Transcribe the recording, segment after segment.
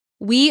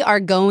We are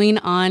going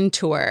on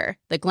tour.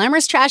 The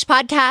Glamorous Trash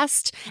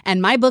podcast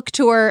and my book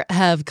tour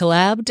have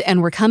collabed,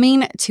 and we're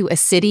coming to a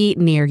city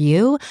near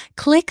you.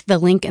 Click the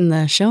link in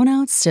the show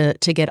notes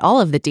to get all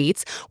of the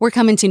deets. We're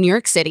coming to New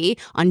York City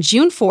on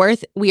June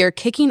 4th. We are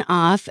kicking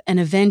off an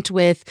event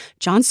with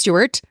Jon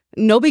Stewart.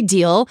 No big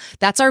deal.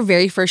 That's our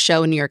very first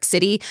show in New York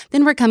City.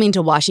 Then we're coming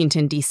to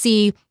Washington,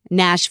 D.C.,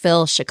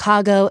 Nashville,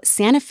 Chicago,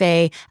 Santa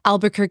Fe,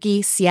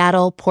 Albuquerque,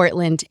 Seattle,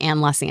 Portland,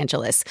 and Los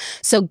Angeles.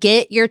 So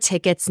get your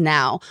tickets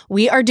now.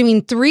 We are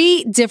doing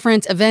 3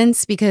 different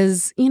events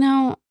because,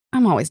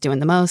 I'm always doing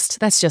the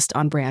most. That's just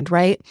on brand,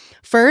 right?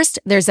 First,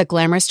 there's a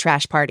Glamorous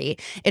Trash Party.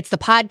 It's the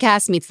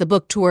podcast meets the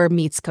book tour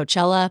meets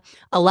Coachella,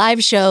 a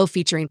live show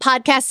featuring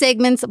podcast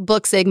segments,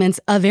 book segments,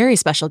 a very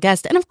special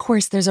guest, and of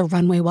course, there's a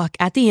runway walk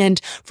at the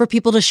end for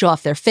people to show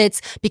off their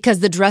fits because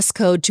the dress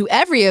code to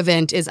every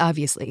event is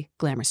obviously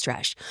Glamorous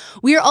Trash.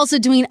 We are also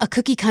doing a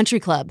cookie country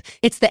club.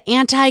 It's the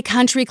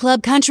anti-country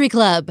club country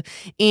club,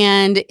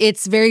 and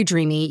it's very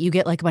dreamy. You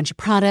get like a bunch of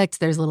products,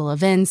 there's little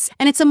events,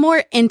 and it's a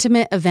more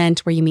intimate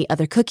event where you meet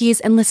other cookies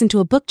and listen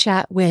to a book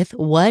chat with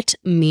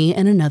me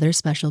and another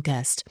special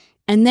guest.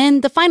 And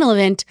then the final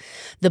event,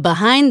 the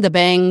Behind the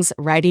Bangs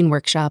writing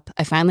workshop.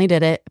 I finally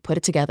did it,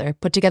 put together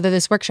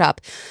this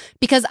workshop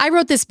because I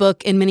wrote this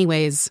book in many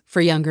ways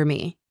for younger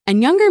me.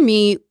 And younger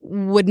me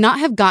would not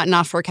have gotten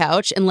off her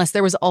couch unless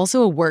there was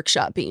also a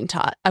workshop being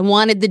taught. I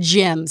wanted the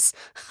gyms.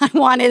 I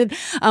wanted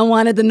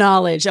the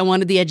knowledge. I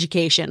wanted the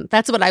education.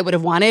 That's what I would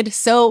have wanted.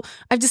 So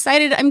I've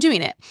decided I'm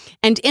doing it.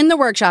 And in the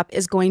workshop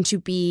is going to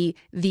be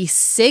the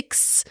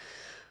 6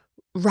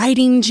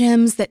 writing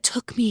gems that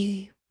took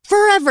me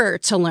forever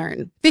to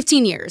learn.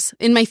 15 years.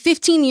 In my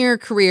 15-year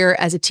career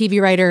as a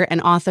TV writer and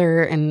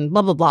author and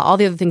blah, blah, blah, all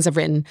the other things I've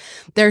written,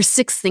 there are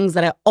 6 things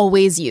that I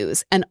always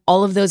use, and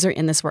all of those are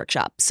in this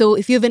workshop. So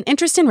if you have an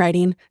interest in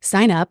writing,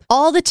 sign up.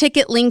 All the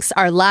ticket links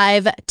are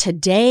live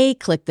today.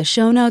 Click the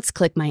show notes,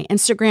 click my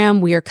Instagram.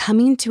 We are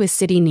coming to a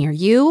city near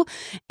you,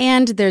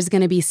 and there's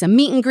going to be some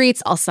meet and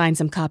greets. I'll sign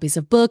some copies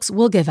of books.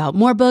 We'll give out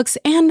more books,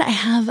 and I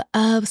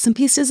have some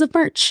pieces of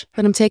merch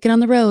that I'm taking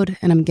on the road,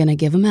 and I'm going to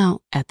give them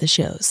out at the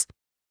shows.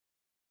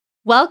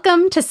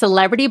 Welcome to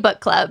Celebrity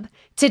Book Club.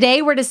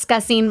 Today we're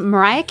discussing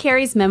Mariah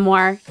Carey's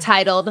memoir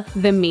titled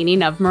The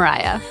Meaning of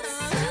Mariah.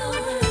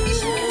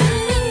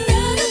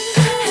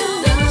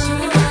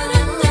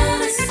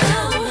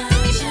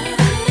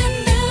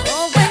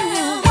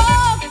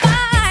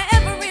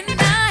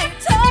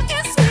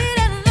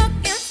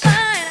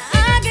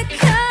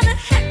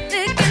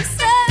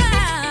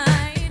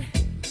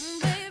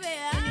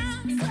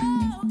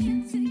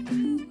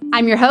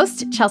 I'm your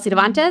host, Chelsea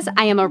Devantes.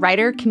 I am a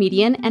writer,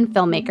 comedian, and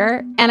filmmaker,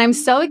 and I'm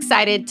so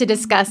excited to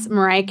discuss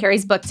Mariah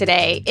Carey's book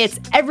today. It's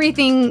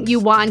everything you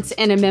want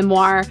in a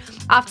memoir.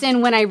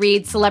 Often when I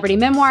read celebrity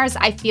memoirs,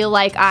 I feel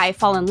like I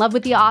fall in love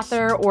with the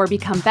author or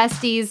become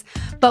besties.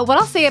 But what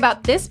I'll say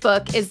about this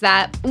book is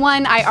that,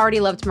 1, I already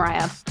loved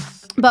Mariah.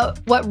 But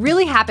what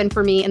really happened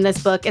for me in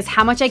this book is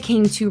how much I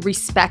came to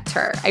respect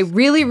her. I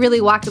really, really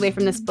walked away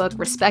from this book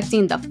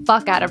respecting the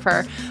fuck out of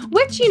her,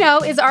 which,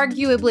 is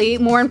arguably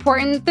more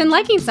important than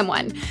liking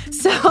someone.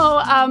 So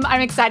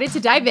I'm excited to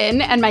dive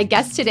in. And my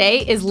guest today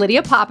is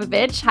Lydia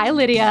Popovich. Hi,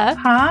 Lydia.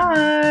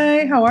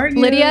 Hi, how are you?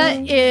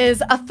 Lydia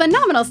is a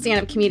phenomenal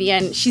stand-up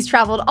comedian. She's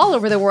traveled all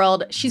over the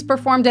world. She's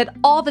performed at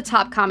all the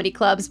top comedy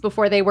clubs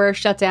before they were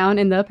shut down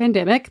in the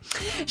pandemic.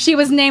 She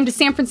was named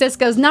San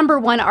Francisco's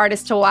 #1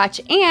 artist to watch,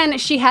 and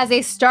she has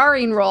a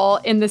starring role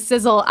in the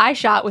sizzle I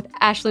shot with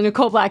Ashley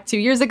Nicole Black 2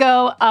 years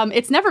ago.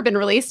 It's never been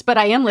released, but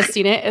I am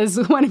listing it as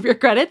one of your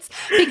credits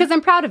because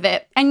I'm proud of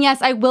it. And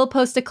yes, I will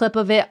post a clip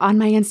of it on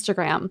my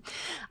Instagram.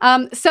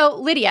 So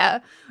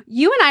Lydia,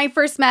 you and I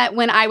first met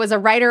when I was a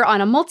writer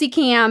on a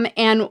multicam,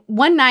 and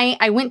one night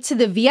I went to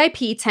the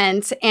VIP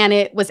tent and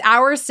it was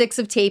hour 6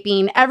 of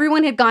taping.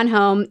 Everyone had gone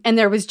home and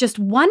there was just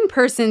one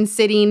person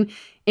sitting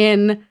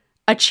in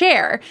a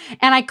chair,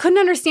 and I couldn't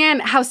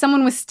understand how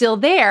someone was still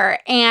there.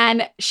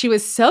 And she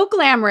was so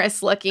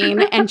glamorous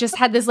looking and just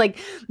had this like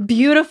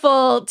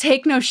beautiful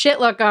take no shit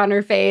look on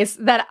her face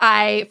that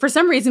I, for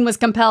some reason, was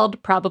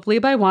compelled, probably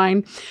by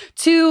wine,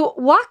 to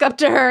walk up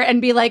to her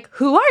and be like,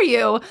 "Who are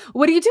you?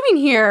 What are you doing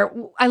here?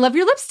 I love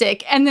your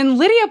lipstick." And then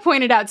Lydia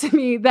pointed out to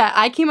me that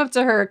I came up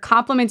to her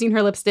complimenting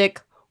her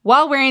lipstick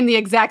while wearing the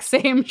exact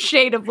same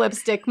shade of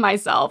lipstick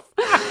myself.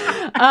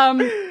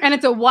 And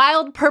it's a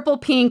wild purple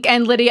pink.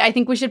 And Lydia, I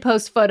think we should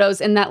post photos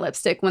in that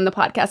lipstick when the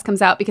podcast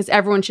comes out because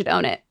everyone should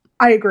own it.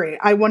 I agree.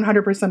 I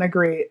 100%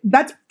 agree.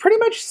 That's pretty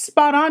much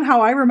spot on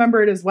how I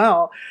remember it as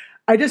well.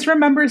 I just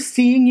remember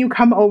seeing you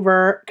come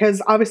over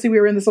because obviously we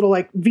were in this little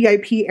like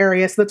VIP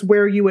area. So that's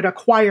where you would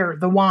acquire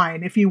the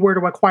wine if you were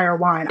to acquire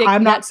wine.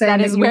 I'm not saying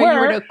that is where you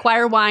were to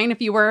acquire wine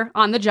if you were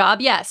on the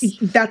job. Yes.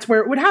 That's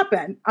where it would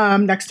happen.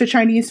 Next to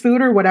Chinese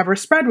food or whatever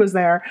spread was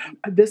there.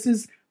 This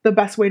is the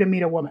best way to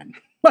meet a woman.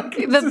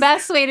 The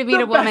best way to meet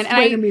a woman.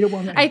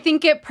 I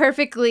think it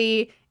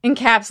perfectly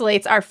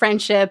encapsulates our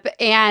friendship.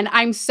 And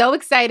I'm so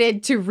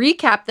excited to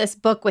recap this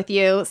book with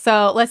you.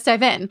 So let's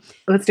dive in.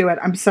 Let's do it.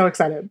 I'm so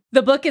excited.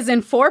 The book is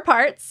in 4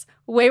 parts.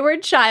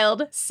 Wayward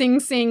Child, Sing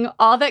Sing,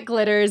 All That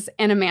Glitters,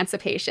 and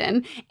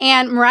Emancipation.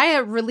 And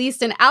Mariah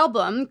released an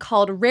album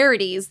called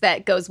Rarities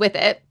that goes with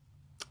it.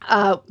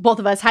 Both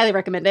of us highly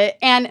recommend it.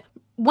 And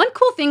one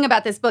cool thing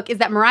about this book is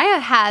that Mariah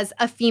has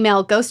a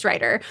female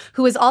ghostwriter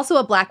who is also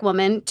a Black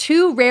woman,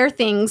 two rare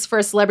things for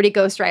a celebrity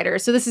ghostwriter.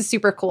 So this is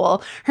super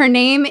cool. Her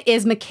name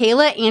is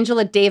Michaela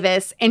Angela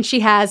Davis, and she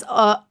has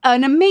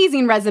an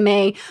amazing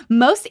resume.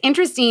 Most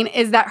interesting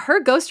is that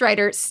her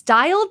ghostwriter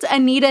styled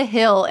Anita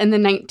Hill in the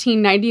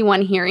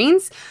 1991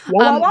 hearings.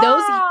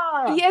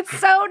 It's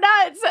so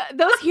nuts.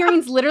 Those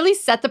hearings literally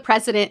set the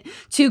precedent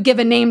to give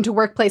a name to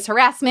workplace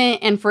harassment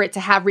and for it to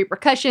have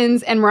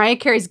repercussions. And Mariah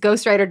Carey's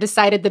ghostwriter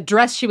decided the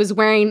dress she was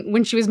wearing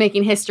when she was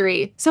making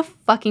history. So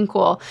fucking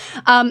cool.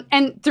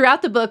 And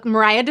throughout the book,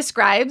 Mariah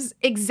describes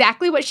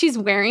exactly what she's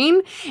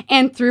wearing.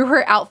 And through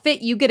her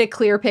outfit, you get a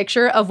clear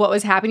picture of what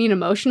was happening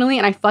emotionally.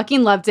 And I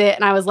fucking loved it.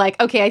 And I was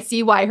like, okay, I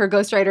see why her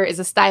ghostwriter is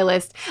a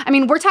stylist. I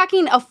mean, we're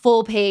talking a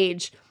full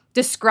page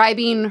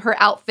describing her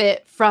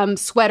outfit from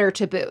sweater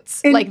to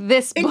boots.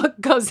 This book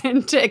goes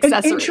into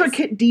accessories. An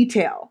intricate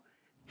detail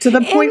to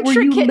the point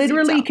where you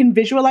literally can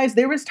visualize.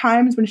 There was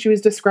times when she was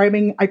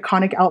describing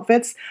iconic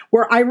outfits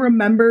where I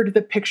remembered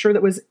the picture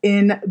that was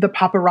in the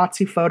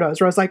paparazzi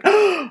photos where I was like,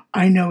 oh,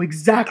 I know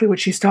exactly what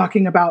she's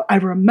talking about. I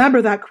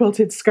remember that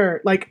quilted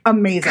skirt. Like,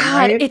 amazing, God,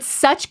 right? It's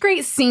such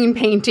great scene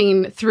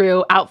painting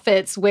through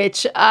outfits,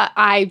 which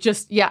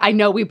I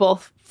know we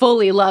both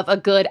fully love a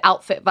good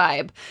outfit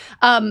vibe.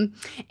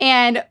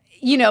 And,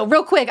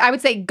 real quick, I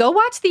would say go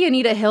watch the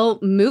Anita Hill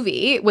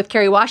movie with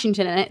Kerry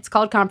Washington in it. It's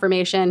called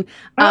Confirmation.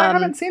 I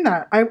haven't seen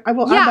that. I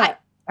will add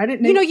that. I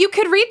didn't know. You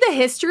could read the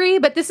history,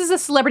 but this is a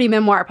celebrity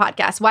memoir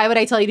podcast. Why would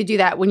I tell you to do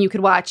that when you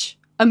could watch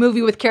a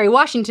movie with Kerry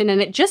Washington in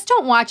it? Just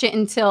don't watch it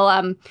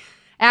until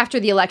after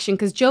the election,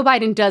 because Joe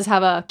Biden does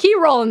have a key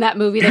role in that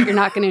movie that you're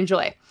not going to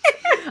enjoy.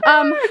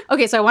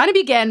 Okay, so I want to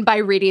begin by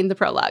reading the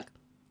prologue.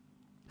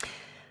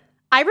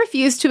 I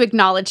refuse to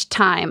acknowledge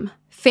time,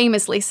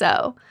 famously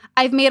so.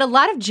 I've made a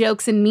lot of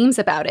jokes and memes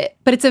about it,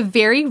 but it's a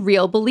very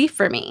real belief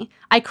for me.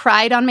 I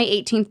cried on my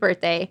 18th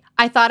birthday.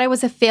 I thought I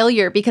was a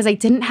failure because I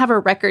didn't have a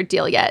record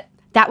deal yet.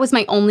 That was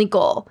my only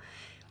goal.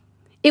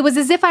 It was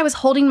as if I was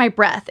holding my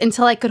breath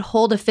until I could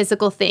hold a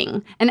physical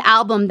thing, an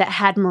album that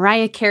had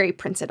Mariah Carey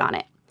printed on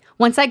it.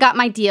 Once I got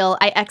my deal,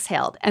 I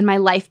exhaled and my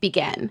life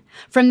began.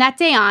 From that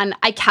day on,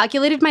 I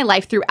calculated my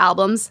life through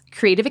albums,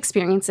 creative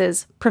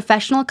experiences,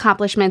 professional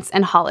accomplishments,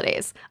 and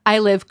holidays. I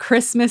live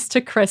Christmas to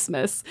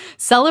Christmas,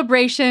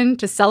 celebration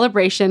to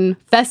celebration,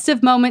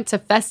 festive moment to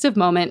festive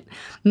moment,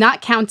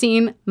 not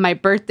counting my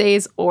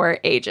birthdays or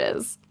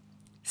ages.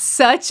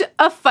 Such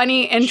a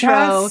funny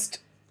intro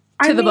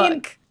to the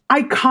book.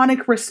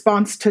 Iconic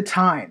response to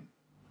time.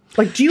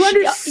 Like, do you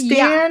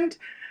understand,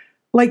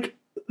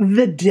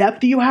 the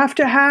depth you have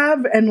to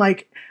have and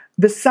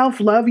the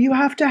self-love you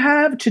have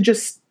to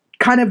just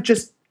kind of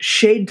just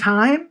shade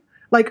time?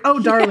 Like, oh,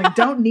 darling,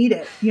 don't need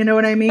it. You know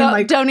what I mean?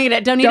 Don't need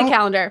it. Don't need a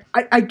calendar.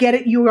 I get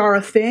it. You are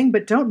a thing,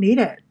 but don't need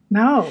it.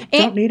 No,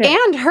 don't need it.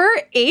 And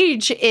her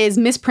age is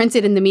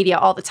misprinted in the media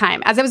all the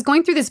time. As I was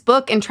going through this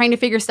book and trying to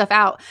figure stuff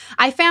out,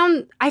 I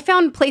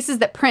found places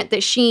that print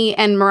that she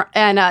and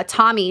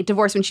Tommy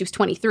divorced when she was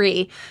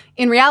 23.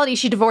 In reality,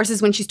 she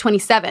divorces when she's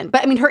 27.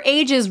 But I mean, her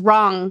age is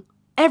wrong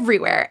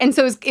everywhere. And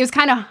so it was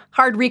kind of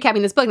hard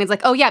recapping this book. And it's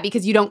like, oh yeah,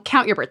 because you don't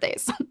count your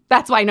birthdays.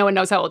 That's why no one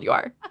knows how old you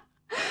are.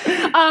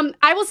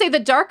 I will say the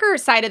darker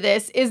side of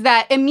this is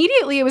that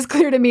immediately it was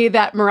clear to me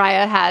that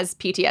Mariah has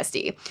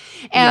PTSD.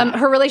 And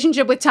her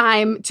relationship with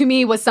time, to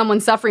me, was someone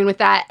suffering with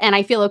that. And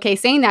I feel okay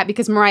saying that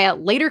because Mariah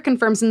later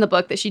confirms in the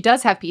book that she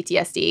does have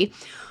PTSD.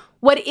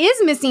 What is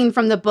missing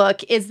from the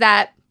book is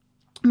that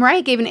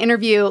Mariah gave an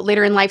interview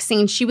later in life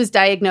saying she was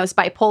diagnosed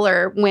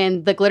bipolar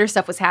when the glitter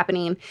stuff was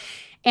happening.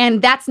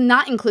 And that's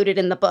not included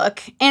in the book.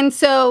 And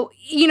so,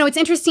 it's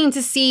interesting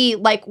to see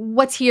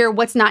what's here,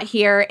 what's not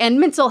here. And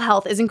mental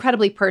health is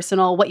incredibly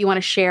personal, what you want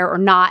to share or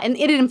not. And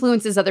it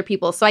influences other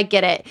people. So I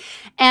get it.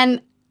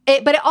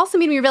 But it also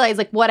made me realize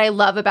what I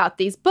love about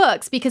these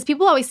books, because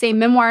people always say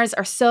memoirs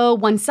are so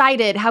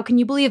one-sided. How can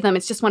you believe them?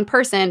 It's just one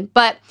person.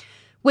 But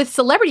with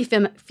celebrity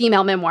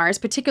female memoirs,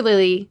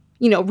 particularly,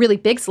 really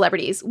big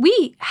celebrities,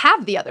 we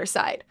have the other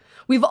side.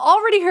 We've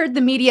already heard the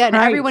media and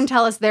everyone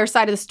tell us their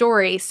side of the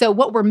story. So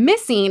what we're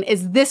missing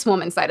is this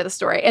woman's side of the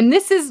story. And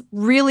this is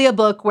really a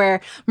book where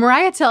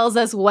Mariah tells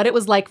us what it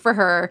was like for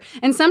her.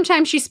 And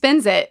sometimes she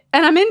spins it,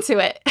 and I'm into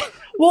it.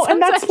 Well,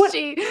 and that's what,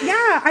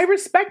 I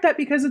respect that,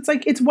 because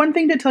it's one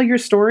thing to tell your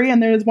story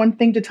and there's one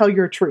thing to tell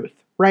your truth,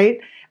 right?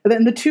 And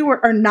then the two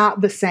are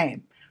not the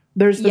same.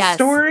 There's the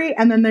story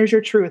and then there's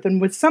your truth. And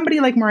with somebody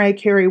like Mariah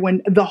Carey,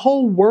 when the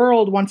whole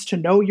world wants to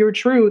know your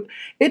truth,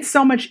 it's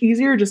so much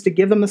easier just to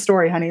give them the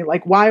story, honey.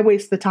 Why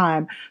waste the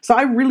time? So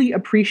I really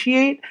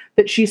appreciate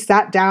that she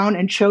sat down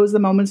and chose the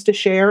moments to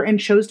share and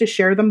chose to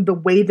share them the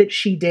way that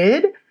she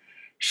did.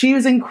 She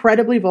was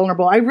incredibly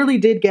vulnerable. I really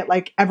did get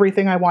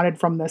everything I wanted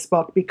from this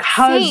book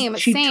because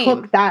she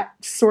took that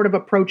sort of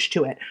approach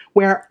to it,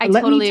 where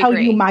let me tell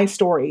you my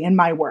story in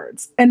my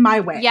words, in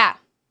my way. Yeah.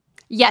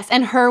 Yes,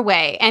 and her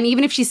way. And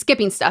even if she's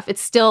skipping stuff,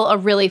 it's still a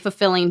really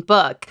fulfilling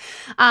book.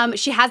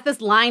 She has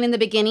this line in the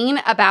beginning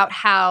about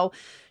how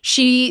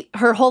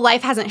her whole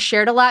life hasn't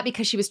shared a lot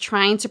because she was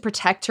trying to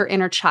protect her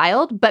inner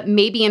child, but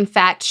maybe in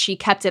fact she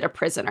kept it a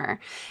prisoner.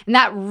 And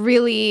that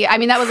really, I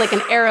mean, that was like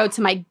an arrow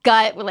to my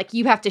gut. Where like,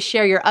 you have to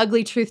share your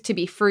ugly truth to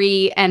be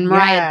free. And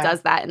Mariah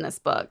does that in this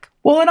book.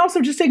 Well, and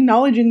also just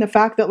acknowledging the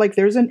fact that like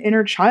there's an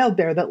inner child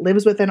there that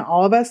lives within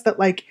all of us, that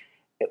like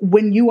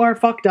when you are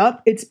fucked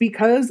up, it's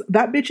because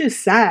that bitch is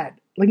sad.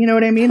 Like, you know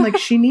what I mean? Like,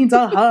 she needs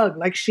a hug.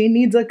 Like, she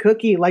needs a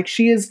cookie. Like,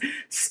 she is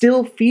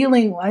still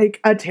feeling like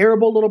a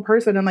terrible little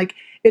person. And like,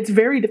 it's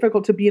very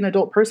difficult to be an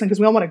adult person because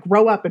we all want to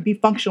grow up and be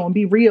functional and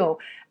be real.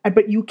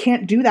 But you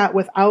can't do that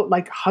without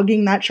like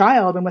hugging that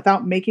child and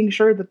without making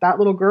sure that that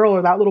little girl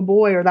or that little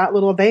boy or that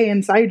little they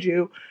inside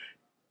you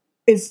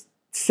is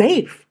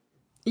safe.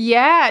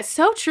 Yeah,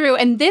 so true.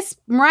 And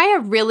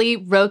Mariah really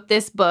wrote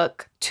this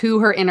book to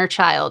her inner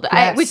child,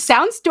 which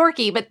sounds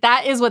dorky, but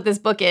that is what this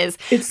book is.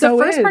 The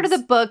first part of the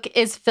book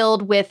is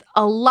filled with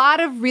a lot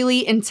of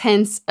really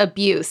intense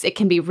abuse. It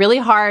can be really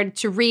hard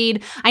to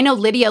read. I know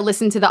Lydia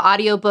listened to the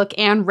audiobook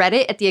and read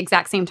it at the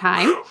exact same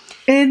time.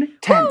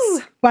 Intense.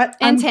 Woo! But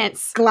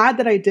intense. I'm glad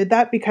that I did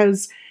that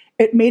because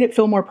it made it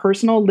feel more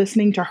personal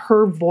listening to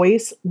her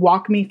voice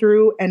walk me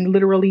through and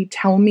literally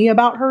tell me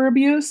about her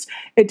abuse.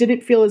 It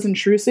didn't feel as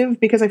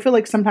intrusive because I feel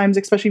like sometimes,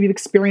 especially if you've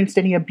experienced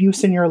any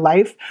abuse in your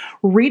life,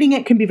 reading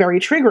it can be very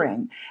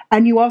triggering.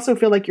 And you also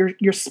feel like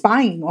you're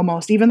spying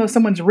almost, even though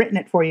someone's written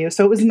it for you.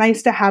 So it was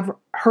nice to have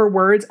her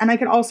words. And I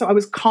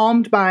was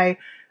calmed by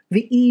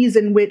the ease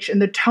in which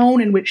and the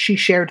tone in which she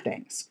shared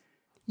things.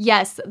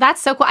 Yes,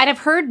 that's so cool. I've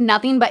heard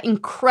nothing but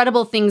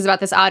incredible things about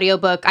this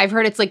audiobook. I've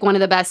heard it's like one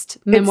of the best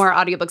memoir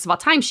audiobooks of all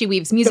time. She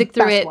weaves music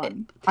through it.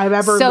 I've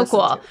ever so listened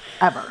cool. to,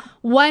 ever.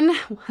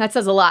 That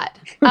says a lot.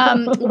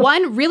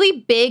 One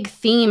really big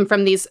theme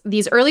from these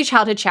early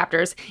childhood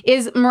chapters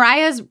is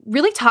Mariah's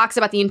really talks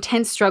about the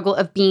intense struggle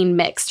of being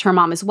mixed. Her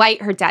mom is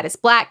white, her dad is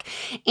black,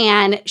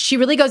 and she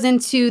really goes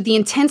into the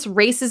intense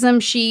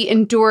racism she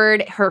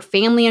endured, her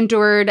family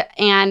endured,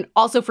 and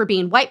also for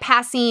being white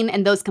passing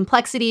and those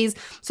complexities.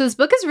 So this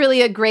book is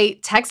really a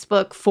great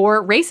textbook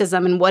for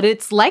racism and what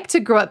it's like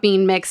to grow up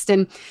being mixed.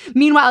 And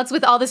meanwhile, it's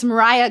with all this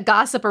Mariah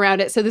gossip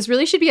around it. So this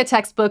really should be a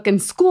textbook in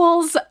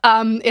schools.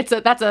 I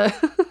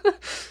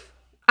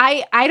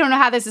don't know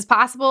how this is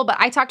possible, but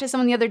I talked to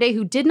someone the other day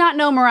who did not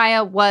know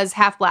Mariah was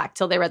half black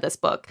till they read this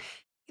book.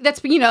 That's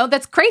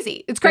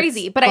crazy. It's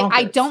crazy. But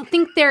I don't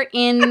think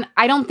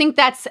I don't think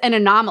that's an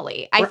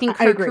anomaly. I think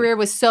her career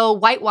was so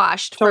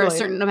whitewashed for a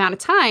certain amount of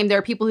time. There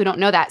are people who don't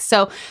know that.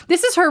 So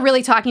this is her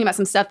really talking about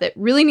some stuff that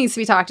really needs to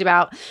be talked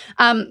about.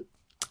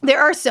 There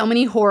are so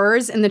many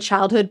horrors in the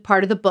childhood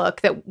part of the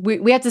book that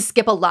we had to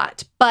skip a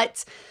lot.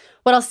 But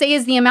what I'll say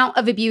is the amount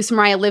of abuse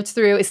Mariah lived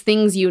through is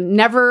things you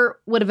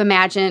never would have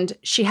imagined.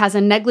 She has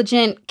a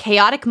negligent,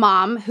 chaotic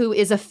mom who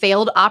is a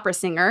failed opera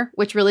singer,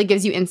 which really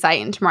gives you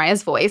insight into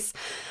Mariah's voice.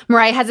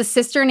 Mariah has a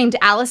sister named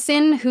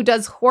Allison who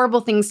does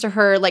horrible things to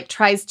her, like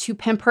tries to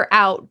pimp her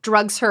out,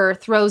 drugs her,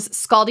 throws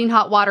scalding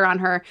hot water on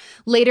her.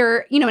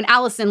 Later, and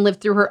Allison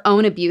lived through her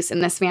own abuse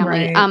in this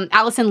family. Right.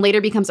 Allison later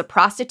becomes a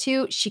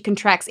prostitute. She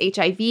contracts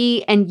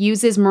HIV and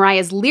uses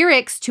Mariah's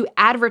lyrics to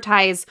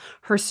advertise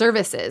her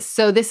services.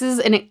 So this is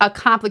a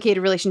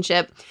complicated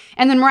relationship.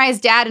 And then Mariah's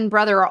dad and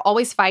brother are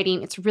always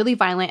fighting. It's really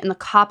violent, and the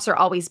cops are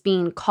always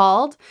being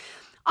called.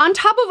 On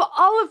top of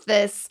all of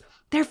this,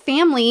 their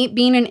family,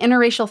 being an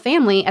interracial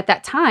family at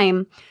that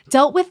time,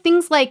 dealt with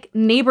things like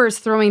neighbors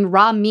throwing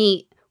raw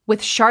meat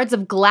with shards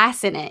of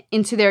glass in it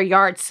into their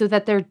yard so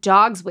that their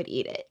dogs would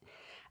eat it.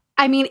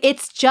 I mean,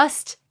 it's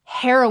just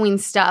harrowing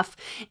stuff.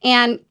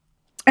 And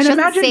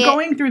imagine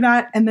going through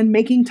that and then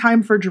making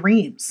time for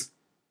dreams.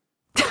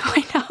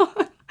 I know.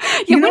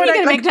 Yeah, when are you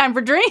going to make time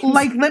for dreams?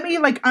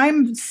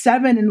 I'm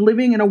 7 and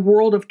living in a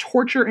world of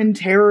torture and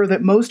terror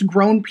that most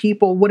grown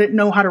people wouldn't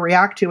know how to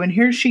react to. And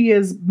here she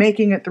is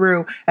making it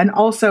through and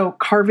also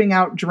carving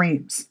out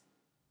dreams.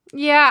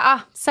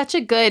 Yeah, such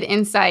a good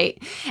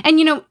insight. And,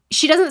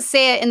 she doesn't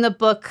say it in the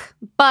book,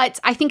 but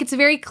I think it's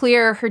very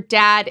clear her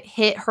dad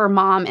hit her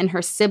mom and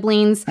her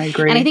siblings. I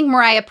agree. And I think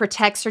Mariah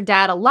protects her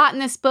dad a lot in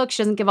this book.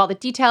 She doesn't give all the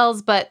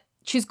details, but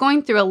she's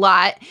going through a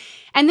lot.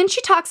 And then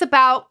she talks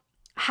about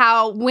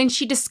how when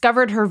she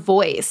discovered her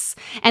voice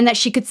and that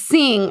she could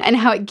sing and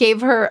how it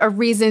gave her a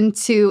reason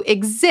to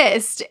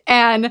exist.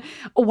 And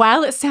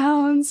while it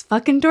sounds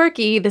fucking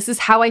dorky, this is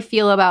how I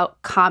feel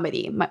about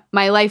comedy.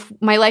 My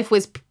life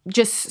was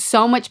just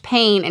so much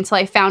pain until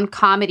I found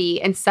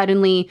comedy, and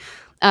suddenly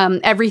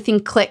everything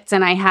clicked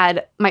and I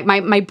had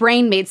my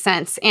brain made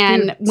sense.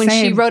 And when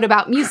she wrote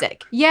about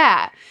music,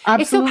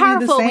 absolutely, it's so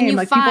powerful when you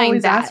find people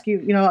always that. ask you,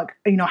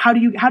 how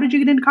did you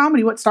get into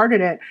comedy? What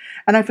started it?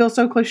 And I feel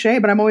so cliche,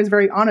 but I'm always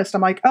very honest.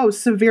 I'm like,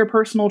 severe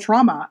personal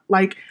trauma.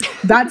 Like,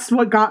 that's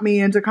what got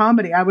me into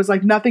comedy. I was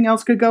like, nothing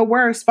else could go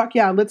worse. Fuck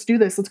yeah, let's do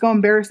this. Let's go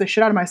embarrass the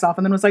shit out of myself.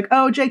 And then was like,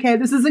 JK,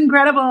 this is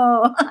incredible.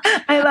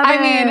 I love it.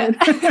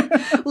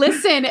 I mean,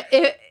 listen,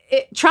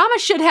 trauma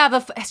should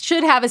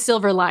have a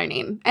silver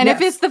lining, and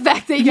if it's the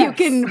fact that you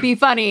can be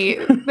funny,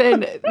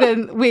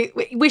 then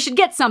we should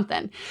get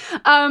something.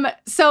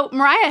 So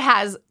Mariah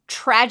has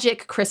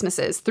tragic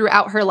Christmases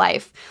throughout her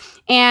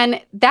life,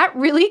 and that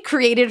really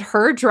created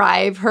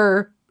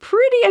her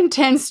pretty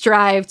intense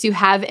drive to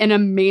have an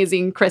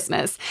amazing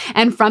Christmas.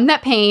 And from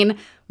that pain,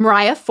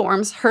 Mariah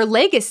forms her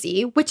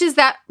legacy, which is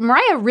that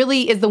Mariah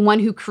really is the one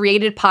who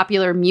created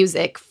popular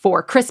music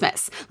for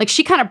Christmas. Like,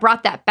 she kind of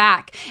brought that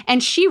back.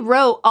 And she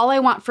wrote All I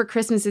Want for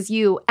Christmas Is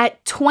You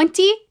at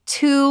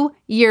 22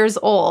 years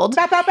old.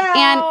 Bow, bow, bow.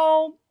 And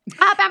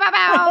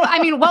I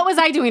mean, what was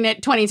I doing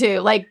at 22?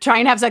 Like,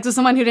 trying to have sex with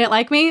someone who didn't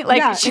like me? Like,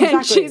 yeah,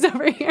 exactly. She's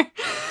over here.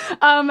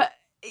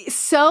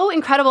 So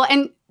incredible.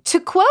 And to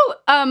quote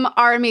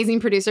our amazing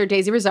producer,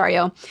 Daisy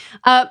Rosario,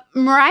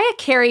 Mariah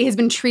Carey has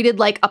been treated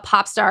like a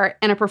pop star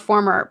and a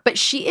performer, but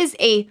she is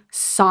a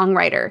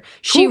songwriter.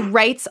 She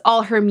writes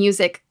all her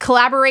music,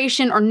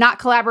 collaboration or not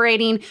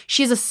collaborating.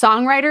 She's a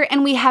songwriter,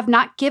 and we have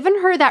not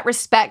given her that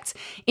respect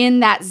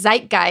in that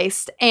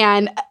zeitgeist.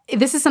 And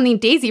this is something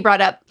Daisy brought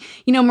up.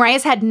 You know,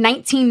 Mariah's had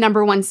 19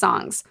 number one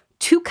songs.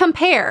 To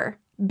compare,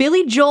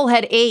 Billy Joel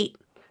had 8.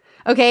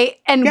 Okay.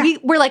 And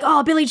we're like,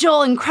 oh, Billy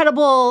Joel,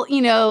 incredible,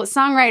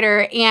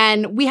 songwriter.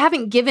 And we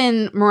haven't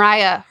given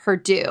Mariah her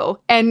due.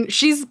 And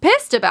she's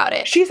pissed about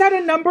it. She's had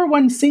a number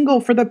one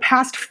single for the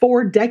past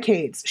 4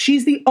 decades.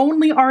 She's the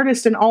only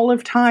artist in all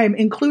of time,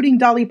 including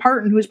Dolly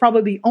Parton, who is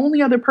probably the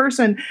only other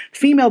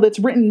female that's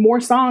written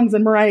more songs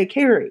than Mariah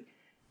Carey.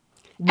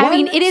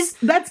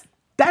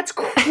 That's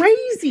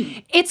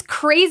crazy. It's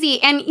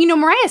crazy. And,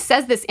 Mariah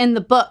says this in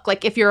the book.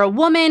 Like, if you're a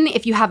woman,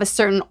 if you have a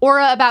certain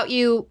aura about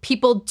you,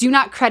 people do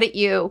not credit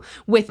you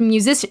with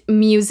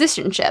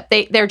musicianship.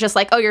 They're just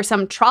like, oh, you're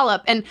some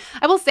trollop. And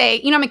I will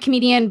say, I'm a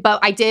comedian, but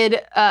I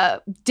did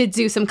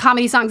do some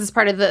comedy songs as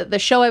part of the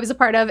show I was a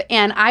part of.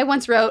 And I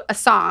once wrote a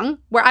song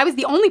where I was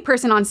the only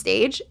person on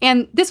stage.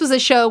 And this was a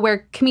show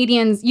where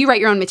comedians, you write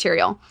your own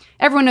material.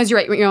 Everyone knows you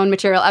write your own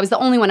material. I was the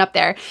only one up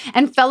there.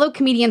 And fellow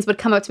comedians would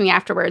come up to me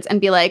afterwards and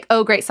be like,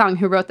 oh, great song.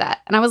 Who wrote that?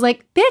 And I was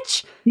like,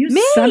 bitch, you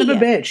me, son of a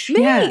bitch.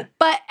 Me. Yeah.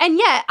 And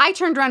yet I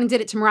turned around and did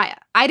it to Mariah.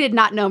 I did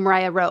not know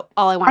Mariah wrote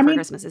All I Want for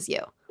Christmas Is You.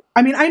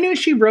 I mean, I knew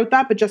she wrote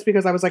that, but just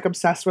because I was like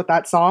obsessed with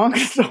that song.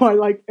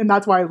 So and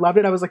that's why I loved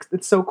it. I was like,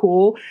 it's so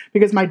cool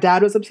because my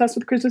dad was obsessed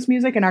with Christmas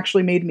music and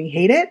actually made me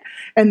hate it.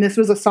 And this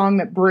was a song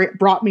that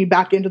brought me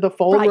back into the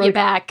fold. Brought you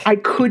back. I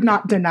could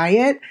not deny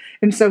it.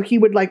 And so he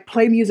would like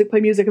play music,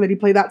 and then he'd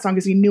play that song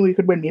because he knew he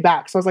could win me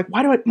back. So I was like,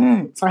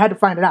 so I had to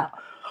find it out.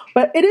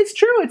 But it is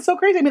true. It's so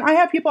crazy. I mean, I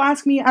have people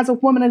ask me as a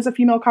woman, as a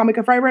female comic,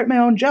 if I write my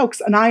own jokes,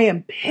 and I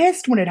am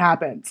pissed when it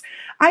happens.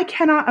 I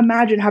cannot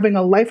imagine having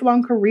a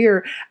lifelong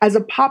career as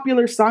a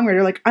popular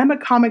songwriter. Like, I'm a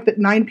comic that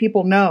 9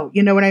 people know.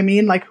 You know what I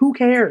mean? Like, who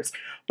cares?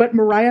 But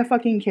Mariah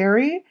fucking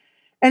Carey,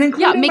 and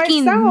including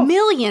making myself,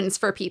 millions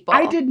for people.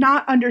 I did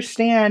not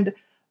understand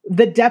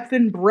the depth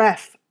and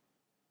breadth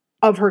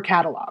of her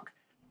catalog.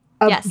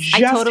 Yes,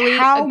 I totally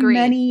agree.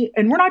 Many,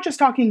 and we're not just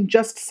talking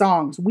just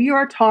songs. We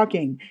are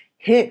talking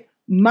hit,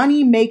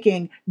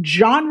 money-making,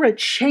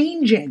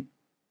 genre-changing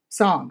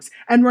songs.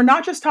 And we're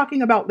not just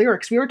talking about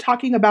lyrics. We are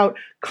talking about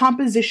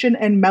composition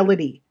and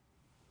melody.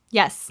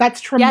 Yes.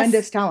 That's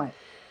tremendous talent.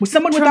 With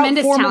someone without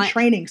formal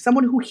training,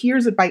 someone who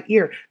hears it by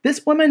ear.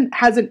 This woman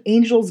has an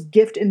angel's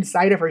gift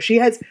inside of her. She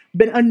has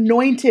been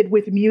anointed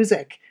with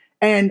music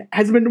and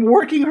has been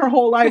working her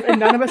whole life, and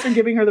none of us are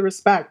giving her the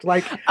respect.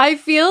 Like, I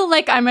feel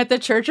like I'm at the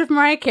Church of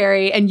Mariah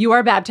Carey, and you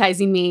are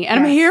baptizing me,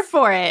 and I'm here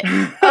for it.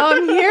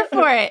 I'm here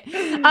for it.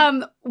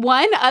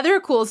 One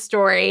other cool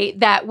story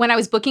that when I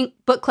was book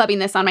clubbing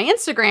this on my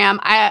Instagram,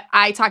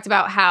 I talked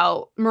about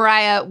how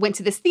Mariah went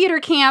to this theater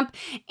camp,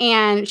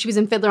 and she was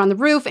in Fiddler on the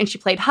Roof, and she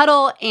played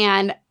Huddle,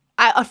 and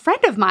a friend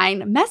of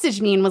mine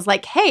messaged me and was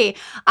like, hey,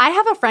 I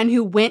have a friend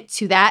who went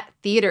to that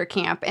theater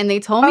camp, and they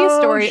told me a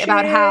story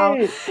about how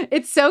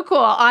it's so cool.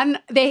 I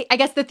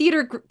guess the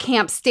theater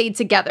camp stayed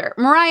together.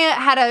 Mariah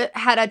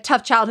had a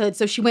tough childhood,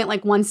 so she went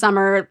like one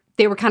summer.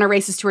 They were kind of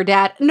racist to her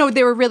dad. No,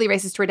 they were really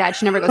racist to her dad.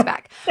 She never goes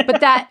back.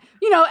 But that,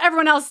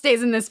 everyone else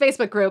stays in this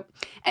Facebook group.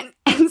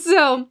 And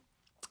so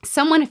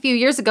someone a few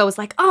years ago was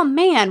like, oh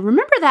man,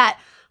 remember that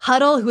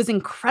Huddle, who was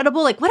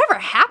incredible? Like, whatever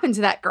happened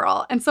to that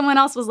girl? And someone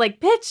else was like,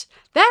 bitch,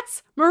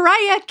 that's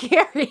Mariah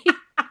Carey.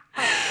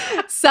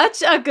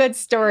 Such a good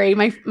story.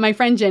 My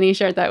friend Jenny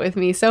shared that with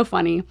me. So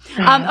funny.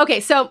 Okay,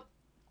 so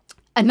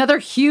another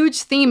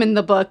huge theme in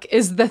the book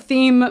is the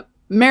theme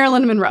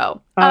Marilyn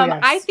Monroe. Yes.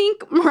 I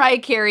think Mariah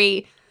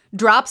Carey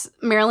drops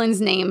Marilyn's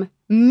name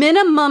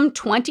minimum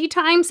 20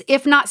 times,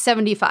 if not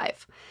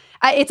 75.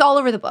 It's all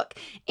over the book.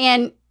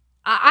 And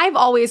I've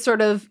always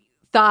sort of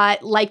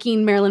thought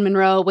liking Marilyn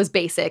Monroe was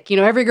basic.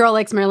 Every girl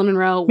likes Marilyn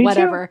Monroe,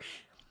 whatever. Too.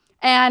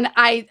 And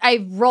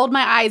I rolled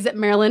my eyes at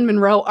Marilyn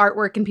Monroe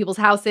artwork in people's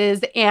houses.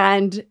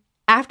 And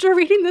after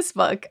reading this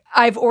book,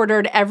 I've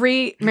ordered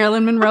every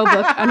Marilyn Monroe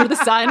book under the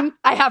sun.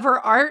 I have her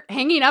art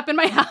hanging up in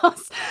my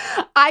house.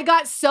 I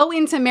got so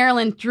into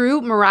Marilyn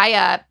through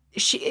Mariah.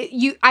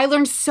 I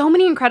learned so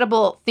many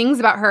incredible things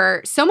about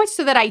her, so much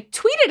so that I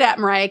tweeted at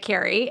Mariah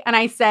Carey and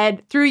I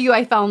said, through you,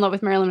 I fell in love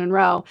with Marilyn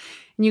Monroe.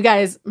 And you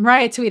guys,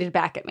 Mariah tweeted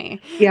back at me.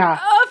 Yeah.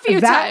 A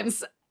few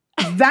times.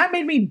 That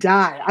made me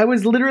die. I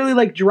was literally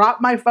like, drop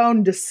my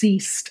phone,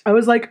 deceased. I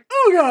was like,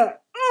 oh God.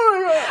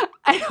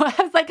 I know. I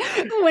was like,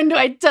 when do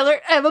I tell her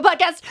I have a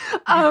podcast?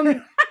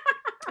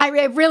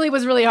 It really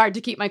was really hard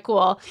to keep my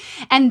cool.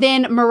 And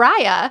then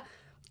Mariah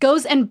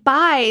goes and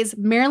buys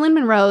Marilyn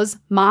Monroe's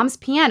mom's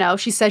piano.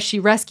 She says she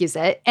rescues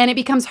it, and it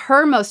becomes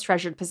her most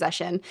treasured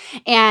possession.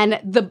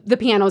 And the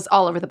piano is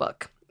all over the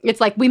book. It's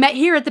like, we met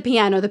here at the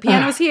piano. The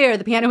piano was here.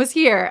 The piano was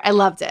here. I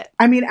loved it.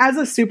 I mean, as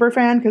a super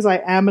fan, because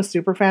I am a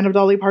super fan of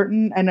Dolly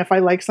Parton, and if I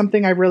like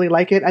something, I really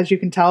like it, as you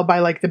can tell by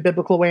like the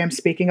biblical way I'm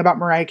speaking about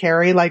Mariah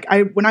Carey. Like,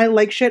 when I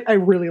like shit, I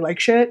really like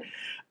shit.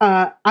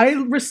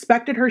 I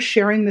respected her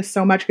sharing this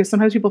so much because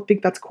sometimes people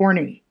think that's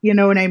corny. You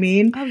know what I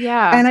mean? Oh,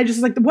 yeah. And I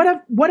just like,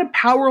 what a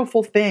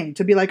powerful thing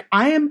to be like,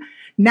 I am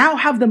now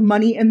have the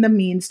money and the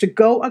means to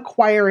go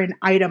acquire an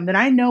item that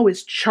I know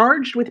is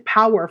charged with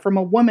power from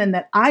a woman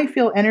that I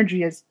feel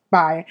energy is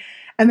by.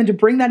 And then to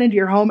bring that into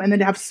your home and then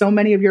to have so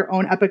many of your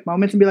own epic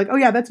moments and be like, oh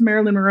yeah, that's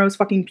Marilyn Monroe's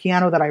fucking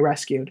piano that I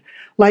rescued.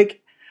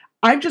 Like,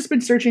 I've just been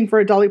searching for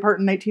a Dolly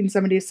Parton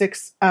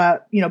 1976,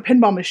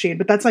 pinball machine,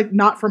 but that's like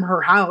not from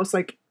her house.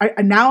 Like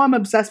now I'm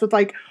obsessed with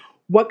like,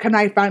 what can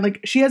I find? Like,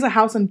 she has a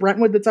house in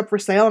Brentwood that's up for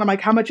sale. And I'm like,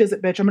 how much is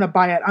it, bitch? I'm going to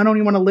buy it. I don't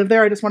even want to live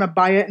there. I just want to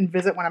buy it and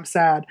visit when I'm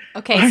sad.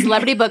 Okay.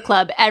 Celebrity Book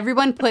Club.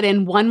 Everyone put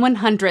in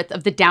 1/100th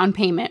of the down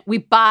payment. We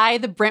buy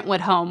the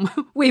Brentwood home.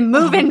 We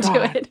move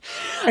into it.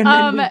 And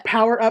then we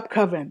power up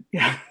Coven.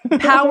 Yeah.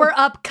 Power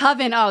up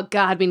Coven. Oh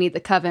God, we need the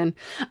Coven.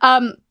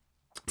 That's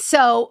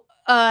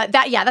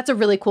a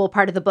really cool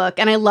part of the book.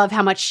 And I love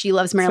how much she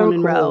loves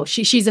Marilyn Monroe. Cool.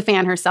 She's a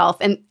fan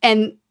herself.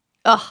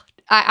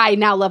 I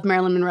now love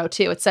Marilyn Monroe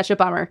too. It's such a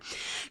bummer.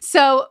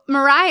 So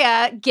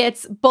Mariah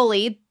gets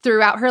bullied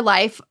throughout her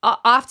life,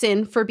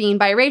 often for being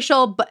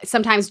biracial, but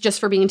sometimes just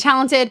for being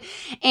talented.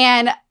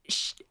 And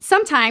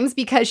sometimes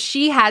because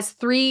she has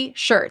 3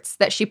 shirts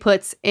that she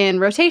puts in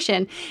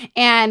rotation.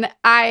 And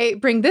I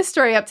bring this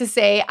story up to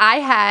say I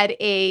had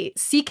a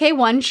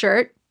CK1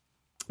 shirt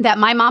that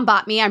my mom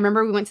bought me. I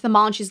remember we went to the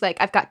mall and she's like,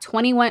 I've got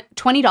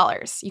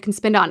 $20 you can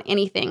spend on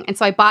anything. And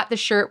so I bought the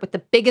shirt with the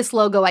biggest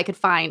logo I could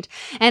find.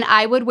 And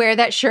I would wear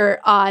that shirt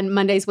on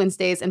Mondays,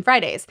 Wednesdays, and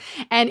Fridays.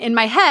 And in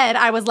my head,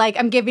 I was like,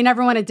 I'm giving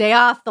everyone a day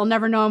off. They'll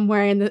never know I'm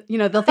wearing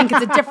they'll think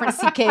it's a different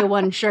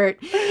CK1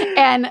 shirt.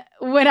 And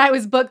when I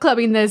was book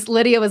clubbing this,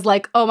 Lydia was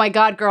like, oh my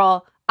God,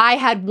 girl, I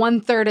had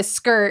 1/3 a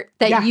skirt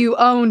that you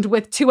owned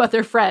with 2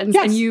 other friends.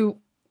 Yes. And you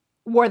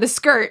wore the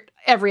skirt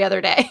every other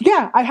day.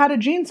 Yeah, I had a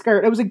jean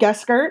skirt. It was a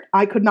guest skirt.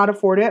 I could not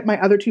afford it. My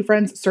other 2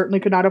 friends certainly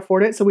could not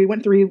afford it. So we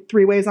went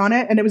three ways on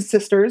it, and it was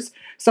sisters.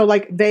 So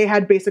like they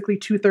had basically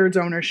 2/3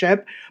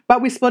 ownership,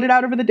 but we split it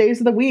out over the days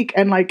of the week,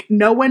 and like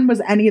no one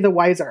was any the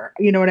wiser.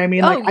 You know what I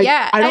mean? Like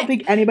I don't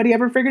think anybody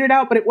ever figured it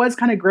out, but it was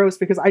kind of gross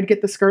because I'd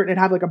get the skirt and it'd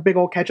have like a big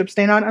old ketchup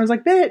stain on it. I was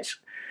like, bitch.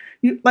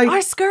 You, like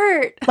our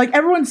skirt. Like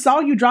everyone saw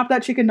you drop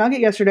that chicken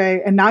nugget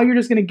yesterday, and now you're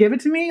just going to give it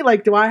to me?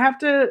 Like, do I have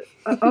to?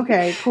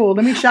 Okay, cool.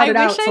 Let me shout it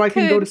out so I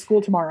can go to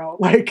school tomorrow.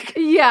 Like,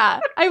 yeah,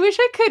 I wish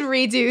I could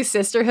redo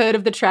Sisterhood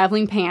of the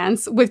Traveling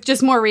Pants with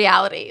just more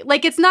reality.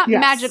 Like, it's not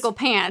magical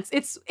pants.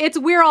 It's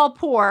we're all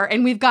poor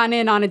and we've gone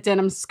in on a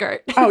denim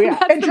skirt. Oh yeah,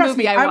 That's and trust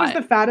me, I was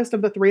the fattest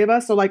of the 3 of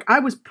us, so like I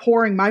was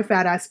pouring my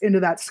fat ass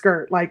into that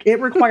skirt. Like it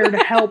required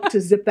help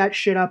to zip that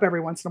shit up every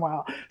once in a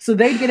while. So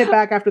they'd get it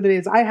back after the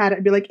days I had it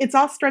and be like, it's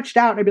all stretched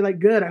out, and I'd be like,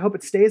 good, I hope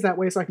it stays that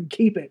way so I can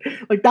keep it.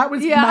 Like that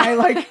was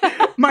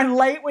my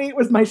lightweight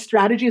was my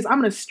strategy is I'm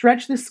going to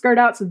stretch this skirt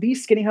out so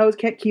these skinny hoes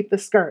can't keep the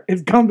skirt.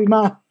 It's going to be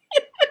mine.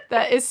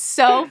 That is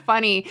so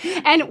funny.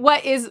 And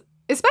what is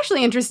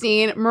especially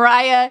interesting,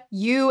 Mariah,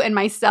 you and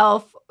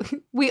myself,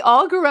 we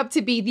all grew up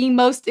to be the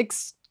most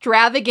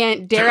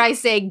extravagant, dare I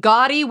say,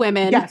 gaudy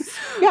women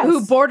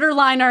who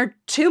borderline are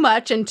too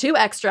much and too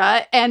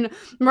extra. And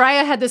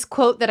Mariah had this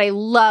quote that I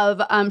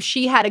love.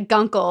 She had a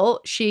gunkle.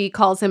 She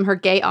calls him her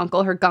gay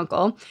uncle, her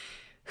gunkle,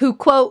 who,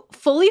 quote,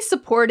 fully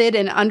supported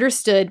and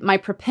understood my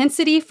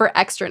propensity for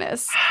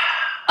extraness.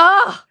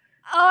 Oh,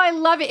 I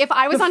love it. If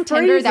I was on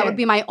Tinder, that would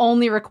be my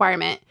only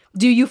requirement.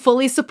 Do you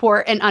fully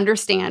support and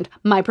understand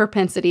my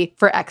propensity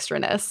for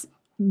extraness?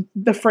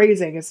 The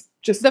phrasing is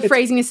just... The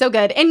phrasing is so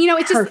good. And,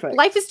 it's perfect. Just,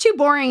 life is too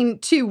boring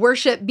to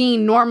worship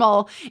being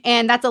normal.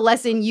 And that's a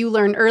lesson you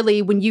learn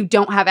early when you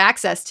don't have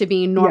access to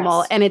being normal.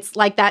 Yes. And it's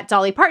like that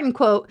Dolly Parton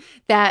quote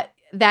that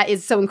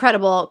is so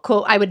incredible.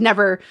 Quote, I would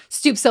never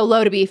stoop so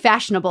low to be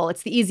fashionable.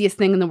 It's the easiest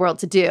thing in the world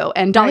to do.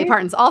 And Dolly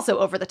Parton's also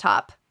over the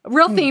top. A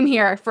real theme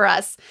here for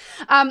us.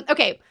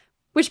 Okay,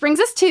 which brings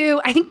us to,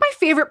 I think, my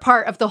favorite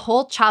part of the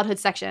whole childhood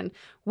section,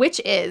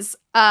 which is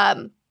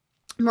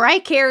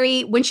Mariah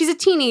Carey, when she's a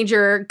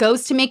teenager,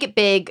 goes to make it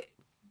big.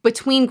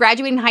 Between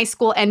graduating high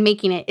school and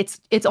making it,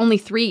 it's only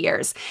 3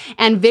 years.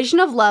 And Vision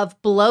of Love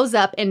blows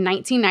up in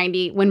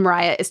 1990 when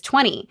Mariah is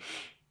 20.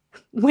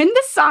 When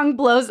the song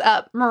blows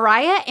up,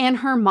 Mariah and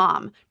her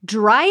mom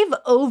drive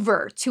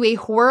over to a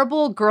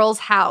horrible girl's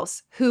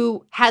house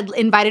who had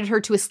invited her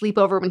to a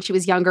sleepover when she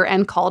was younger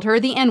and called her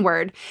the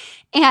N-word.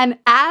 And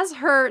as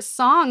her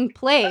song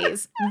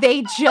plays,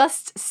 they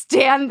just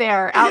stand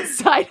there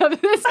outside of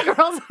this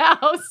girl's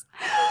house.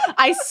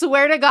 I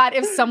swear to God,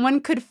 if someone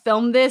could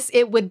film this,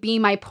 it would be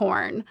my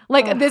porn.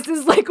 Like, this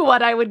is like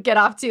what I would get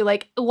off to.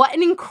 Like, what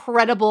an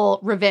incredible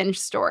revenge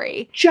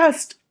story.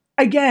 Just,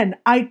 again,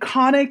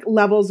 iconic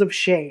levels of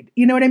shade.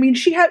 You know what I mean?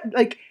 She had,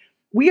 like,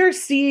 we are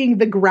seeing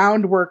the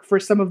groundwork for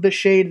some of the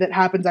shade that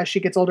happens as she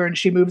gets older and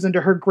she moves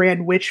into her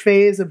grand witch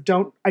phase of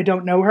I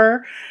don't know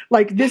her.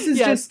 Like, this is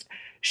just...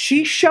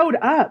 She showed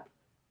up,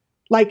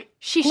 like,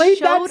 she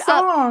played that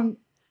song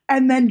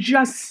and then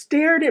just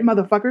stared at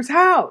motherfucker's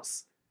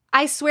house.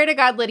 I swear to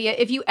God, Lydia,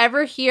 if you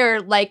ever hear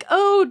like,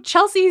 oh,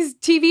 Chelsea's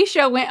TV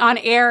show went on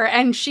air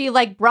and she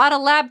like brought a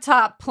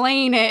laptop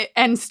playing it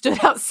and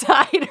stood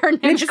outside her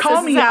Bitch,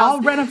 call me. house. I'll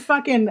rent a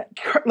fucking,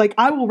 like,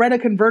 I will rent a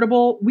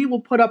convertible. We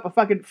will put up a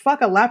fucking, fuck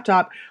a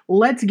laptop.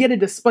 Let's get a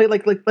display.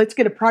 Like let's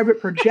get a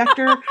private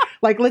projector.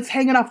 Like, let's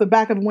hang it off the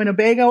back of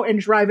Winnebago and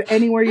drive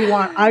anywhere you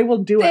want. I will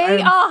do it.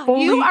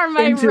 You are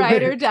my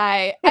ride or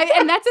die.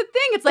 And that's the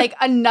thing. It's like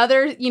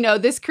another,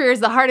 this career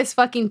is the hardest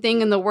fucking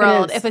thing in the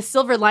world. If a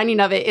silver lining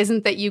of it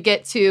isn't that you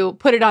get to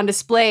put it on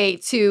display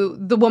to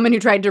the woman who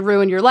tried to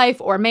ruin your life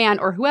or man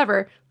or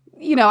whoever,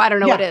 I don't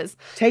know what is.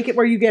 Take it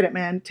where you get it,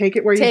 man. Take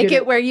it where you get it. Take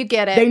it where you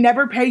get it. They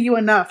never pay you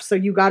enough, so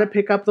you got to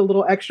pick up the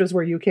little extras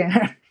where you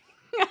can.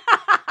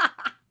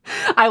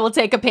 I will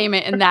take a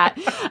payment in that.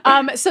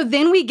 So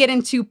then we get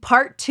into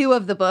part 2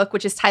 of the book,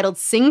 which is titled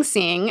Sing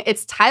Sing.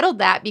 It's titled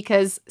that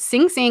because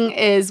Sing Sing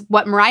is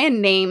what Mariah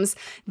names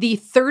the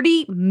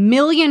 $30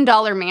 million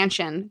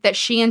mansion that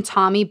she and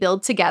Tommy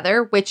build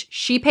together, which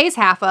she pays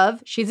half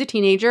of. She's a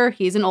teenager.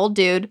 He's an old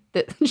dude.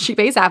 She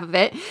pays half of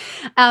it.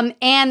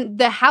 And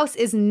the house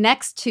is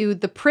next to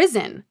the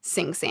prison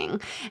Sing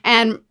Sing.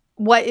 And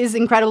what is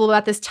incredible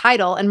about this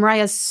title, and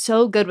Mariah's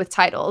so good with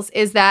titles,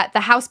 is that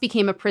the house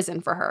became a prison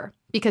for her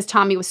because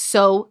Tommy was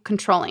so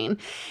controlling.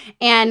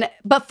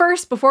 But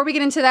first, before we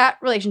get into that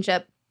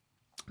relationship,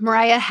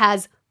 Mariah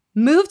has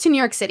moved to New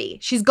York City.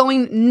 She's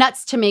going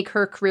nuts to make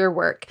her career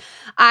work.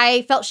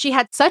 I felt she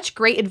had such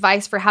great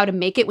advice for how to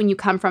make it when you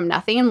come from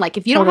nothing. Like,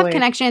 if you don't have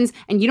connections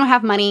and you don't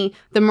have money,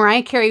 the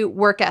Mariah Carey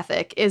work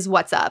ethic is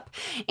what's up.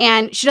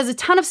 And she does a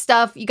ton of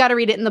stuff. You got to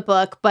read it in the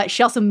book, but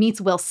she also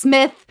meets Will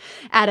Smith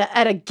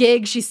at a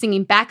gig she's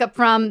singing backup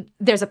from.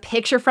 There's a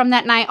picture from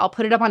that night. I'll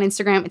put it up on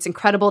Instagram. It's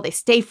incredible. They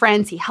stay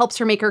friends. He helps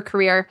her make her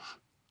career.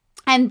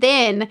 And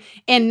then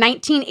in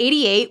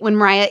 1988, when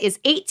Mariah is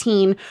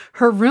 18,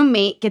 her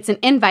roommate gets an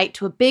invite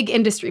to a big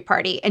industry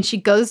party, and she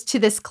goes to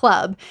this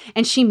club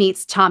and she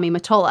meets Tommy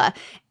Mottola.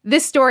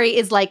 This story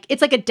is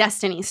it's like a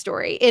destiny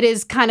story. It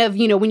is kind of,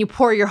 when you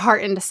pour your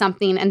heart into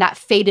something and that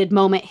fated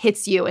moment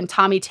hits you, and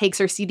Tommy takes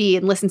her CD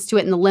and listens to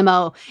it in the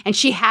limo, and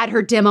she had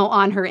her demo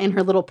on her in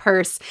her little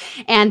purse.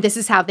 And this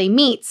is how they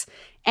meet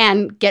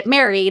and get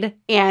married.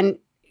 And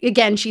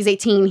again, she's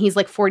 18, he's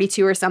like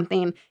 42 or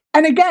something.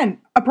 And again,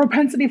 a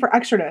propensity for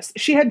extraness.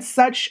 She had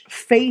such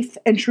faith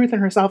and truth in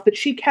herself that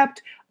she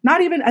kept I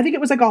think it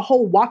was like a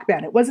whole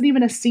Walkman. It wasn't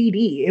even a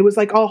CD. It was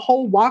like a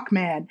whole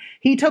Walkman.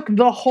 He took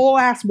the whole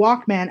ass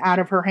Walkman out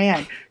of her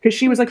hand because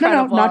she was like,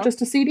 no, not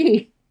just a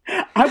CD.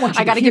 I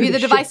got to give you the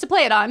device to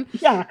play it on.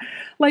 Yeah.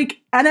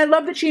 And I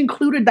love that she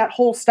included that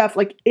whole stuff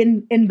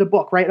in the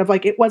book, right? Of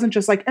it wasn't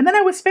just and then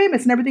I was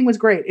famous and everything was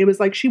great. It was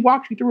she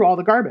walked you through all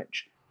the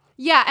garbage.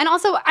 Yeah, and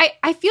also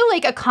I feel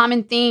like a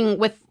common thing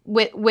with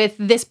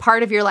this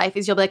part of your life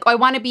is you'll be like, oh, I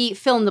want to be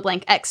fill in the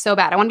blank X so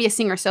bad. I want to be a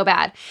singer so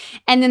bad.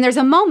 And then there's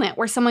a moment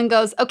where someone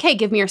goes, okay,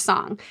 give me your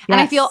song. Yes. And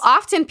I feel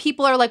often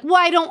people are like, well,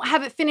 I don't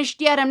have it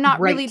finished yet. I'm not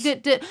really.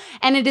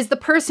 And it is the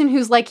person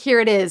who's like, here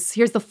it is.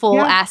 Here's the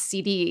full ass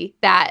CD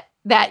that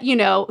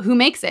who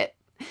makes it.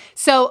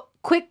 So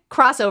quick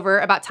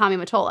crossover about Tommy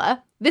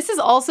Mottola. This is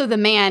also the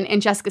man in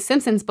Jessica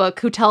Simpson's book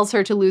who tells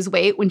her to lose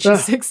weight when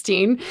she's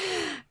 16.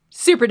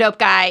 Super dope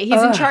guy.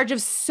 He's in charge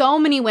of so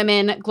many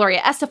women.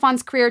 Gloria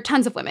Estefan's career,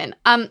 tons of women.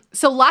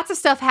 So lots of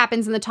stuff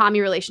happens in the Tommy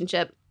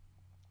relationship.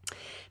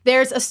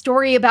 There's a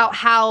story about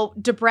how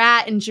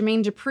Debrat and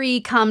Jermaine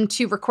Dupri come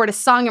to record a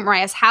song at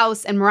Mariah's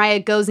house, and Mariah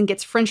goes and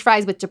gets french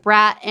fries with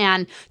Debrat,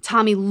 and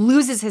Tommy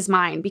loses his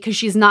mind because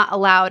she's not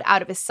allowed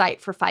out of his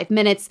sight for 5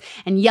 minutes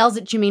and yells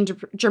at Jermaine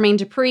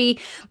Dupri.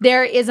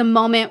 There is a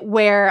moment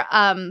where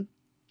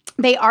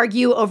they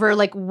argue over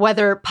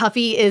whether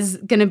Puffy is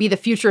going to be the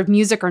future of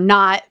music or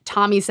not.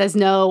 Tommy says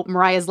no.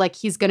 Mariah's like,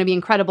 he's going to be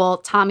incredible.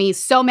 Tommy's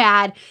so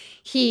mad.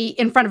 He,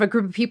 in front of a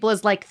group of people,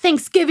 is like,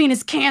 Thanksgiving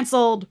is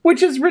canceled.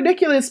 Which is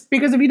ridiculous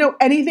because if you know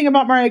anything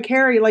about Mariah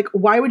Carey,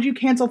 why would you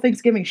cancel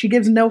Thanksgiving? She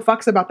gives no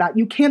fucks about that.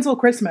 You cancel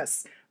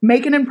Christmas.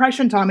 Make an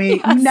impression, Tommy.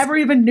 Yes. You never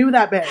even knew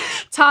that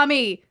bitch.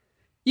 Tommy,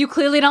 you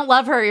clearly don't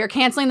love her. You're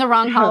canceling the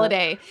wrong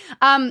holiday.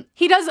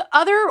 He does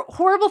other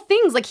horrible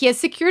things. He has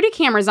security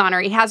cameras on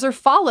her. He has her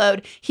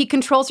followed. He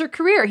controls her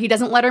career. He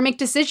doesn't let her make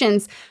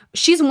decisions.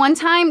 She's one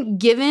time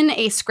given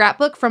a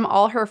scrapbook from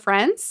all her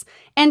friends,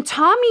 And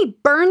Tommy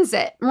burns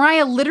it.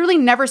 Mariah literally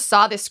never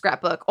saw this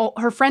scrapbook. Oh,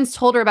 her friends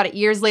told her about it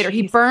years later.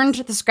 Jesus. He burned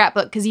the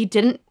scrapbook because he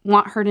didn't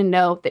want her to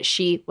know that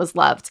she was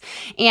loved.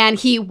 And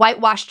he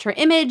whitewashed her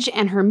image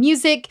and her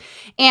music.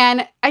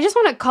 And I just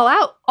want to call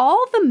out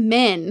all the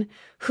men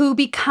who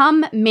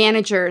become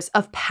managers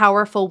of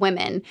powerful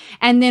women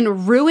and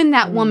then ruin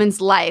that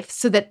woman's life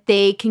so that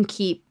they can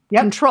keep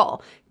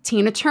control.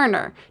 Tina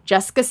Turner,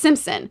 Jessica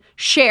Simpson,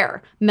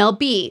 Cher, Mel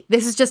B.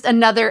 This is just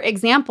another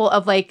example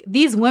of like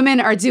these women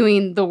are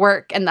doing the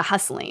work and the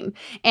hustling.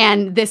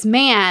 And this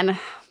man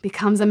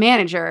becomes a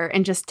manager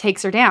and just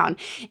takes her down,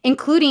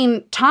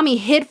 including Tommy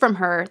hid from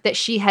her that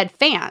she had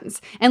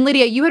fans. And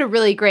Lydia, you had a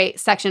really great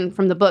section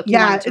from the book.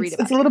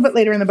 It's a little bit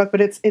later in the book, but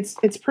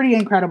it's pretty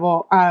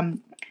incredible.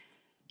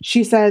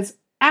 She says,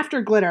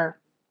 after Glitter,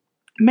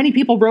 many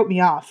people wrote me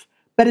off.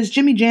 But as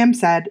Jimmy Jam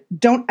said,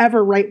 don't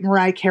ever write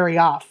Mariah Carey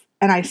off.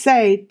 And I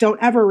say, don't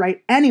ever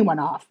write anyone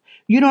off.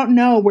 You don't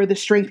know where the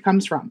strength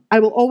comes from. I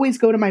will always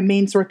go to my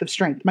main source of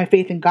strength, my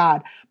faith in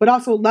God, but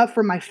also love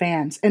for my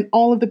fans and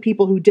all of the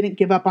people who didn't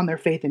give up on their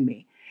faith in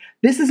me.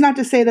 This is not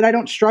to say that I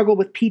don't struggle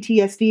with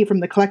PTSD from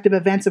the collective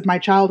events of my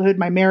childhood,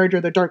 my marriage,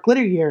 or the dark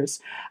glitter years.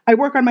 I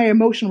work on my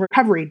emotional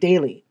recovery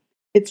daily.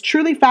 It's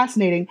truly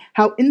fascinating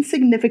how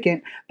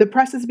insignificant the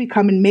press has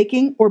become in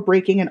making or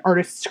breaking an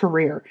artist's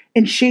career,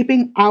 in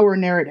shaping our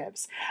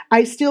narratives.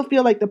 I still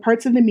feel like the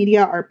parts of the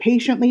media are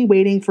patiently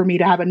waiting for me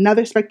to have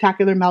another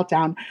spectacular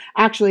meltdown.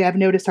 Actually, I've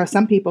noticed how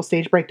some people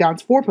stage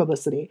breakdowns for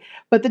publicity.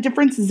 But the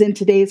difference is in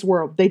today's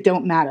world, they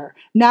don't matter.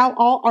 Now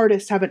all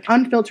artists have an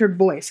unfiltered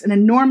voice and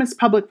enormous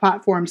public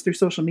platforms through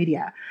social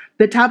media.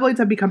 The tabloids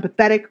have become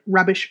pathetic,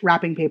 rubbish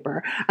wrapping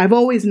paper. I've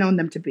always known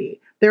them to be.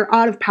 They're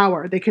out of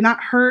power. They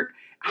cannot hurt,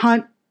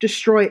 hunt,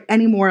 destroy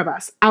any more of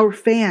us. Our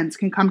fans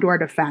can come to our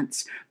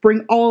defense,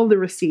 bring all of the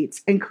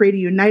receipts, and create a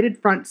united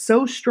front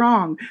so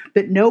strong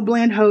that no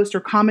bland host or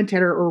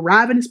commentator or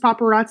ravenous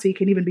paparazzi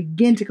can even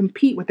begin to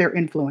compete with their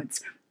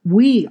influence.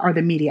 We are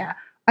the media.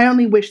 I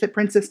only wish that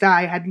Princess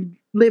Di had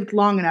lived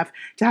long enough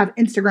to have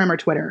Instagram or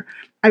Twitter.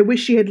 I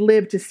wish she had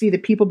lived to see the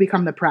people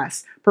become the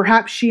press.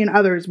 Perhaps she and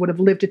others would have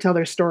lived to tell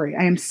their story.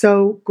 I am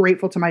so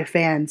grateful to my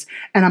fans,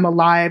 and I'm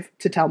alive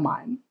to tell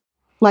mine.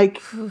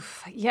 Like,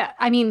 yeah,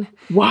 I mean,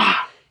 wow.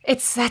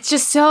 That's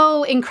just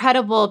so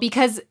incredible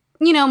because,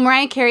 you know,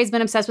 Mariah Carey's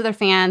been obsessed with her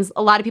fans.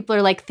 A lot of people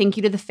are like, thank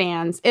you to the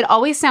fans. It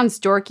always sounds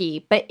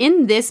dorky, but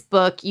in this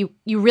book, you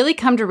really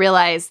come to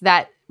realize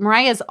that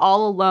Mariah's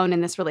all alone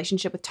in this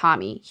relationship with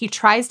Tommy. He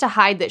tries to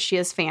hide that she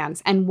has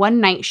fans, and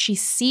one night she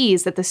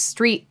sees that the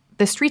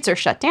streets are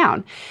shut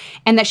down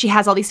and that she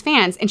has all these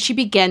fans, and she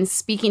begins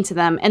speaking to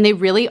them, and they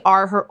really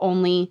are her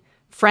only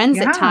friends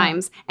at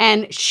times.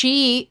 And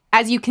she,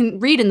 as you can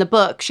read in the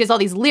book, she has all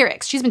these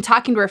lyrics. She's been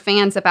talking to her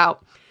fans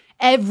about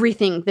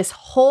everything this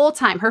whole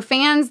time. Her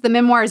fans, the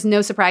memoir is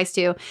no surprise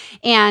to,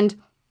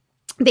 and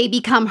they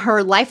become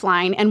her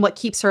lifeline and what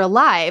keeps her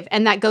alive.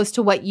 And that goes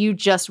to what you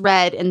just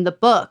read in the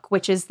book,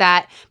 which is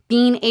that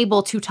being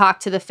able to talk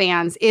to the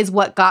fans is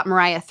what got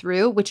Mariah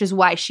through, which is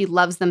why she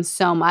loves them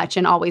so much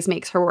and always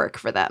makes her work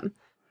for them.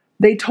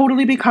 They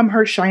totally become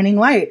her shining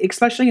light,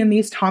 especially in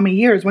these Tommy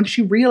years. When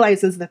she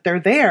realizes that they're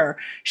there,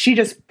 she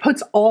just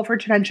puts all of her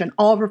attention,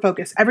 all of her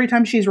focus. Every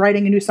time she's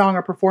writing a new song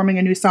or performing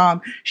a new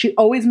song, she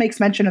always makes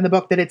mention in the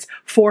book that it's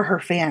for her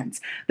fans,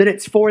 that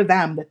it's for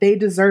them, that they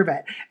deserve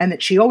it, and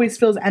that she always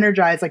feels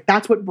energized. Like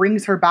that's what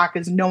brings her back,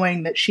 is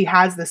knowing that she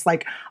has this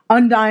like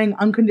undying,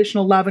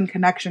 unconditional love and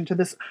connection to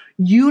this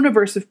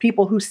universe of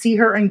people who see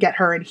her and get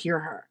her and hear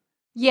her.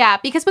 Yeah,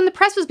 because when the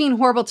press was being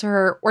horrible to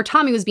her, or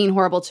Tommy was being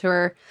horrible to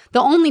her,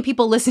 the only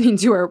people listening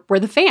to her were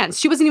the fans.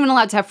 She wasn't even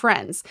allowed to have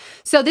friends.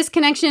 So this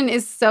connection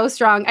is so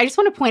strong. I just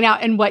want to point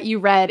out in what you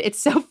read, it's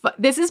so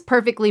this is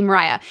perfectly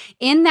Mariah.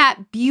 In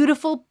that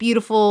beautiful,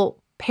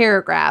 beautiful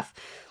paragraph,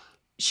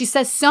 she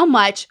says so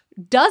much,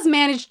 does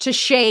manage to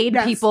shade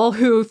people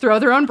who throw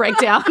their own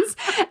breakdowns,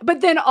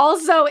 but then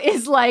also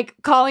is like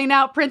calling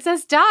out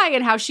Princess Di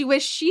and how she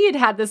wished she had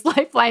had this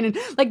lifeline. And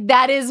like,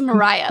 that is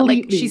Mariah.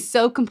 Completely. Like, she's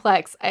so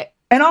complex.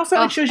 And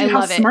also it shows you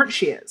how smart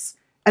she is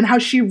and how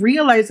she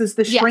realizes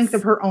the strength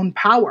of her own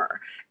power,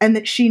 and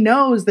that she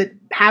knows that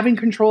having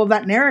control of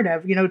that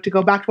narrative, you know, to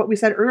go back to what we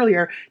said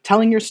earlier,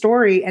 telling your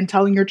story and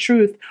telling your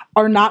truth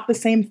are not the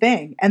same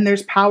thing. And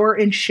there's power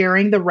in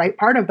sharing the right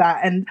part of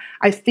that. And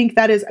I think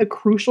that is a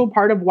crucial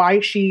part of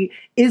why she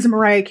is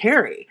Mariah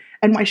Carey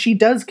and why she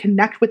does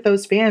connect with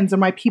those fans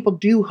and why people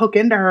do hook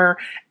into her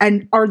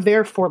and are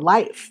there for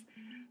life.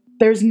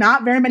 There's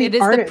not very many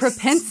artists. It is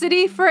the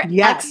propensity for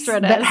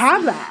extraness that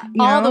have that.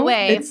 All the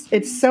way.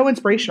 It's so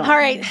inspirational. All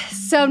right.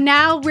 So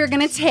now we're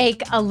going to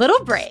take a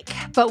little break.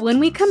 But when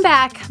we come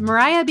back,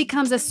 Mariah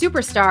becomes a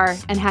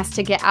superstar and has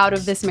to get out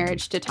of this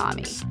marriage to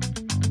Tommy.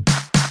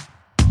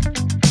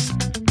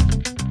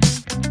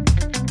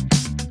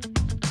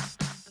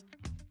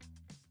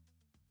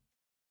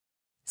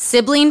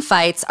 Sibling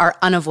fights are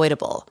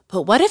unavoidable,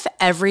 but what if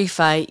every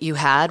fight you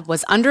had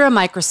was under a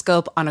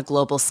microscope on a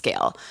global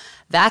scale?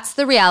 That's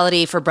the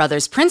reality for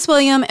brothers Prince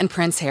William and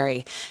Prince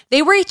Harry.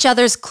 They were each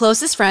other's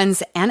closest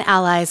friends and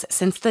allies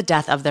since the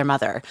death of their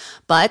mother.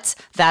 But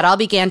that all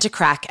began to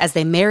crack as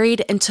they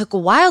married and took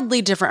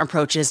wildly different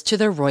approaches to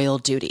their royal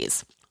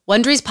duties.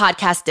 Wondery's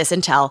podcast Dis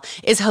and Tell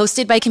is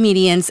hosted by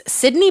comedians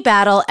Sydney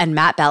Battle and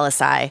Matt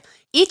Belisai.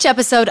 Each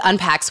episode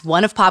unpacks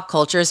one of pop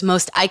culture's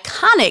most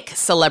iconic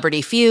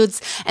celebrity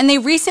feuds, and they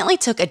recently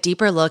took a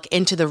deeper look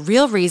into the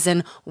real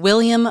reason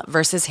William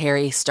versus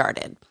Harry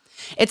started.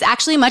 It's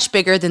actually much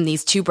bigger than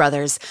these two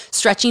brothers,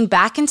 stretching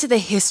back into the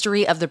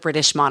history of the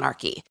British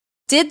monarchy.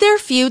 Did their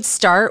feud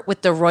start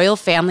with the royal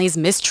family's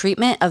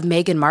mistreatment of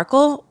Meghan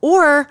Markle,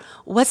 or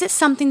was it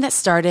something that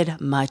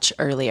started much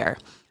earlier?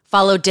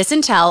 Follow Dis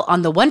and Tell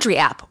on the Wondery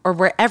app or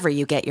wherever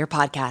you get your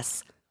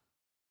podcasts.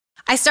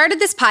 I started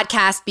this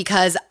podcast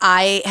because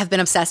I have been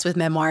obsessed with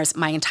memoirs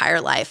my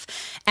entire life.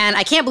 And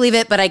I can't believe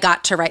it, but I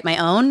got to write my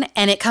own.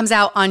 And it comes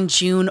out on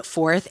June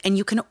 4th, and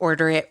you can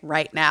order it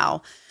right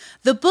now.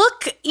 The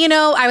book,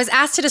 I was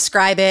asked to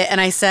describe it,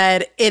 and I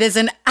said, it is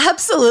an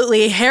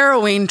absolutely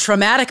harrowing,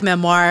 traumatic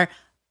memoir,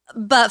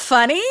 but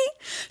funny.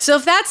 So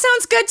if that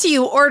sounds good to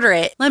you, order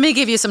it. Let me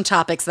give you some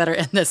topics that are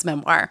in this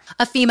memoir.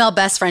 A female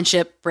best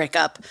friendship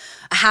breakup.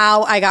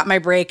 How I got my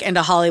break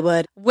into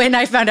Hollywood. When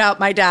I found out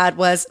my dad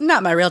was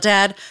not my real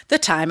dad. The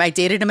time I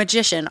dated a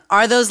magician.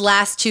 Are those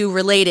last two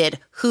related?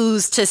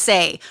 Who's to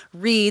say?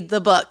 Read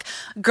the book.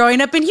 Growing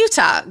up in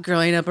Utah.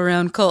 Growing up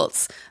around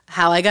cults.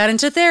 How I got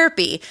into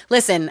therapy.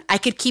 Listen, I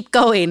could keep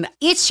going.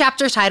 Each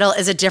chapter title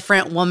is a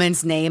different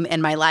woman's name in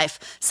my life.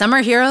 Some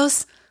are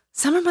heroes.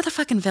 Some are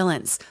motherfucking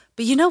villains.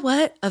 But you know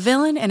what? A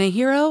villain and a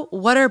hero,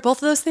 what are both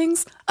of those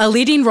things? A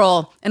leading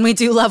role. And we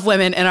do love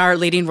women in our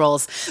leading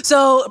roles.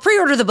 So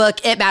pre-order the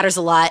book. It matters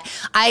a lot.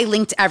 I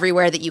linked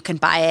everywhere that you can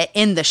buy it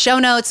in the show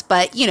notes,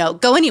 but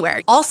go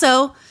anywhere.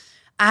 Also,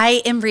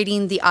 I am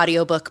reading the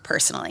audiobook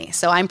personally.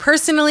 So I'm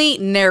personally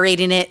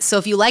narrating it. So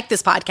if you like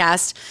this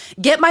podcast,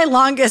 get my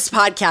longest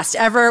podcast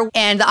ever.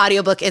 And the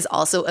audiobook is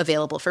also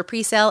available for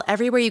pre-sale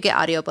everywhere you get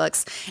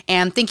audiobooks.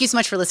 And thank you so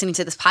much for listening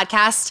to this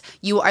podcast.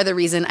 You are the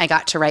reason I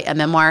got to write a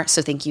memoir.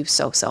 So thank you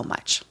so, so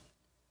much.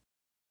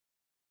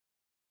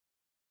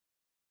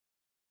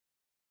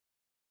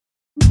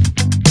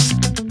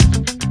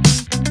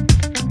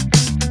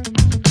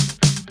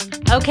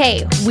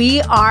 Okay, we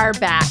are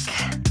back.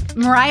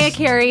 Mariah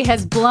Carey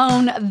has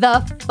blown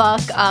the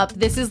fuck up.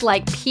 This is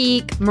like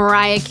peak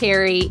Mariah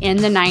Carey in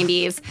the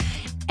 90s.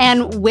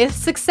 And with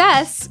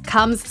success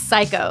comes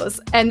psychos.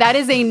 And that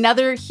is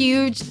another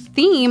huge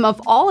theme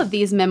of all of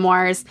these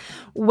memoirs,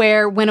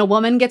 where when a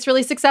woman gets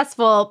really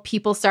successful,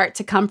 people start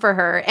to come for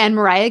her. And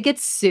Mariah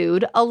gets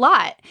sued a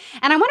lot.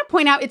 And I want to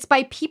point out it's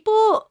by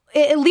people,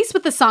 at least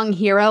with the song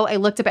Hero, I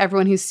looked up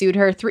everyone who sued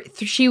her.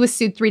 She was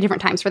sued 3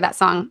 different times for that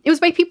song. It was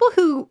by people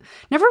who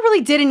never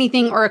really did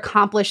anything or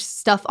accomplished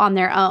stuff on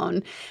their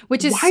own,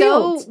 which is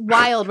so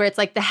wild, where it's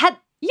like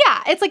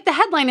it's like the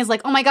headline is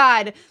like, oh my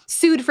God,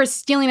 sued for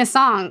stealing a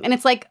song. And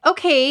it's like,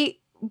 okay,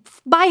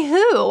 by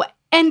who?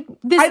 And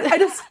this,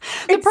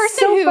 it's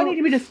so funny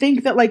to me to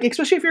think that, like,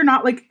 especially if you're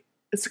not like,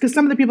 because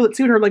some of the people that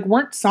sued her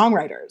weren't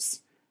songwriters,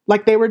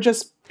 like they were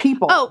just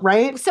people,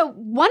 right? So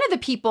one of the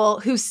people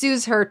who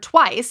sues her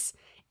twice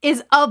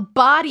is a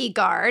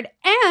bodyguard,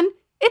 and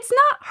it's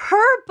not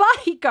her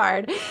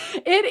bodyguard.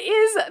 It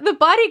is the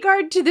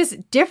bodyguard to this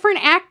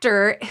different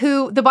actor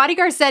who the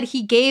bodyguard said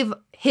he gave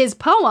his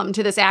poem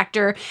to this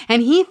actor,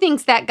 and he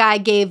thinks that guy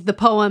gave the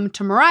poem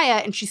to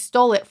Mariah and she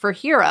stole it for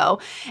Hero.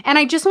 And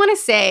I just want to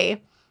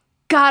say,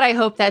 God, I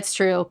hope that's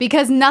true,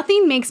 because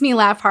nothing makes me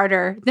laugh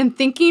harder than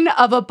thinking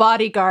of a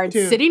bodyguard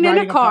sitting in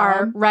a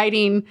car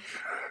writing,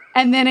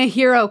 and then a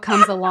hero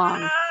comes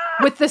along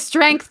with the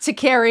strength to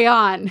carry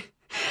on.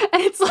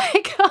 And it's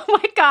like, oh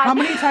my God. How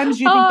many times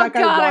do you think that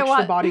guy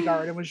watched The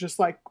Bodyguard and was just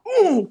like,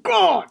 oh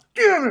God,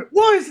 damn it,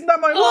 why isn't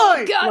that my life?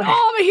 Oh God,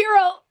 I'm a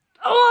hero.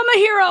 Oh, I'm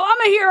a hero.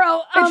 I'm a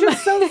hero. It's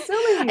just so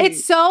silly.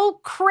 It's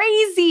so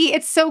crazy.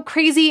 It's so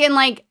crazy. And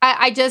like,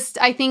 I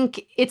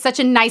think it's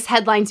such a nice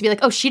headline to be like,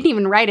 oh, she didn't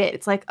even write it.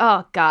 It's like,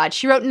 oh God,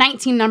 she wrote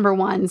 19 number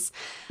ones.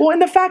 Well,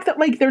 and the fact that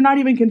like, they're not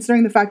even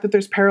considering the fact that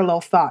there's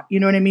parallel thought.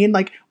 You know what I mean?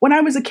 Like when I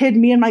was a kid,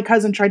 me and my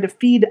cousin tried to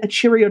feed a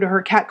Cheerio to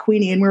her cat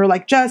Queenie, and we were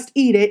like, just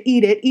eat it,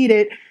 eat it, eat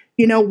it.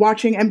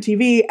 Watching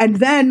MTV. And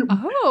then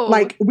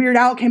like Weird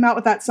Al came out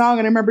with that song.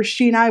 And I remember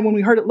she and I, when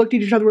we heard it, looked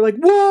at each other, we're like,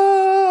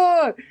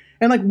 what?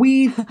 And like,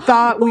 we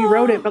thought we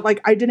wrote it, but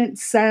like, I didn't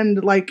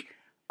send like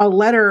a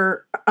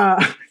letter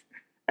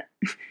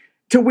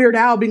to Weird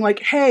Al being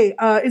like, hey,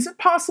 is it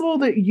possible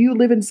that you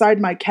live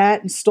inside my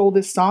cat and stole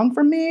this song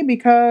from me?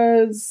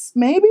 Because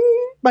maybe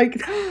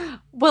like,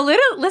 well,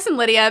 listen,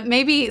 Lydia,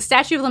 maybe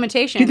statute of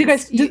limitations. Do you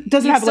think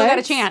does it have still legs? Got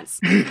a chance.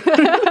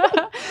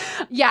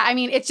 Yeah, I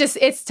mean,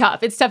 it's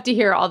tough. It's tough to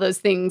hear all those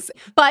things.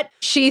 But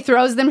she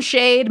throws them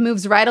shade,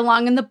 moves right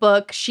along in the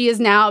book. She is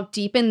now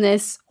deep in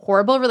this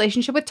horrible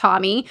relationship with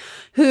Tommy,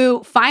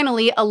 who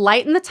finally, a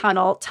light in the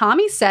tunnel,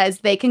 Tommy says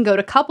they can go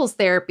to couples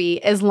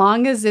therapy as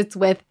long as it's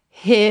with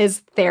his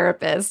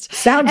therapist.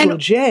 Sounds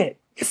legit.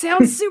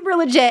 Sounds super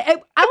legit.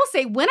 I will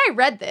say, when I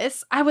read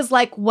this, I was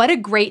like, what a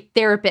great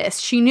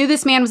therapist. She knew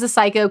this man was a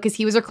psycho because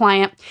he was her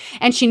client,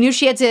 and she knew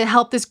she had to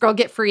help this girl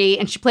get free,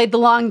 and she played the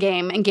long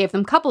game and gave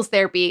them couples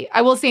therapy.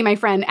 I will say my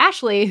friend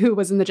Ashley, who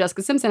was in the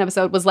Jessica Simpson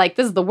episode, was like,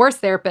 this is the worst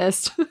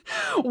therapist.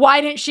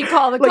 Why didn't she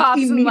call the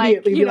cops and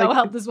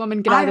help this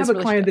woman get out of this relationship? I have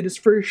a client that is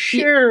for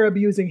sure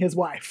abusing his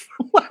wife.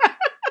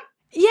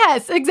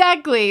 Yes,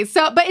 exactly.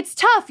 So, but it's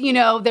tough,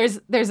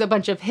 there's a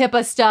bunch of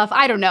HIPAA stuff.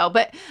 I don't know,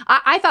 but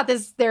I thought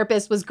this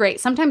therapist was great.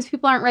 Sometimes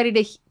people aren't ready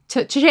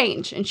to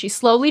change, and she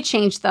slowly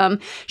changed them.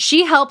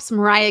 She helps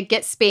Mariah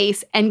get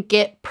space and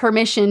get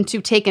permission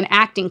to take an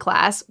acting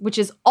class, which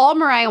is all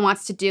Mariah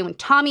wants to do, and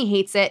Tommy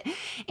hates it.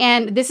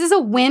 And this is a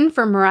win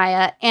for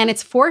Mariah, and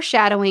it's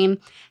foreshadowing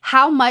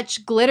how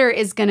much glitter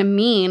is going to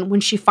mean when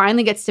she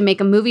finally gets to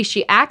make a movie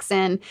she acts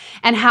in,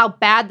 and how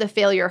bad the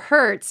failure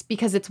hurts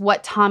because it's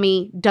what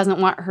Tommy doesn't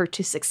want her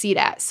to succeed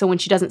at. So when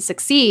she doesn't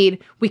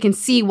succeed, we can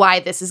see why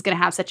this is going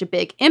to have such a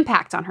big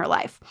impact on her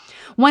life.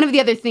 One of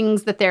the other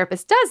things the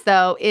therapist does,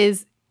 though,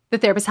 is the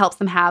therapist helps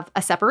them have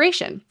a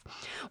separation.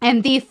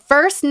 And the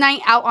first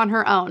night out on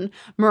her own,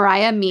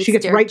 Mariah meets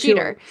Derek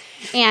Jeter.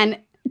 And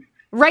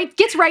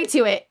gets right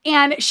to it.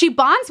 And she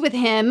bonds with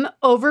him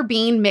over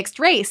being mixed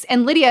race.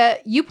 And Lydia,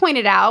 you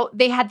pointed out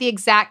they had the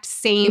exact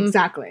same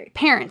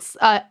parents,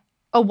 a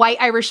white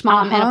Irish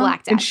mom and a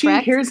black dad. And she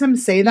hears him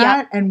say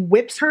that and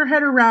whips her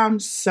head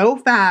around so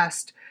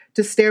fast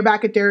to stare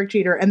back at Derek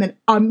Jeter, and then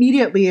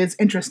immediately is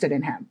interested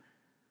in him.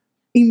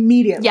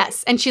 Immediately.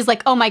 Yes. And she's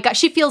like, oh my God.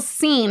 She feels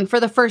seen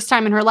for the first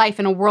time in her life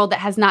in a world that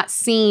has not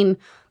seen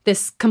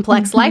this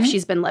complex life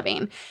she's been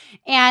living.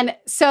 And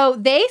so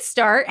they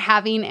start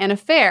having an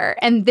affair.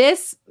 And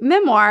this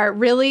memoir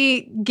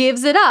really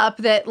gives it up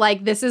that,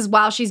 like, this is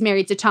while she's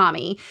married to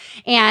Tommy.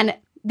 And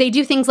they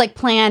do things like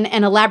plan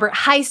an elaborate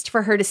heist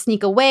for her to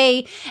sneak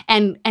away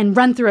and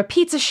run through a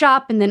pizza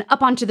shop and then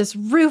up onto this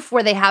roof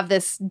where they have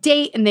this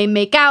date and they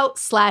make out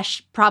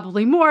 /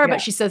 probably more,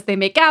 but she says they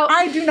make out.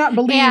 I do not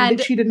believe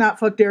that she did not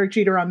fuck Derek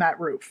Jeter on that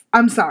roof.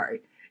 I'm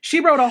sorry. She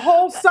wrote a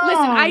whole song.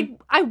 Listen,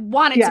 I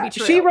want it to be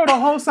true. She wrote a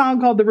whole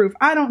song called The Roof.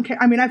 I don't care.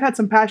 I mean, I've had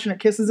some passionate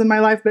kisses in my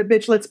life, but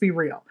bitch, let's be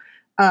real.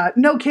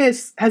 No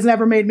kiss has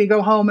never made me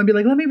go home and be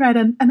like, let me write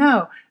a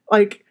no.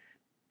 Like,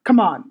 come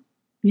on.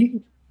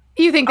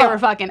 You think they were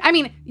fucking. I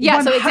mean,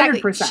 yeah, 100%. So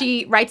exactly.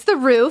 She writes The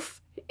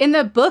Roof. In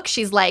the book,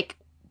 she's like,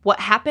 what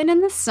happened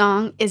in this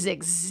song is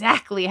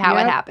exactly how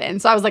it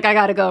happened. So I was like, I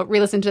got to go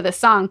re-listen to this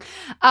song.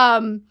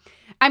 I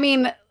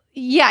mean,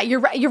 yeah,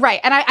 you're right. You're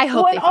right. And I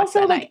hope they fucked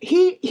that night.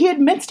 He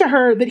admits to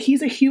her that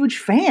he's a huge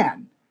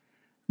fan.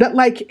 That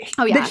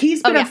that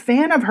he's been a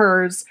fan of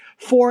hers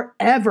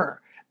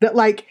forever.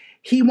 That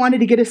he wanted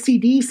to get a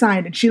CD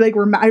signed, and she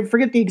I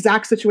forget the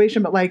exact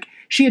situation, but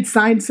she had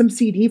signed some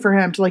CD for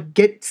him to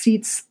get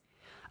seats.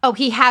 Oh,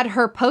 he had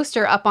her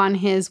poster up on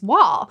his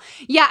wall.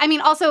 Yeah, I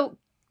mean, also,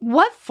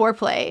 what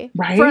foreplay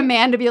for a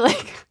man to be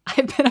like,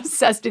 I've been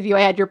obsessed with you. I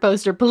had your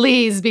poster.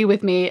 Please be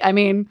with me. I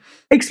mean,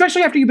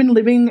 especially after you've been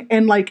living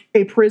in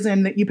a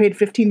prison that you paid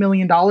 $15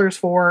 million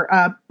for.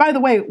 By the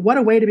way, what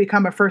a way to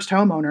become a first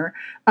homeowner.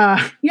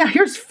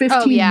 Here's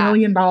 $15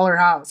 million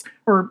house,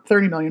 or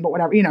 $30 million, but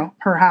whatever,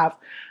 her half.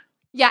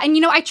 Yeah,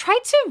 and I tried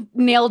to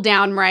nail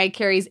down Mariah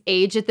Carey's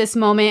age at this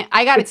moment.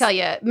 I got to tell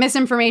you,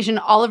 misinformation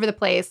all over the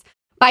place.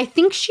 But I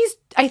think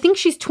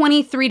she's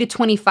 23 to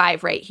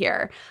 25 right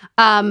here.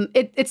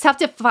 It's tough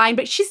to find,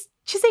 but she's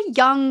a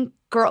young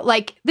girl.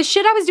 The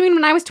shit I was doing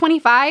when I was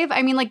 25.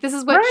 I mean, this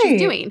is what she's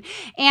doing.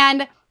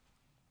 And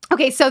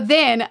okay, so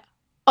then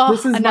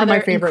this is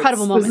another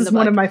incredible moment. This is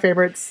one of my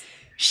favorites.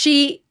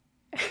 It's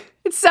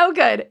so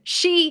good.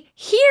 She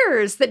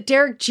hears that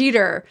Derek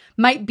Jeter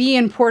might be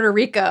in Puerto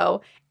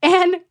Rico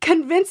and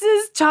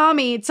convinces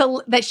Tommy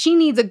that she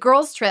needs a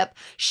girls' trip.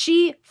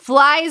 She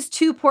flies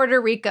to Puerto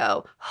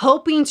Rico,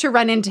 hoping to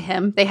run into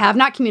him. They have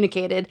not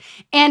communicated,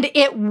 and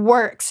it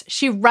works.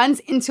 She runs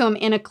into him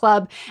in a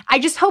club. I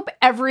just hope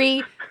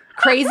every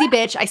crazy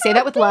bitch, I say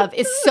that with love,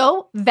 is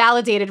so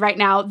validated right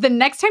now. The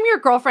next time your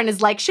girlfriend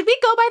is like, should we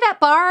go by that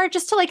bar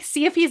just to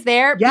see if he's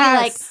there?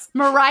 Yes. Be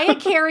like, Mariah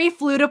Carey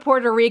flew to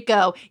Puerto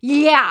Rico.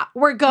 Yeah,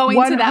 we're going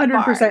 100%. To that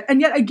bar. And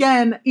yet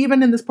again,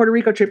 even in this Puerto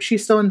Rico trip, she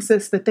still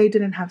insists that they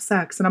didn't have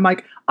sex. And I'm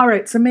like, all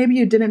right, so maybe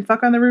you didn't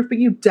fuck on the roof, but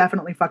you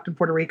definitely fucked in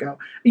Puerto Rico.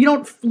 You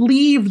don't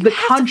leave the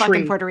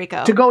country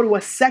to go to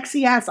a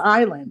sexy ass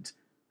island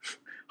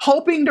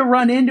hoping to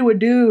run into a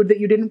dude that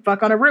you didn't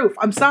fuck on a roof.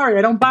 I'm sorry,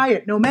 I don't buy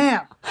it. No,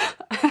 ma'am.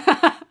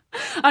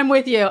 I'm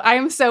with you. I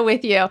am so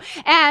with you.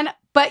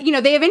 But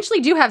they eventually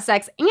do have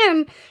sex.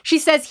 And she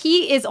says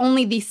he is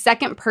only the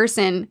second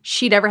person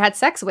she'd ever had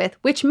sex with,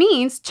 which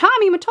means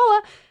Tommy Mottola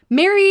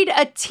married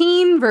a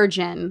teen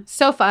virgin.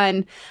 So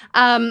fun.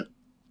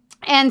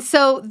 And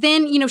so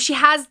then, she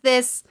has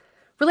this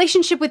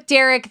relationship with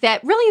Derek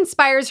that really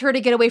inspires her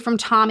to get away from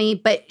Tommy.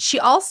 But she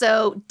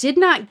also did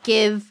not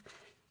give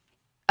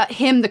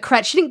him the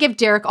credit. She didn't give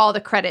Derek all the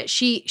credit.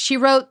 She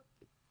wrote,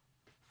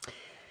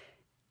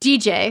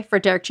 DJ, for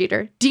Derek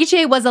Jeter,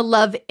 DJ was a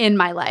love in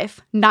my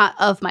life, not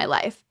of my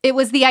life. It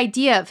was the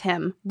idea of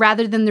him,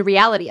 rather than the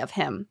reality of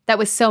him, that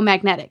was so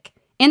magnetic.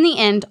 In the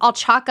end, I'll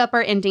chalk up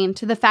our ending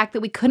to the fact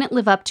that we couldn't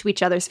live up to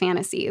each other's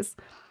fantasies.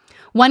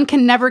 One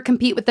can never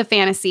compete with the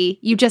fantasy.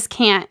 You just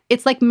can't.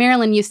 It's like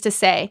Marilyn used to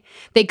say.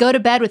 They go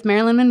to bed with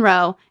Marilyn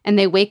Monroe, and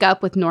they wake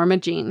up with Norma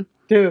Jean.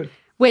 Dude.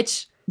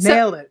 Which...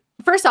 Nailed it.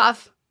 First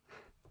off,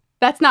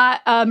 that's not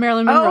a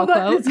Marilyn Monroe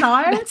quote. It's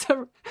not?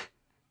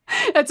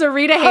 That's a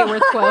Rita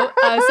Hayworth quote.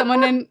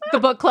 Someone in the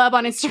book club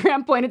on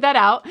Instagram pointed that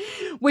out,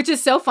 which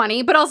is so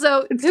funny, but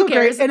also, who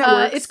cares? Great, and it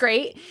works. It's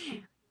great.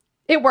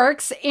 It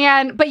works.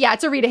 But yeah,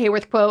 it's a Rita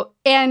Hayworth quote.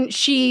 And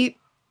she,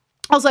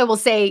 also I will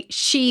say,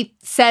 she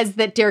says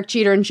that Derek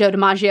Jeter and Joe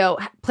DiMaggio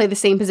play the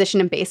same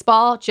position in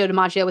baseball. Joe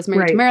DiMaggio was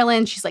married to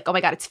Marilyn. She's like, oh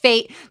my God, it's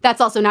fate.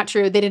 That's also not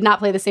true. They did not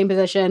play the same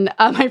position.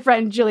 My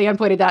friend Julianne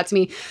pointed that out to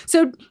me.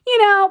 So,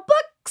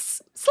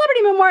 books,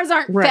 celebrity memoirs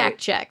aren't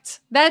fact-checked.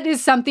 That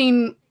is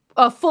something...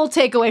 a full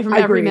takeaway from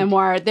every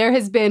memoir. There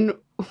has been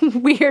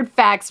weird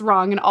facts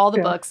wrong in all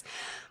the books.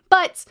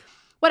 But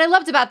what I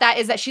loved about that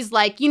is that she's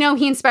like,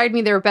 he inspired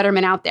me. There were better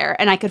men out there,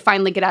 and I could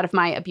finally get out of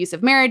my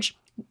abusive marriage.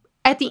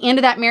 At the end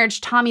of that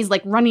marriage, Tommy's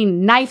like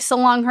running knives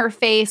along her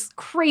face,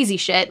 crazy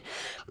shit.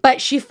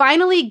 But she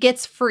finally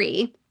gets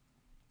free.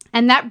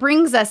 And that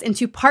brings us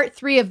into part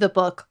 3 of the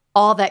book,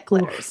 All That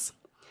Glitters,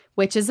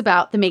 which is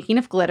about the making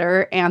of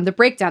glitter and the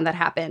breakdown that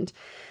happened.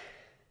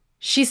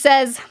 She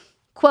says...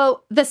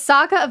 quote, the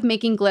saga of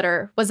making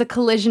glitter was a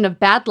collision of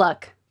bad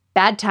luck,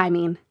 bad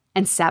timing,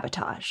 and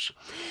sabotage.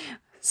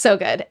 So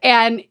good.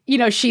 And,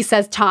 she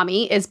says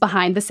Tommy is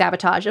behind the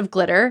sabotage of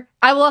glitter.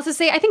 I will also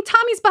say, I think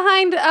Tommy's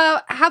behind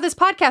how this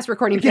podcast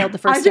recording failed the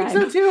first time. I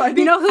think so too. I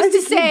think, who's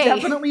to say? He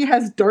definitely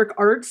has dark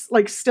arts,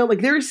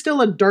 there is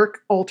still a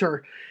dark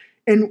altar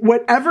in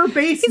whatever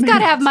basement. He's got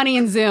to have money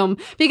in Zoom,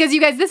 because you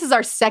guys, this is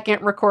our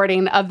second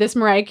recording of this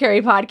Mariah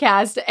Carey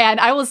podcast. And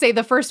I will say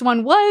the first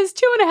one was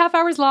 2.5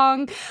 hours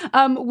long.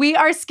 We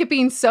are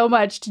skipping so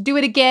much to do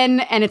it again.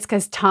 And it's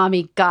because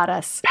Tommy got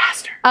us.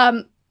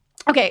 Bastard.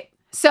 Okay.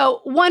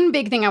 So one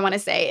big thing I want to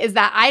say is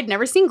that I'd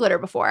never seen glitter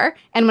before.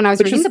 And when I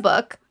was reading the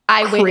book,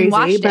 I went and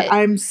watched it. But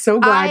I'm so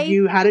glad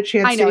you had a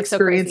chance to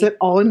experience it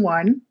all in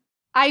one.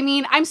 I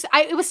mean,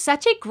 it was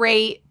such a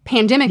great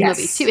pandemic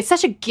movie, too. It's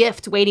such a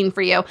gift waiting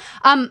for you.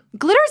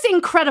 Glitter's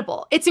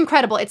incredible. It's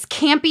incredible. It's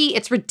campy.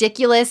 It's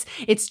ridiculous.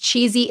 It's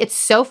cheesy. It's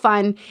so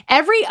fun.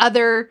 Every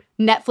other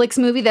Netflix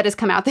movie that has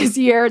come out this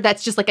year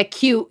that's just like a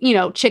cute,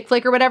 chick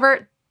flick or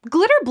whatever,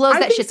 glitter blows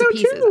that shit to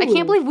pieces. Too. I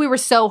can't believe we were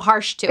so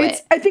harsh to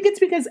it. I think it's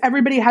because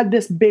everybody had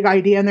this big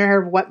idea in their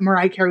head of what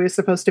Mariah Carey is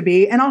supposed to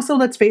be. And also,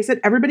 let's face it,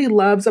 everybody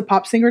loves a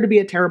pop singer to be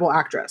a terrible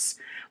actress.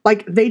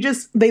 Like, they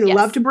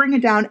love to bring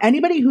it down.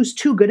 Anybody who's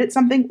too good at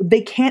something, they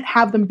can't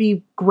have them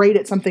be great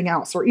at something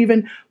else or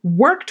even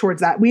work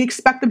towards that. We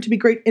expect them to be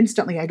great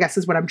instantly, I guess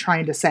is what I'm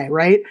trying to say,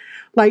 right?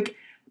 Like,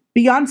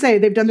 Beyonce,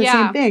 they've done the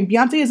same thing.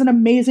 Beyonce is an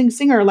amazing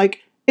singer.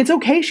 Like, it's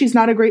okay she's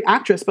not a great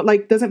actress,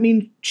 but, doesn't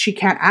mean she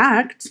can't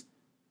act.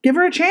 Give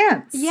her a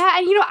chance. Yeah,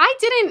 and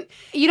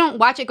you don't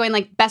watch it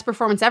going best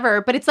performance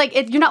ever, but it's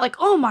you're not like,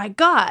 oh my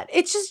God.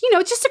 It's just,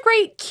 it's just a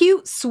great,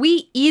 cute,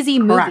 sweet, easy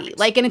movie.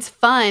 Correct. And it's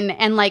fun,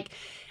 and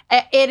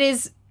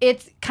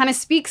it kind of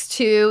speaks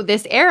to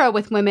this era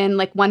with women,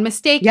 one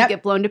mistake, you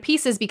get blown to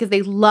pieces because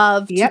they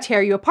love to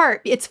tear you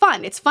apart. It's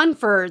fun. It's fun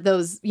for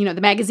those, the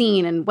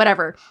magazine and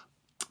whatever.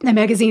 The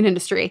magazine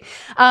industry.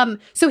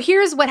 So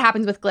here's what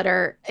happens with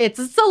glitter. It's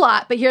a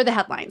lot, but here are the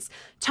headlines.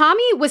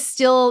 Tommy was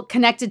still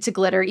connected to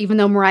glitter, even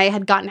though Mariah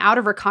had gotten out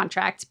of her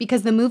contract,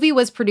 because the movie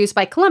was produced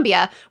by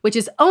Columbia, which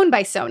is owned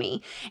by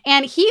Sony.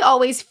 And he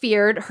always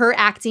feared her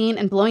acting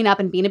and blowing up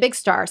and being a big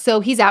star.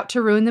 So he's out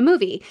to ruin the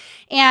movie.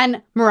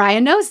 And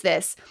Mariah knows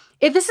this.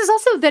 This is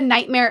also the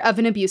nightmare of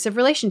an abusive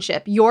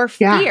relationship. Your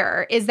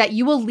fear is that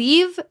you will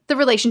leave the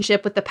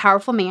relationship with the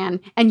powerful man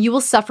and you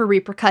will suffer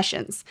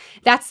repercussions.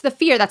 That's the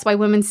fear. That's why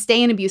women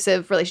stay in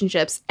abusive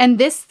relationships. And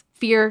this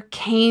fear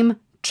came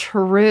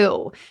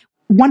true.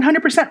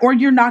 100%, or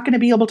you're not going to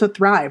be able to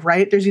thrive,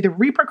 right? There's either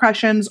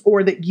repercussions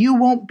or that you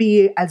won't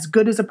be as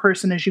good as a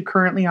person as you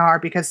currently are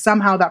because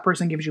somehow that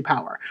person gives you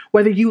power,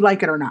 whether you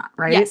like it or not,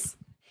 right?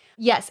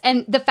 Yes.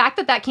 And the fact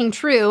that that came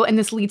true, and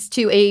this leads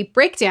to a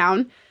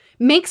breakdown,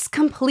 makes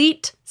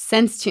complete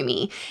sense to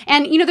me.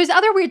 And, there's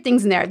other weird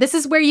things in there. This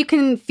is where you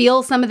can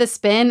feel some of the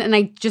spin, and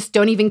I just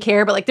don't even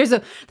care. But there's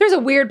a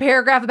weird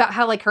paragraph about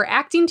how her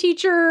acting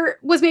teacher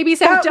was maybe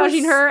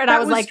sabotaging her. And I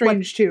was like,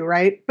 strange too,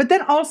 right? But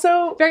then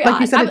also, very like odd.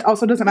 You said, it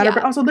also doesn't matter.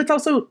 But also, let's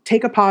also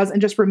take a pause and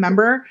just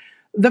remember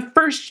the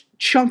first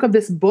chunk of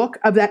this book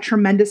of that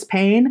tremendous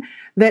pain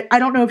that I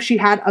don't know if she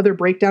had other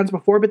breakdowns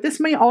before, but this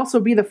may also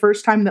be the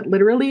first time that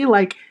literally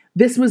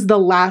this was the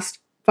last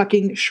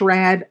fucking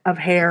shred of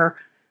hair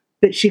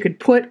that she could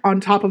put on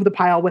top of the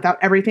pile without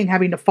everything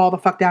having to fall the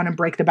fuck down and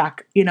break the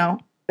back,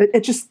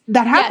 It just,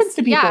 that happens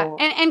to people.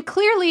 Yeah, and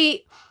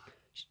clearly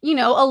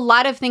a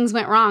lot of things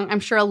went wrong. I'm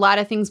sure a lot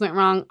of things went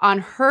wrong on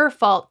her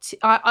fault,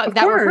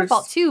 that were her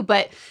fault too.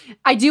 But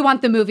I do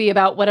want the movie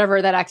about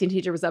whatever that acting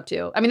teacher was up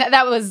to. I mean,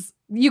 that was,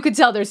 you could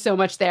tell there's so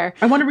much there.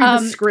 I want to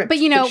read the script but,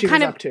 that she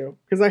kind was of up to.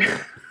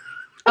 Because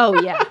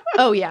Oh,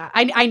 yeah.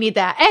 I need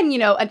that.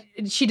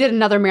 And, she did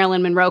another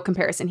Marilyn Monroe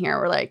comparison here.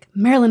 We're like,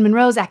 Marilyn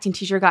Monroe's acting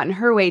teacher got in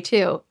her way,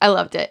 too. I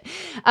loved it.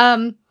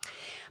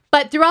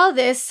 But through all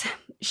this,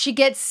 she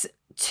gets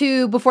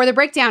to before the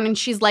breakdown, and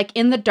she's like,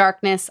 in the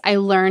darkness, I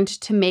learned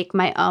to make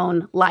my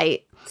own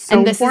light. So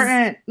and this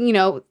important.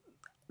 is,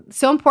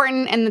 so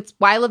important. And that's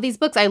why I love these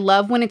books. I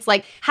love when it's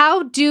like,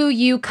 how do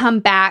you come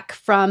back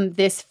from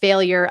this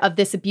failure of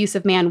this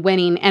abusive man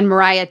winning? And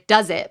Mariah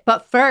does it.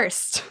 But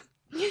first,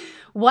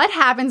 what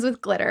happens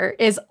with Glitter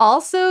is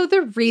also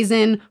the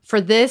reason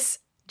for this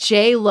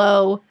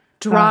J-Lo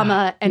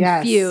drama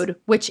and feud,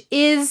 which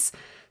is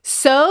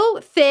so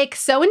thick,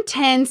 so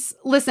intense.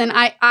 Listen,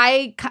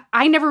 I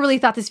never really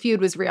thought this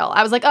feud was real.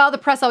 I was like, oh, the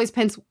press always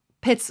pits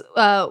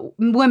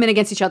women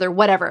against each other,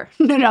 whatever.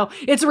 No,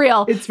 it's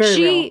real. It's very real.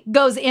 She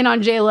goes in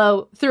on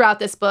J-Lo throughout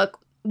this book.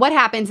 What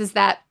happens is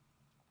that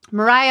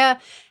Mariah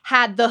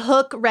had the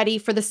hook ready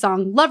for the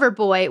song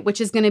Loverboy,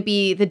 which is going to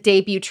be the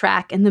debut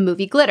track in the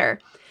movie Glitter.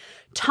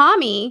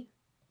 Tommy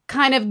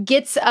kind of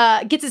gets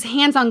his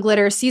hands on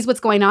Glitter, sees what's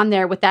going on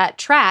there with that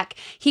track.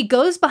 He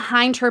goes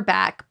behind her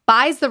back,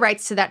 buys the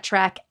rights to that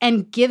track,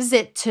 and gives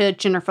it to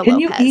Jennifer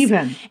Lopez. Can you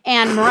even?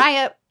 And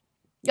Mariah,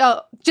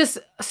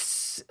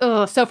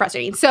 so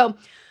frustrating. So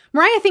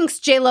Mariah thinks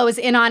J-Lo is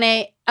in on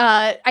it.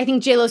 I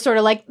think J-Lo's sort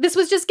of like, this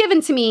was just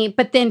given to me.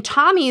 But then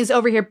Tommy is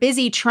over here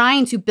busy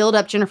trying to build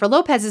up Jennifer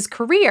Lopez's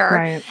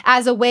career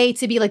as a way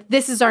to be like,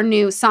 this is our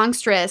new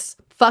songstress.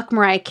 Fuck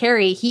Mariah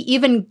Carey. He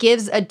even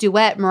gives a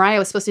duet Mariah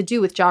was supposed to do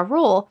with Ja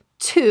Rule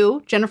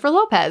to Jennifer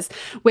Lopez,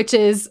 which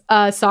is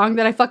a song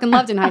that I fucking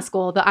loved in high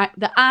school.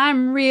 The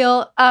I'm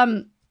Real.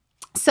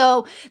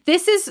 So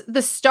this is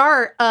the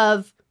start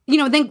of,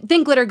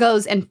 then Glitter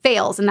goes and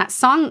fails, and that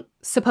song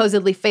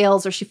supposedly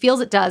fails, or she feels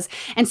it does.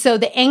 And so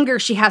the anger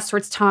she has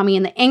towards Tommy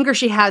and the anger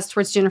she has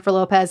towards Jennifer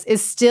Lopez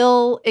is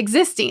still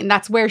existing.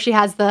 That's where she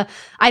has the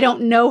I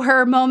don't know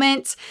her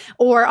moment,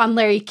 or on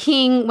Larry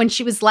King when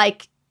she was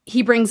like,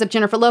 he brings up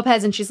Jennifer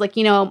Lopez and she's like,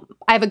 I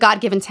have a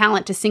God-given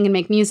talent to sing and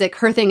make music.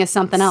 Her thing is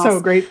something else.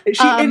 So great.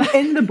 She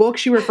in the book,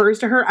 she refers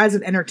to her as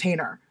an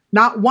entertainer.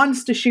 Not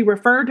once does she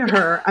refer to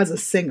her as a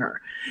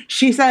singer.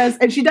 She says,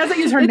 and she doesn't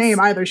use her name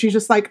either. She's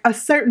just like, a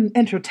certain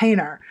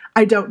entertainer.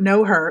 I don't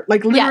know her.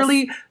 Like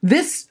literally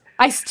this.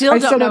 I still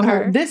don't know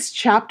her. This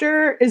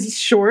chapter is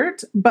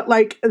short, but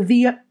like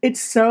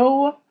it's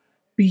so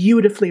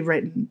beautifully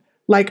written.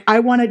 Like, I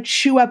want to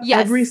chew up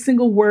every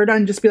single word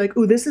and just be like,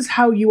 ooh, this is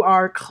how you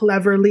are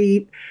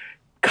cleverly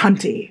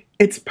cunty.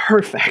 It's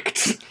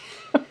perfect.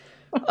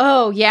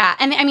 Oh, yeah.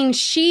 And I mean,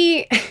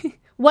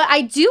 what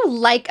I do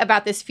like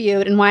about this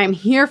feud and why I'm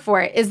here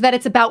for it is that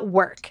it's about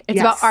work. It's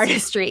about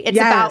artistry. It's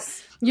about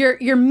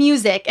your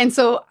music. And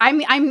so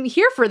I'm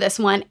here for this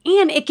one.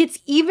 And it gets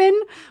even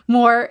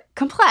more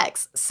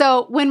complex.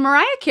 So when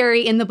Mariah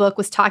Carey in the book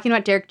was talking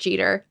about Derek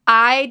Jeter,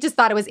 I just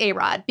thought it was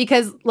A-Rod.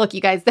 Because look, you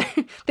guys,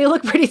 they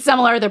look pretty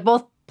similar. They're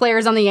both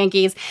players on the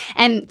Yankees.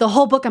 And the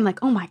whole book, I'm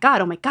like, oh my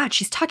God,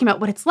 she's talking about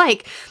what it's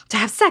like to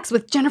have sex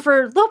with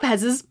Jennifer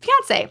Lopez's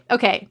fiance.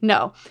 Okay,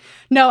 no,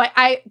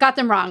 I got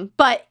them wrong.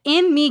 But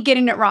in me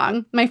getting it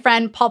wrong, my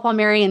friend Paul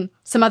Palmieri and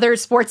some other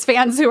sports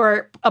fans who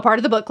are a part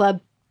of the book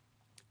club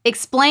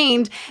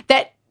explained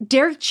that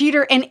Derek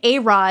Jeter and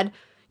A-Rod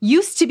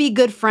used to be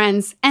good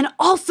friends and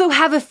also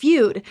have a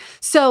feud.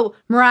 So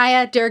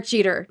Mariah, Derek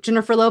Jeter,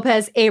 Jennifer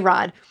Lopez,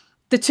 A-Rod,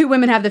 the two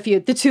women have the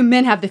feud, the two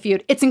men have the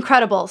feud. It's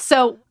incredible.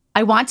 So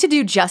I want to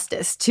do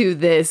justice to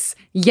this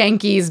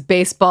Yankees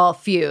baseball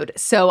feud.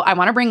 So I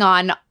want to bring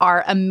on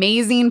our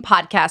amazing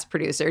podcast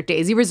producer,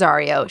 Daisy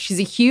Rosario. She's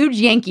a huge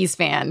Yankees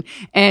fan,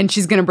 and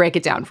she's going to break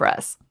it down for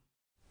us.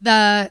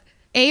 The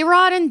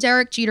A-Rod and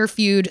Derek Jeter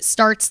feud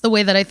starts the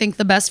way that I think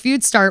the best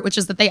feuds start, which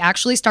is that they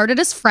actually started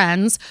as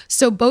friends.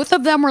 So both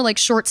of them were like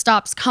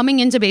shortstops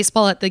coming into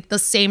baseball at the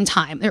same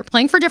time. They were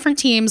playing for different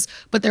teams,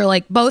 but they're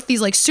like both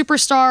these like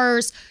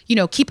superstars,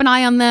 keep an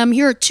eye on them.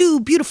 Here are two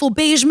beautiful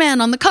beige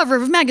men on the cover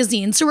of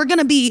magazines who are going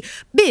to be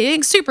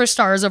big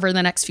superstars over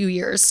the next few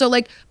years. So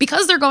like,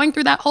 because they're going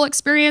through that whole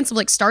experience of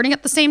like starting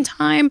at the same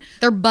time,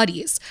 they're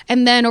buddies.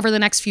 And then over the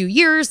next few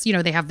years,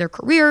 they have their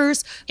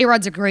careers.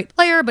 A-Rod's a great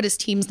player, but his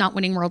team's not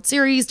winning World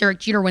Series. Derek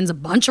Jeter wins a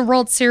bunch of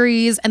World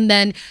Series. And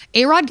then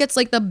A-Rod gets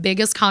like the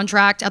biggest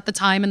contract at the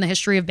time in the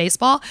history of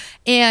baseball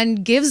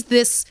and gives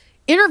this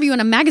interview in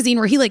a magazine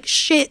where he like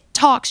shit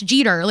talks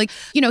Jeter. Like,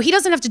 he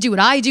doesn't have to do what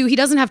I do. He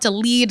doesn't have to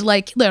lead,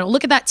 like,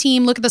 look at that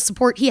team, look at the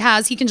support he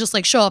has. He can just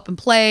like show up and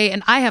play.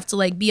 And I have to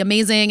like be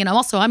amazing. And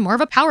I'm more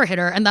of a power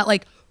hitter. And that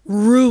like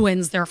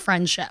ruins their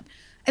friendship.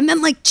 And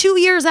then like 2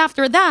 years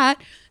after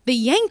that, the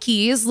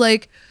Yankees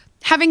like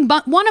having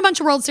won a bunch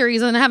of World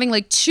Series and having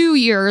like 2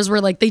 years where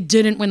like they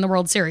didn't win the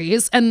World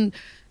Series. And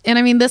And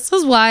I mean, this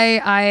is why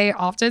I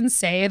often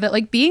say that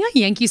like being a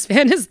Yankees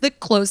fan is the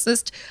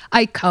closest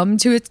I come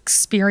to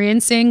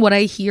experiencing what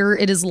I hear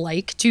it is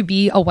like to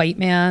be a white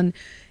man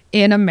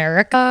in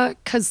America.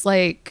 Cause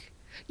like,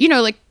 you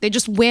know, like they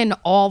just win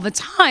all the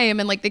time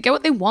and like they get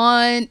what they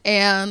want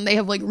and they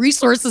have like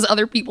resources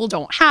other people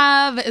don't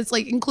have. It's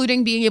like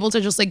including being able to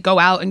just like go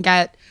out and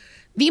get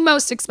the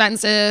most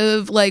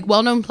expensive, like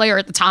well-known player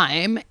at the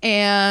time.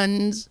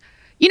 And,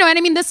 you know, and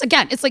I mean, this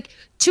again, it's like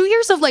 2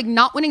 years of like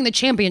not winning the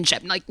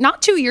championship, like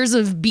not 2 years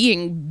of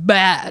being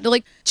bad,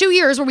 like 2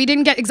 years where we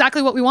didn't get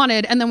exactly what we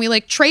wanted. And then we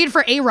like trade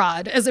for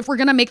A-Rod as if we're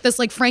going to make this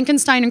like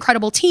Frankenstein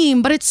incredible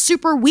team. But it's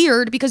super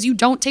weird because you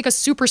don't take a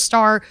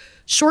superstar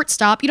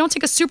shortstop. You don't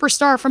take a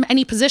superstar from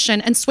any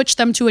position and switch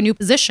them to a new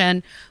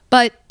position.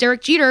 But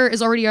Derek Jeter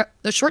is already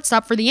the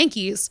shortstop for the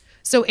Yankees.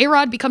 So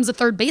A-Rod becomes a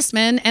third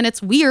baseman and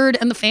it's weird.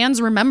 And the fans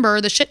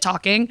remember the shit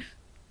talking.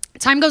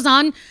 Time goes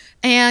on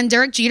and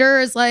Derek Jeter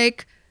is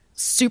like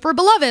super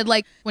beloved.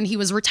 Like when he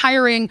was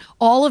retiring,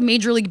 all of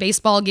Major League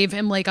Baseball gave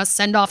him like a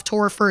send-off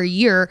tour for a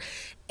year.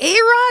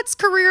 A-Rod's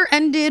career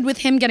ended with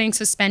him getting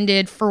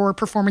suspended for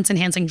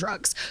performance-enhancing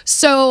drugs.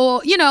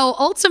 So, you know,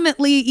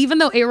 ultimately, even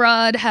though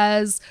A-Rod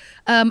has,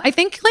 I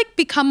think, like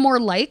become more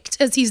liked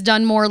as he's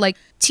done more like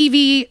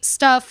TV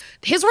stuff,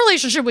 his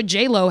relationship with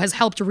J-Lo has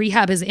helped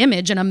rehab his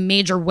image in a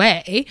major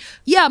way.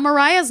 Yeah,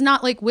 Mariah's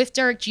not like with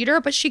Derek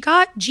Jeter, but she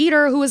got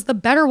Jeter, who was the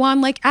better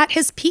one, like at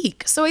his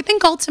peak. So I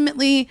think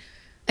ultimately,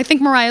 I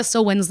think Mariah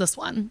still wins this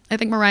one. I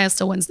think Mariah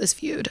still wins this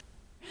feud.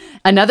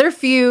 Another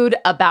feud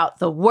about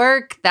the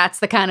work. That's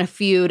the kind of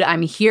feud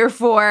I'm here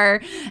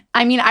for.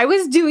 I mean, I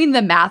was doing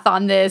the math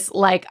on this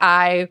like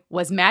I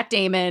was Matt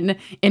Damon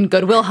in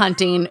Good Will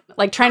Hunting,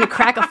 like trying to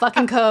crack a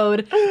fucking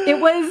code.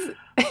 It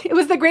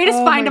was the greatest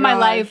find of my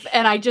life.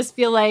 And I just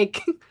feel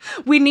like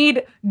we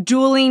need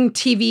dueling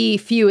TV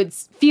feud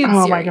Oh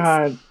series. my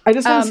God. I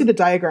just want to see the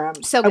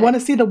diagram. So I want to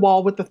see the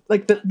wall with the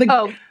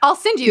Oh, I'll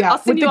send you. Yeah, I'll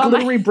send with you the all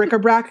glittery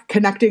bric-a-brac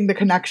connecting the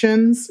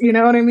connections. You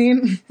know what I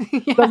mean?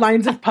 Yeah. The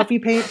lines of puffy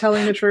paint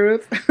telling the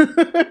truth.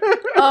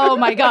 Oh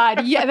my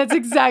God. Yeah, that's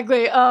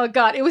exactly. Oh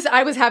God.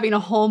 I was having a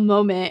whole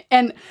moment.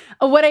 And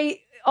what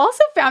I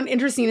also found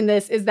interesting in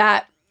this is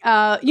that,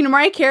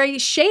 Mariah Carey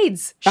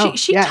shades.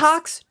 She yes.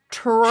 talks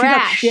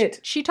trash.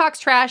 She talks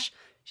trash.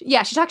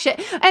 Yeah, she talks shit.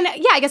 And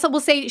yeah, I guess I will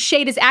say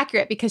shade is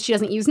accurate because she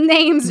doesn't use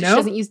names, She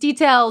doesn't use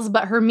details,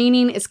 but her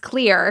meaning is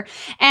clear.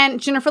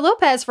 And Jennifer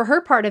Lopez, for her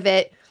part of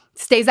it,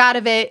 stays out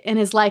of it and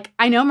is like,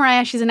 I know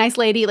Mariah, she's a nice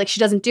lady, like she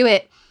doesn't do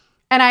it.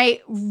 And I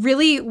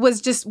really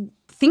was just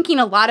thinking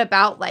a lot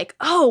about like,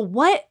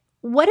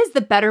 what is the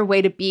better way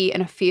to be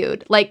in a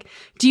feud? Like,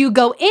 do you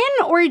go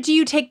in or do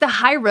you take the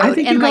high road? I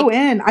think you go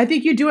in. I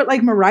think you do it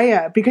like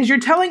Mariah because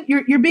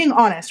you're being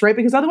honest, right?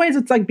 Because otherwise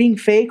it's like being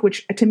fake,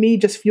 which to me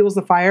just fuels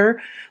the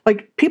fire.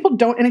 Like people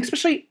don't, and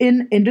especially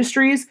in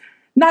industries,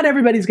 not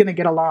everybody's going to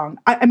get along.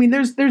 I mean,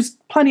 there's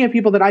plenty of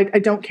people that I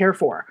don't care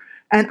for.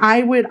 And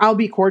I'll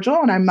be cordial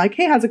and I'm like,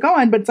 hey, how's it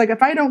going? But it's like,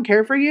 if I don't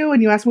care for you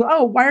and you ask me,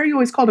 oh, why are you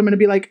always cold? I'm going to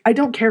be like, I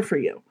don't care for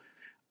you.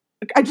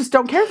 I just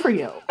don't care for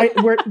you.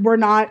 We're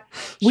not,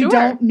 we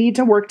don't need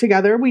to work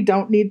together. We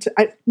don't need to,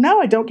 I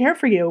don't care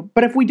for you.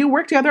 But if we do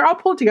work together, I'll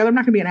pull it together. I'm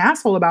not gonna be an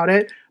asshole about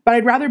it, but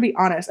I'd rather be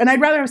honest. And I'd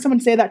rather have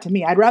someone say that to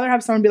me. I'd rather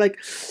have someone be like,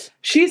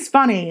 she's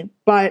funny,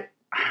 but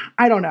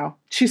I don't know.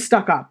 She's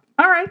stuck up.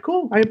 All right,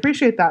 cool. I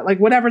appreciate that. Like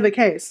whatever the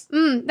case.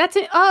 That's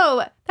it.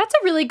 Oh, that's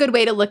a really good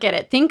way to look at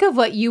it. Think of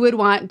what you would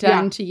want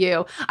done to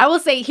you. I will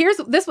say,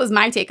 this was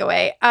my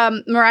takeaway.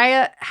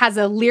 Mariah has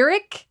a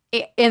lyric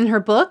in her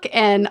book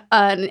and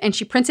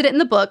she printed it in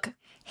the book.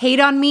 Hate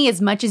on me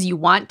as much as you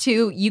want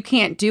to. You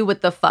can't do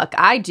what the fuck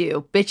I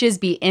do. Bitches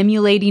be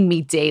emulating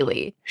me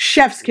daily.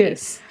 Chef's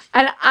kiss.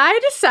 And I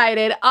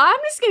decided I'm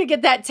just going to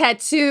get that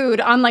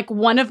tattooed on like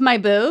one of my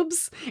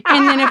boobs.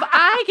 And then if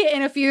I get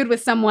in a feud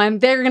with someone,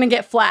 they're going to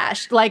get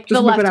flashed like just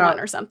the left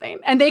one or something.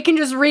 And they can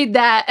just read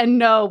that and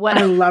know what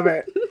I love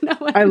it.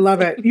 I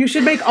love it. You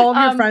should make all of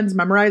your friends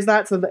memorize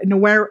that so that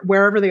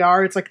wherever they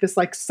are, it's like this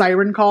like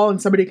siren call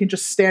and somebody can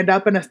just stand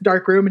up in a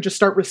dark room and just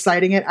start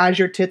reciting it as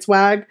your tits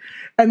wag.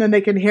 And then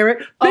they can hear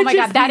it. Oh my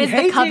God, that is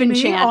the coven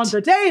chant. On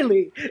the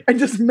daily. And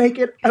just make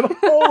it a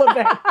whole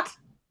event.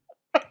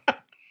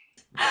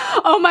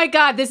 Oh my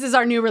God, this is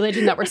our new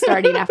religion that we're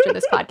starting after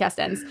this podcast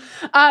ends.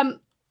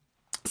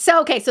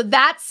 So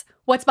that's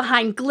what's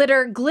behind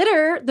Glitter.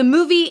 Glitter, the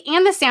movie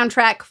and the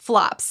soundtrack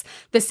flops.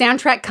 The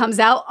soundtrack comes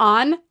out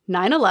on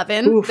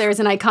 9/11. There's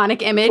an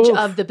iconic image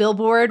of the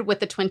billboard with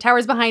the Twin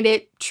Towers behind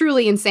it.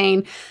 Truly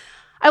insane.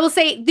 I will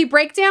say the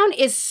breakdown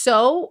is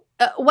so...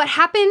 what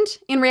happened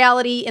in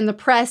reality, in the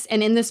press,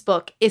 and in this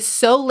book is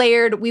so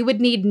layered. We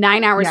would need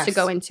 9 hours to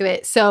go into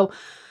it. So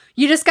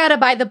you just got to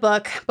buy the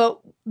book. But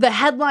the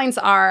headlines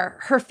are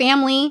her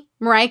family,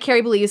 Mariah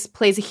Carey believes,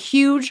 plays a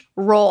huge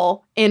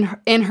role in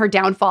her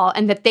downfall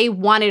and that they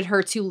wanted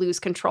her to lose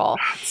control.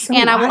 So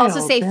and I will also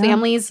say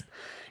families,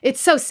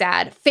 it's so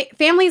sad.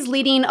 Families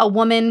leading a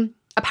woman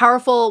a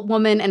powerful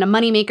woman and a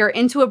moneymaker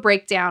into a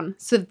breakdown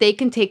so that they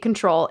can take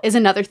control is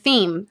another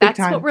theme. That's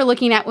what we're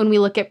looking at when we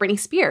look at Britney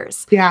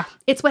Spears. Yeah.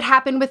 It's what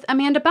happened with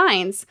Amanda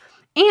Bynes.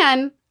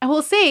 And I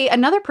will say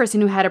another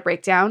person who had a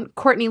breakdown,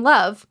 Courtney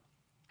Love.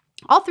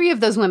 All three of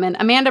those women,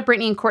 Amanda,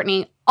 Britney, and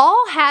Courtney,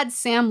 all had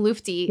Sam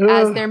Lufty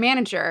as their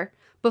manager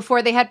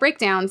before they had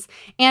breakdowns.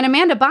 And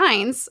Amanda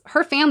Bynes,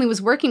 her family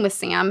was working with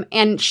Sam,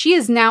 and she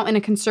is now in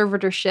a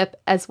conservatorship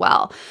as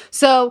well.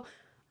 So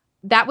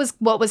that was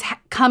what was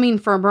coming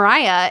for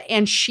Mariah,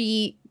 and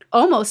she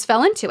almost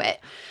fell into it.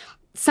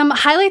 Some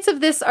highlights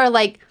of this are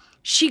like,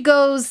 she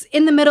goes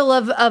in the middle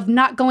of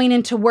not going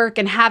into work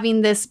and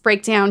having this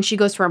breakdown. She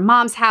goes to her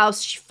mom's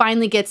house. She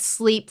finally gets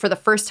sleep for the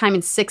first time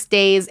in 6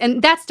 days.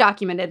 And that's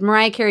documented.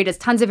 Mariah Carey does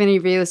tons of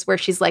interviews where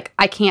she's like,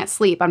 I can't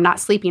sleep. I'm not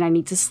sleeping. I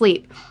need to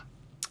sleep.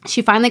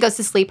 She finally goes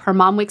to sleep. Her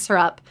mom wakes her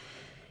up.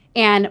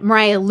 And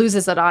Mariah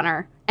loses it on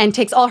her and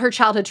takes all her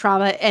childhood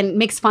trauma and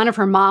makes fun of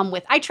her mom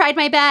with, I tried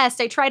my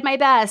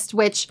best,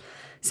 which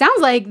sounds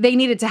like they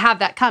needed to have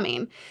that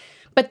coming.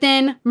 But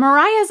then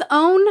Mariah's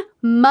own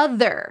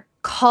mother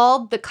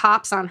called the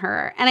cops on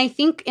her. And I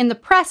think in the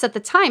press at the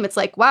time, it's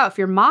like, wow, if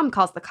your mom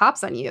calls the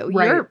cops on you,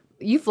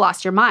 you've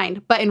lost your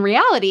mind. But in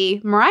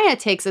reality, Mariah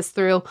takes us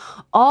through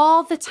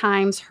all the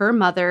times her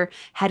mother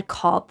had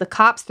called the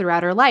cops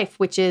throughout her life,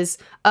 which is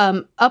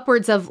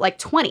upwards of like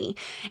 20.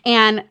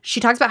 And she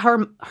talks about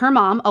how her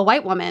mom, a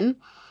white woman,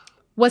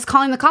 was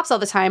calling the cops all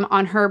the time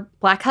on her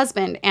Black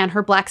husband and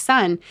her Black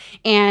son.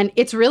 And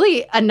it's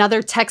really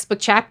another textbook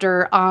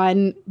chapter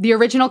on the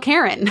original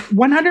Karen.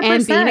 100%.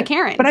 And being a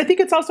Karen. But I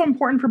think it's also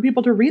important for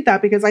people to read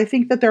that, because I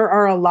think that there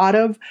are a lot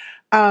of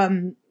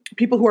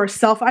people who are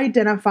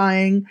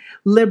self-identifying,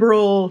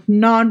 liberal,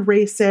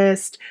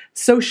 non-racist,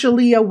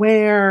 socially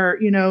aware,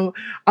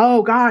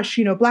 oh gosh,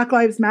 Black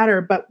Lives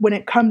Matter. But when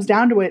it comes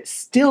down to it,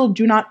 still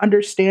do not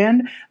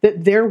understand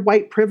that their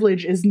white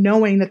privilege is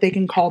knowing that they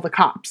can call the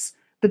cops.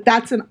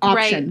 That's an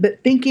option, right.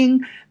 That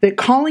thinking that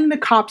calling the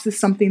cops is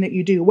something that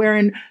you do.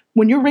 Wherein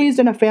when you're raised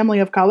in a family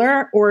of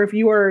color, or if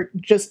you are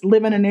just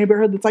live in a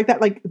neighborhood that's like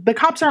that, like the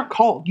cops aren't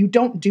called. You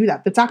don't do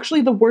that. That's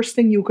actually the worst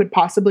thing you could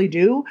possibly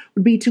do,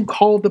 would be to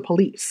call the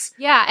police.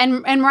 Yeah,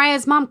 and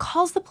Mariah's mom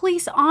calls the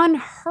police on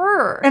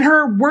her. And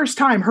her worst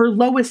time, her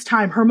lowest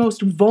time, her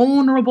most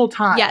vulnerable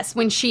time. Yes,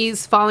 when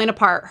she's falling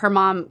apart, her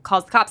mom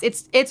calls the cops.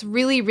 It's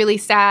really, really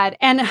sad.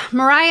 And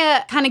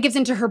Mariah kind of gives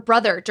into her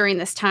brother during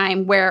this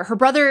time, where her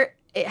brother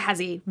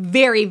has a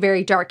very,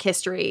 very dark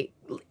history.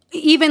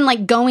 Even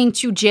like going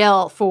to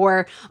jail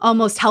for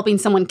almost helping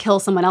someone kill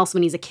someone else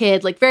when he's a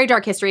kid, like very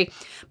dark history.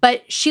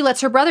 But she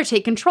lets her brother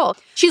take control.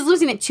 She's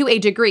losing it to a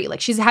degree,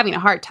 like she's having a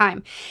hard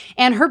time.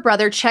 And her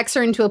brother checks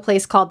her into a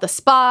place called the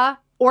Spa,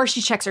 or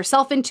she checks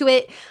herself into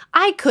it.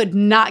 I could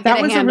not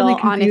get a handle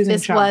on if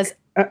this was...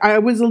 I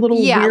was a little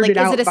weirded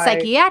out. Is it a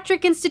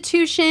psychiatric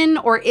institution,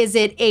 or is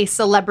it a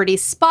celebrity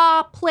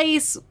spa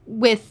place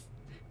with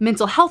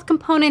mental health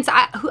components?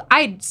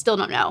 I still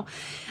don't know.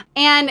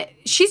 And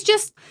she's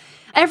just...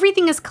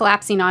 everything is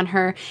collapsing on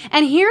her.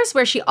 And here's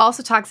where she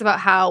also talks about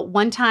how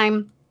one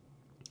time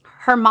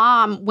her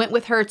mom went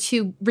with her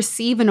to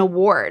receive an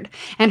award,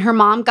 and her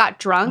mom got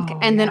drunk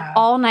then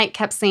all night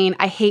kept saying,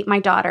 I hate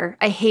my daughter.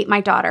 I hate my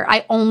daughter.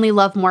 I only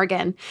love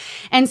Morgan.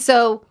 And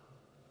so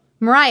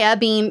Mariah,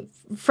 being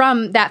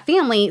from that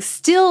family,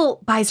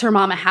 still buys her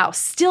mom a house,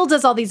 still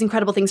does all these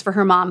incredible things for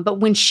her mom. But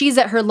when she's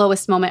at her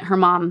lowest moment, her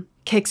mom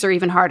kicks her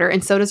even harder,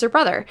 and so does her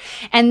brother.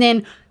 And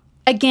then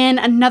again,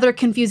 another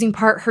confusing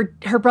part,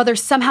 her brother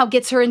somehow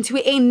gets her into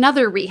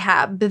another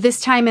rehab, but this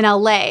time in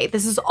LA.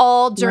 This is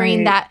all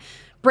during that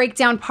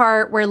breakdown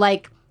part where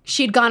like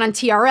she'd gone on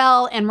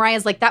TRL, and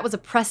Mariah's like, that was a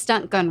press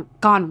stunt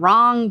gone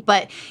wrong,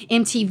 but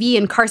MTV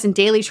and Carson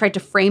Daly tried to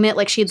frame it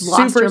like she'd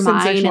lost her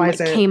mind and like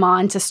came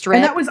on to strip.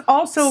 And that was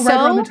also right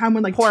around the time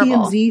when like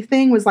horrible. TMZ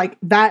thing was like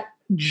that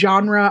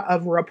genre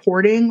of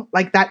reporting,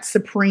 like that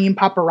supreme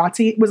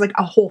paparazzi was like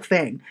a whole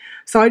thing.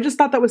 So I just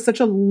thought that was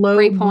such a low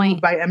move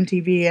by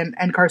MTV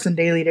and Carson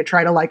Daly to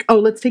try to like, oh,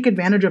 let's take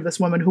advantage of this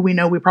woman who we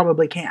know we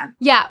probably can.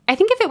 Yeah. I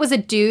think if it was a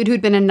dude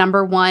who'd been a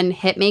 #1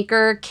 hit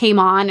maker, came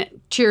on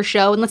to your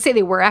show, and let's say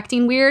they were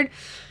acting weird,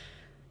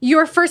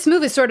 your first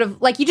move is sort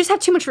of like, you just have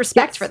too much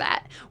respect for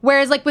that.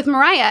 Whereas like with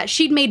Mariah,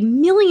 she'd made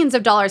millions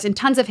of dollars and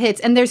tons of hits,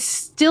 and there's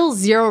still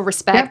zero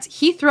respect. Yep.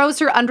 He throws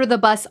her under the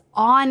bus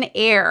on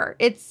air.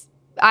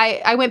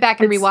 I went back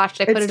and rewatched.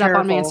 I put it up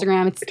on my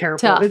Instagram. It's terrible.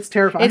 Tough. It's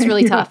terrifying. It's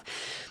really tough.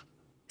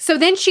 So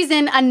then she's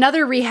in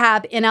another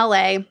rehab in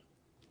LA.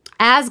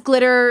 As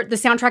Glitter, the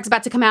soundtrack's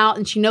about to come out,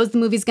 and she knows the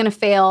movie's going to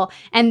fail.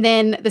 And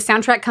then the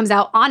soundtrack comes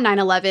out on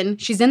 9/11.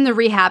 She's in the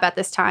rehab at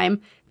this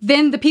time.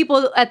 Then the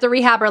people at the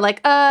rehab are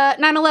like,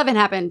 9/11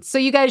 happened, so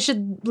you guys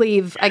should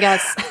leave, I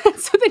guess.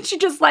 So then she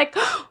just like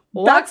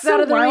walks out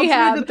of the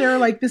rehab. That they're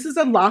like, this is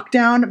a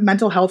lockdown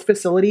mental health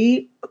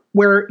facility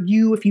where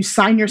if you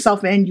sign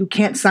yourself in, you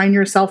can't sign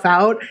yourself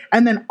out.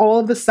 And then all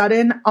of a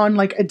sudden, on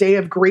like a day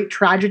of great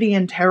tragedy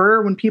and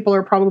terror, when people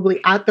are probably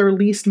at their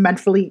least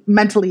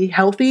mentally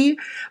healthy,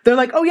 they're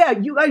like, oh yeah,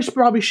 you guys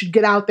probably should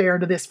get out there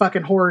to this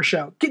fucking horror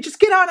show. Just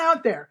get on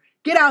out there.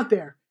 Get out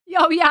there.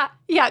 Oh, yeah.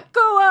 Yeah.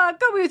 Go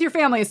be with your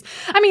families.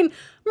 I mean,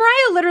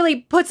 Mariah literally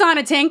puts on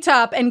a tank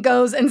top and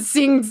goes and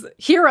sings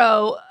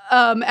Hero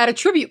at a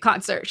tribute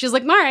concert. She's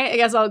like, all right, I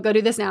guess I'll go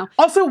do this now.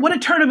 Also, what a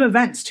turn of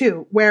events,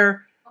 too,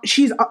 where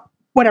she's,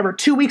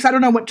 2 weeks. I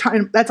don't know what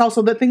time. That's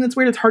also the thing that's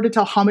weird. It's hard to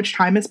tell how much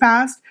time has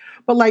passed.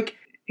 But, like,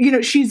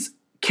 she's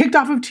kicked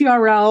off of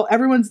TRL.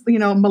 Everyone's,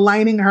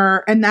 maligning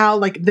her. And now,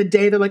 like, the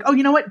day they're like, oh,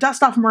 you know what?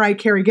 Dust off Mariah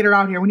Carey. Get her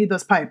out here. We need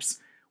those pipes.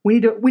 We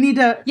need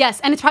to. Yes.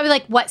 And it's probably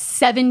like,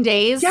 7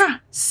 days? Yeah.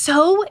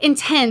 So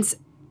intense.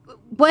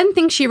 One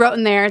thing she wrote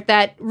in there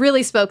that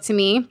really spoke to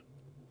me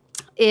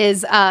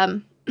is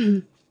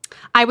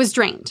I was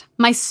drained.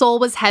 My soul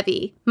was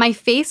heavy. My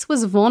face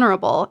was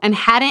vulnerable and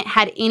hadn't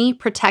had any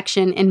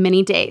protection in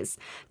many days.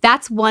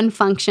 That's one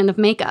function of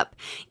makeup.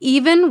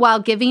 Even while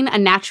giving a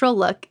natural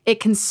look, it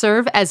can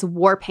serve as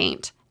war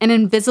paint, an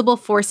invisible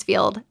force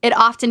field. It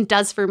often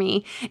does for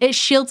me. It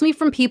shields me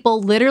from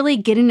people literally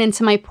getting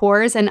into my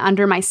pores and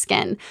under my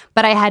skin,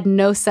 but I had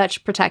no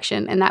such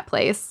protection in that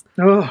place.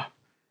 Ugh.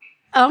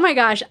 Oh my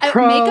gosh.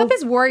 Makeup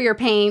is warrior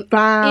paint.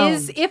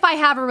 Is if I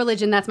have a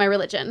religion, that's my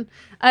religion.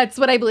 It's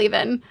what I believe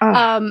in.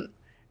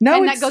 No,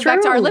 and that goes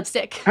back to our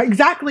lipstick.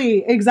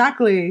 Exactly.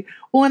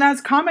 Well, and as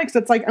comics,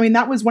 it's like,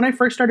 that was when I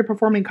first started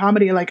performing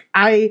comedy. Like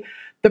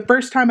the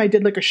first time I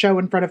did like a show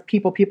in front of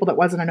people that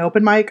wasn't an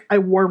open mic, I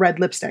wore red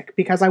lipstick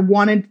because I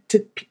wanted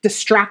to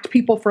distract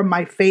people from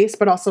my face,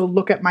 but also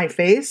look at my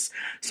face.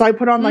 So I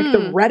put on like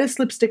the reddest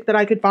lipstick that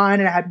I could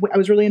find. And I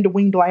was really into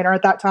winged liner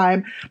at that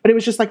time, but it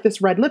was just like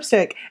this red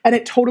lipstick, and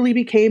it totally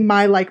became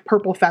my like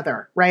purple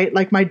feather, right?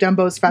 Like my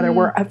Dumbo's feather,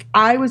 where if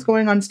I was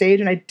going on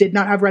stage and I did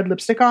not have red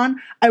lipstick on,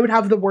 I would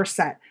have the worst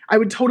set. I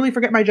would totally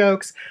forget my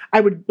jokes.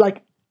 I would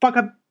like fuck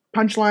up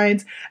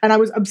punchlines, and I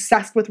was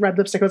obsessed with red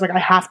lipstick. I was like, I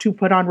have to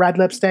put on red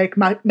lipstick.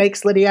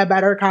 Makes Lydia a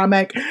better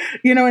comic.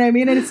 You know what I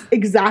mean? And it's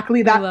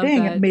exactly that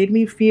thing. That. It made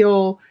me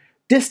feel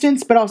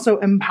distanced, but also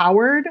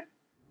empowered.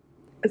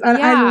 And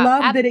I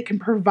love that it can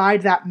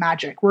provide that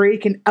magic where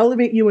it can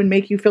elevate you and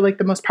make you feel like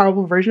the most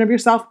powerful version of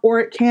yourself, or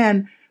it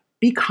can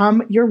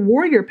become your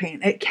warrior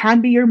paint. It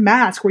can be your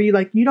mask where you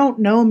don't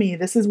know me.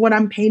 This is what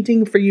I'm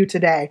painting for you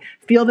today.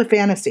 Feel the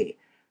fantasy.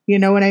 You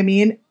know what I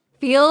mean?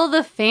 Feel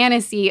the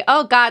fantasy.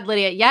 Oh God,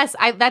 Lydia. Yes,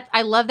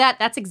 I love that.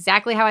 That's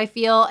exactly how I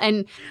feel.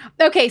 And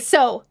okay,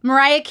 so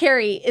Mariah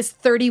Carey is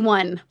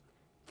 31.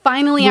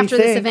 Finally, after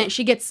this event,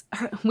 she gets,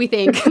 we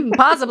think,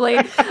 possibly,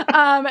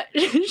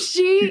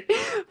 she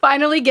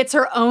finally gets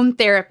her own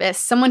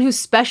therapist, someone who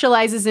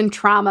specializes in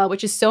trauma,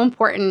 which is so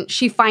important.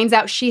 She finds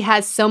out she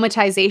has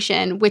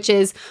somatization, which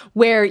is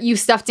where you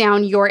stuff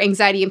down your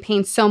anxiety and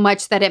pain so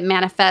much that it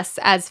manifests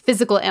as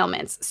physical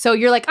ailments. So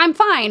you're like, I'm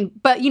fine,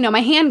 but my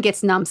hand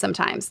gets numb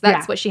sometimes.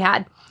 That's what she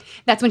had.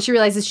 That's when she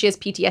realizes she has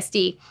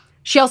PTSD.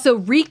 She also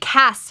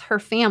recasts her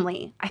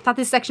family. I thought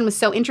this section was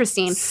so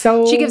interesting.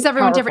 So she gives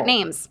everyone powerful. Different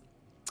names.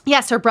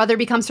 Yes, her brother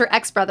becomes her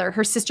ex-brother.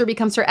 Her sister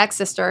becomes her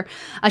ex-sister.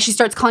 She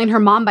starts calling her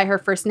mom by her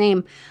first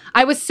name.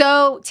 I was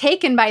so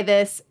taken by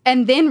this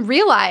and then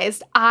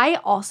realized I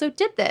also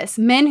did this.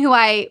 Men who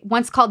I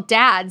once called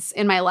dads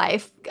in my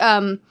life,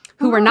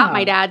 who were not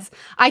my dads,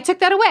 I took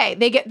that away.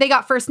 They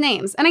got first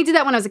names. And I did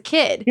that when I was a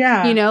kid.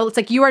 Yeah. It's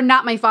like, you are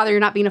not my father. You're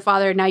not being a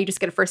father. Now you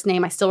just get a first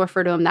name. I still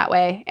refer to him that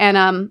way. And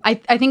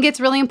I think it's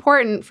really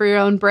important for your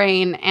own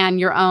brain and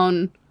your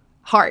own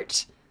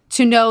heart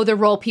to know the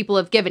role people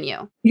have given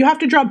you. You have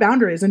to draw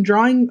boundaries, and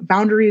drawing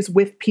boundaries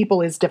with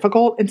people is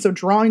difficult. And so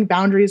drawing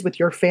boundaries with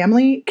your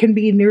family can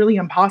be nearly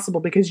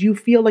impossible because you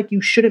feel like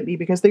you shouldn't be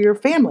because they're your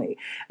family.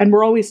 And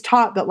we're always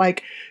taught that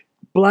like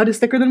blood is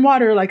thicker than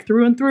water, like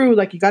through and through,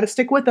 like you got to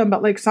stick with them.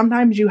 But like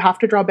sometimes you have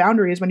to draw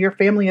boundaries when your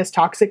family is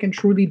toxic and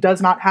truly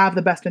does not have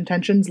the best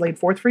intentions laid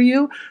forth for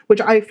you, which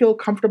I feel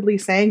comfortably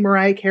saying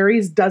Mariah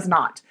Carey's does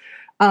not.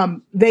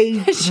 If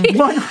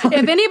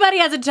anybody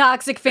has a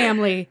toxic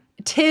family,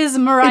 'tis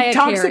Mariah Carey.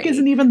 Toxic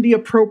isn't even the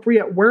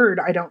appropriate word,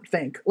 I don't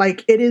think.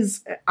 Like it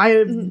is.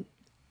 It's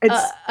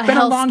been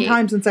a long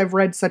time since I've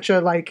read such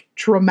a like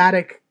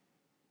traumatic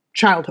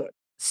childhood.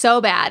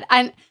 So bad.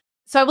 And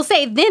so I will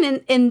say then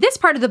in this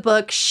part of the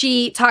book,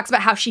 she talks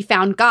about how she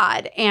found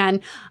God.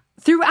 And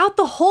throughout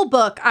the whole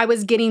book, I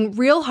was getting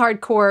real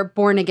hardcore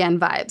born again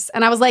vibes.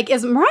 And I was like,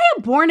 is Mariah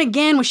born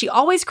again? Was she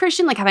always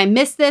Christian? Like, have I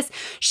missed this?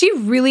 She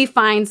really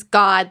finds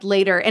God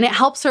later, and it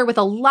helps her with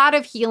a lot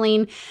of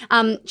healing.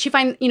 She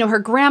finds, her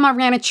grandma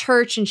ran a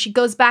church, and she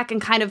goes back and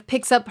kind of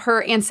picks up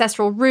her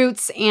ancestral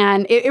roots,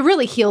 and it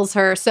really heals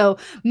her. So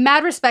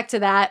mad respect to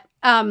that.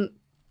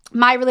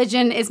 My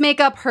religion is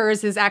makeup.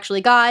 Hers is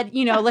actually God.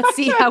 Let's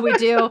see how we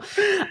do.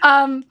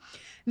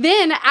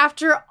 Then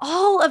after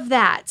all of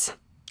that,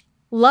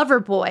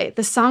 Loverboy,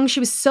 the song she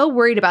was so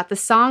worried about, the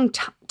song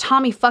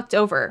Tommy fucked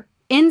over,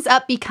 ends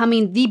up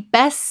becoming the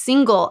best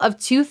single of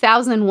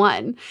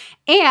 2001.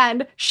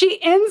 And she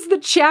ends the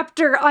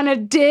chapter on a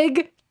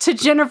dig to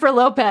Jennifer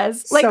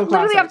Lopez. Like, so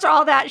literally after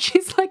all that,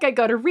 she's like, I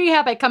go to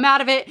rehab, I come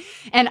out of it,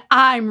 and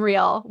I'm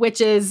real,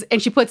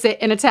 and she puts it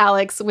in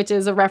italics, which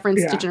is a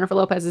reference to Jennifer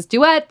Lopez's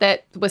duet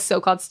that was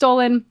so-called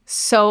Stolen.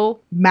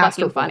 So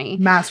fucking funny.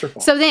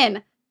 Masterful. So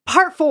then,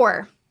 part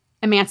 4.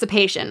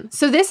 Emancipation.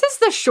 So this is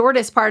the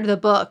shortest part of the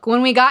book.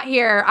 When we got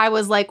here, I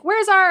was like,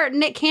 where's our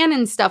Nick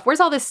Cannon stuff? Where's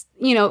all this,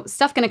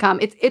 stuff going to come?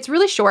 It's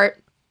really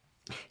short.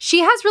 She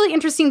has really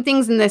interesting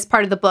things in this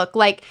part of the book.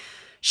 Like,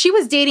 she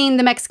was dating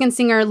the Mexican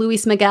singer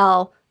Luis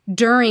Miguel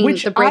during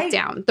the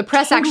breakdown. The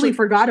press actually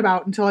forgot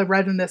about until I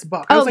read in this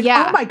book. I was like,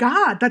 oh my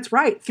God, that's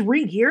right.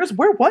 3 years?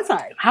 Where was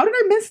I? How did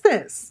I miss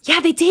this? Yeah,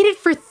 they dated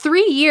for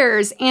 3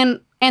 years, and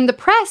the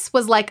press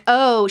was like,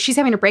 oh, she's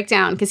having a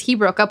breakdown because he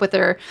broke up with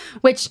her,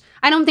 which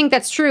I don't think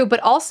that's true. But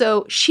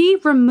also, she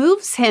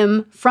removes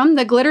him from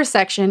the glitter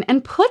section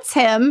and puts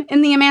him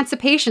in the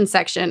emancipation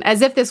section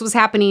as if this was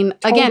happening,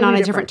 again, on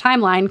a different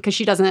timeline because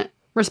she doesn't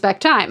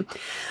respect time.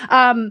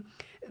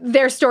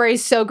 Their story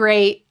is so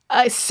great.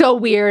 So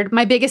weird.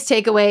 My biggest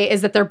takeaway is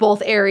that they're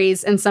both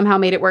Aries and somehow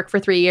made it work for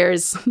 3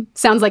 years.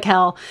 Sounds like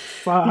hell.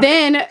 Fuck.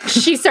 Then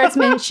she starts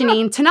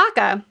mentioning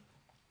Tanaka,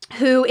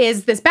 who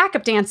is this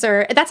backup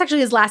dancer. That's actually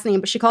his last name,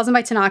 but she calls him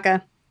by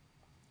Tanaka.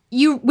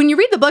 When you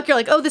read the book, you're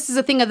like, oh, this is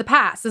a thing of the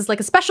past. This is like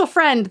a special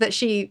friend that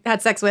she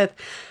had sex with.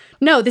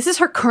 No, this is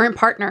her current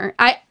partner.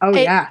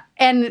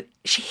 And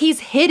he's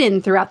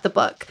hidden throughout the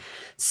book.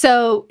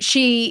 So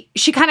she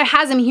kind of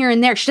has him here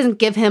and there. She doesn't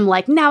give him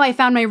like, now I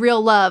found my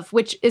real love,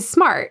 which is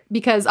smart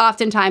because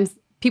oftentimes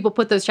people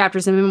put those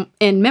chapters in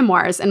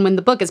memoirs, and when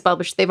the book is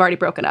published, they've already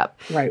broken up.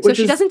 Right. So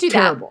she doesn't do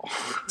terrible.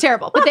 that.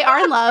 Terrible. But they are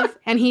in love,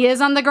 and he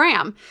is on the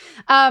gram.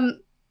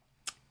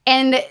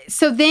 And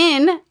so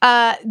then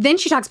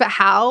she talks about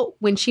how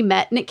when she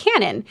met Nick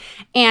Cannon,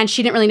 and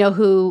she didn't really know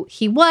who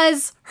he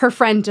was. Her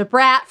friend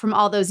Debrat from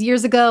all those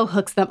years ago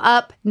hooks them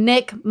up.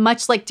 Nick,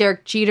 much like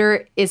Derek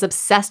Jeter, is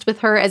obsessed with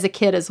her as a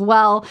kid as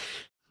well.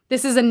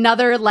 This is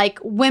another like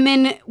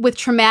women with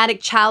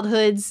traumatic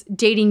childhoods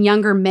dating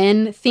younger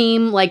men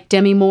theme, like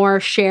Demi Moore,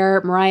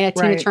 Cher, Mariah,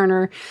 Tina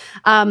Turner.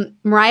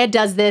 Mariah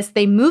does this.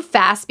 They move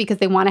fast because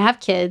they want to have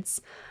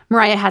kids.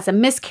 Mariah has a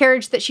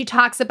miscarriage that she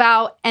talks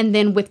about and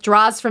then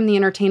withdraws from the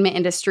entertainment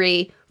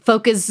industry,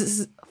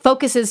 focuses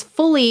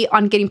fully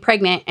on getting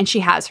pregnant, and she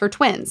has her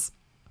twins.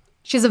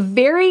 She has a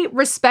very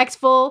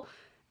respectful,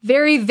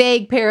 very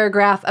vague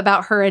paragraph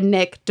about her and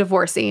Nick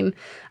divorcing.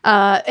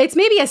 It's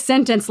maybe a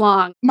sentence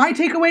long. My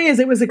takeaway is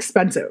it was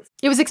expensive.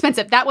 It was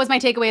expensive. That was my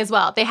takeaway as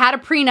well. They had a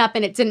prenup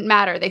and it didn't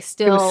matter. It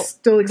was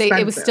still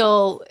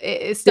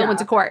went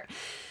to court.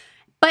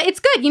 But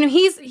it's good.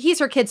 He's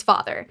her kid's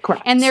father.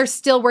 Correct. And they're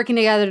still working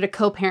together to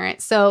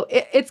co-parent. So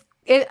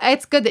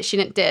it's good that she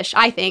didn't dish,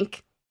 I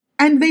think.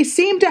 And they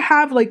seem to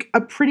have like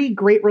a pretty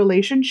great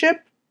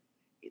relationship.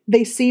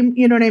 They seem,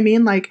 you know what I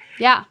mean? Like,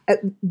 yeah,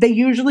 they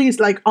usually is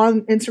like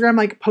on Instagram,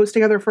 like post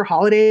together for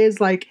holidays.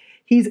 Like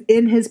he's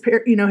in his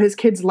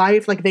kid's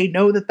life. Like they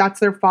know that that's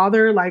their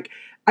father. Like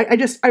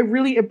I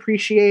really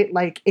appreciate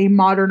like a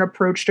modern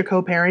approach to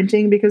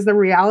co-parenting, because the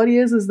reality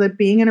is that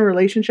being in a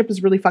relationship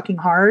is really fucking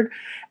hard,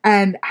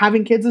 and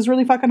having kids is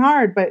really fucking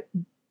hard, but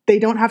they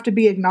don't have to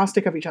be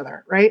agnostic of each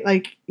other. Right.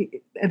 Like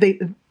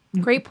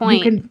great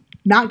point. You can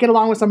not get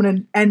along with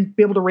someone and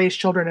be able to raise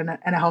children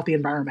in a healthy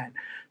environment.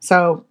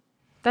 So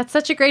that's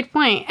such a great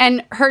point.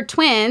 And her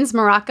twins,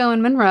 Morocco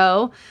and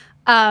Monroe,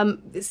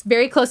 is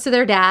very close to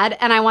their dad.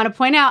 And I want to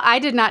point out, I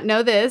did not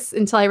know this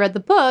until I read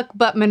the book,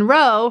 but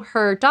Monroe,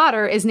 her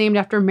daughter, is named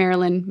after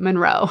Marilyn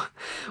Monroe,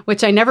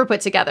 which I never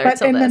put together.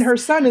 Then her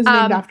son is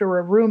named after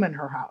a room in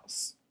her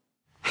house.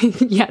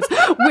 Yes,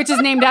 which is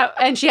named out,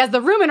 and she has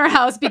the room in her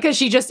house because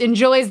she just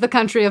enjoys the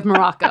country of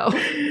Morocco.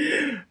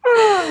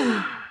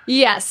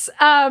 Yes.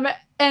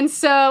 And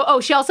so,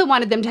 she also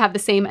wanted them to have the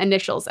same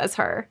initials as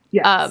her.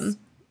 Yes.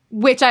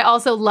 Which I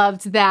also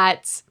loved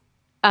that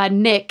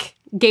Nick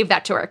gave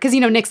that to her. Because,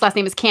 Nick's last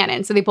name is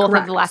Cannon. So they both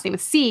have the last name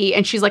with C.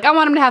 And she's like, I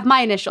want him to have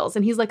my initials.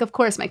 And he's like, of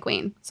course, my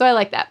queen. So I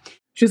like that.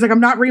 She's like, I'm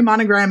not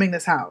remonogramming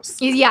this house.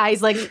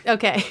 He's like,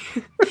 okay.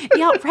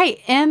 Yeah, right.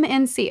 M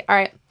and C. All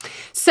right.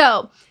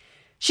 So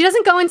she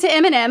doesn't go into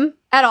Eminem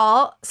at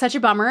all. Such a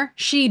bummer.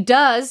 She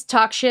does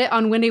talk shit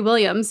on Wendy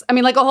Williams. I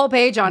mean, like a whole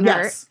page on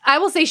her. I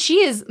will say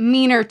she is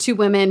meaner to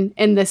women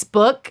in this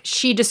book.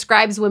 She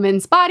describes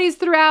women's bodies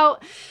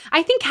throughout.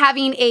 I think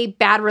having a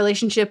bad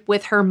relationship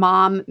with her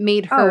mom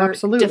made her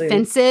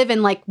defensive,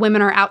 and like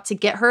women are out to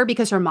get her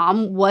because her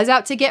mom was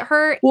out to get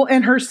her. Well,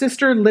 and her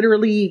sister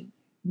literally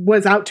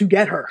was out to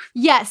get her.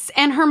 Yes.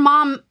 And her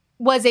mom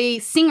was a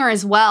singer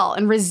as well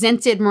and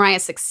resented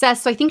Mariah's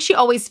success. So I think she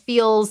always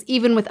feels,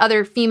 even with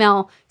other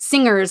female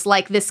singers,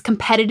 like this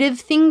competitive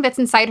thing that's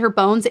inside her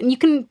bones. And you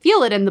can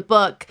feel it in the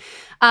book.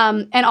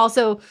 And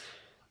also,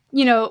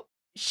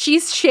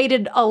 she's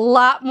shaded a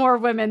lot more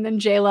women than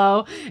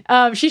J-Lo.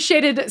 She's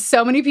shaded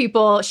so many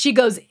people. She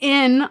goes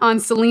in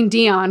on Celine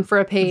Dion for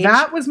a page.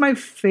 That was my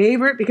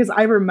favorite because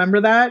I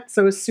remember that.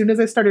 So as soon as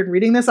I started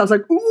reading this, I was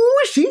like, ooh,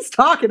 she's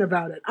talking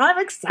about it. I'm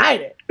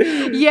excited.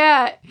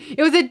 Yeah.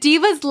 It was a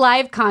Divas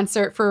Live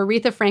concert for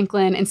Aretha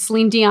Franklin, and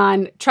Celine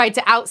Dion tried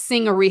to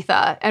out-sing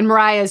Aretha. And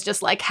Mariah's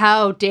just like,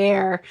 how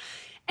dare.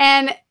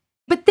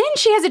 But then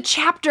she has a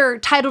chapter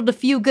titled A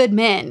Few Good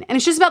Men. And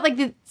it's just about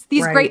like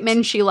these Right. great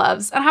men she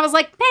loves. And I was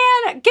like,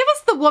 man, give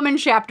us the woman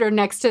chapter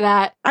next to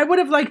that. I would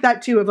have liked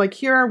that too, of like,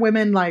 here are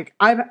women, like,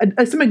 I've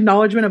some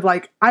acknowledgement of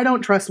like, I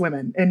don't trust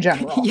women in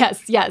general.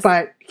 Yes.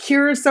 But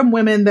here are some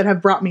women that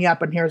have brought me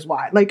up, and here's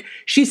why. Like,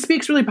 she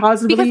speaks really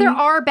positively. Because there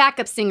are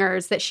backup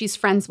singers that she's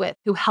friends with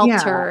who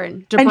helped her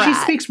and Debrat. And she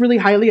speaks really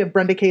highly of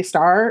Brenda K.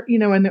 Starr, you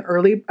know, in the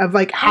early, of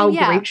like how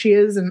great she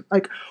is and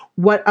like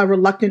what a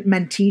reluctant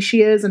mentee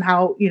she is, and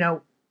how, you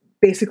know,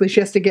 basically she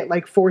has to get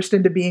like forced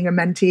into being a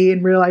mentee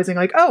and realizing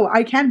like, oh,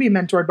 I can be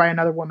mentored by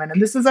another woman and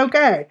this is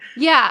okay.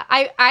 Yeah,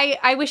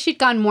 I wish she'd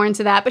gone more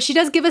into that, but she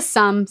does give us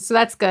some, so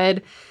that's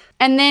good.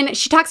 And then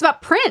she talks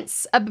about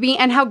Prince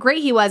and how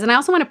great he was. And I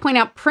also want to point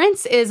out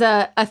Prince is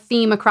a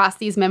theme across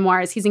these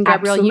memoirs. He's in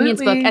Gabrielle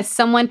Union's book as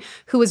someone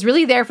who was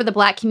really there for the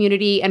Black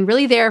community and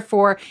really there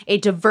for a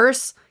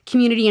diverse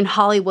community in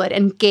Hollywood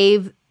and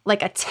gave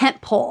like a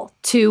tent pole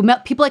to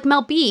people like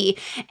Mel B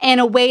in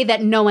a way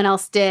that no one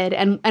else did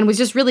and was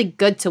just really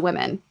good to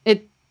women,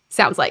 it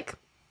sounds like.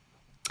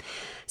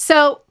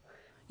 So,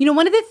 you know,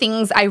 one of the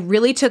things I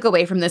really took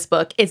away from this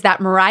book is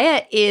that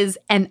Mariah is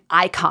an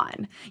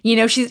icon. You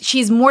know,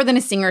 she's more than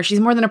a singer.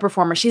 She's more than a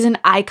performer. She's an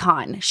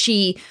icon.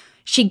 She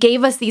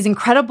gave us these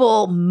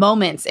incredible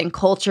moments in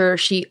culture.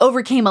 She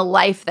overcame a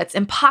life that's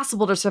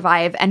impossible to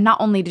survive. And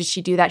not only did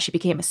she do that, she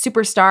became a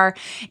superstar.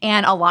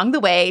 And along the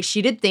way,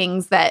 she did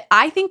things that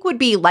I think would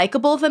be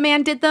likable if a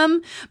man did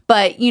them.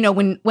 But, you know,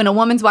 when a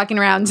woman's walking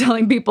around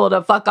telling people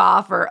to fuck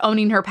off or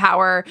owning her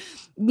power,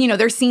 you know,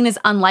 they're seen as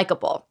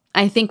unlikable.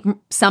 I think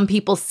some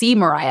people see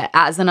Mariah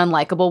as an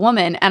unlikable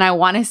woman. And I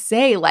want to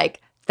say,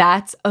 like,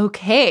 that's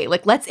okay.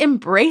 Like, let's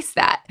embrace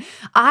that.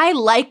 I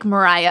like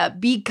Mariah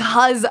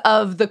because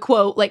of the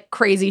quote, like,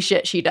 crazy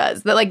shit she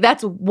does. That, like,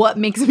 that's what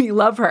makes me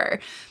love her.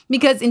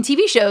 Because in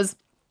TV shows,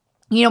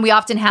 you know, we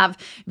often have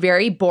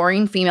very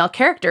boring female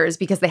characters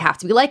because they have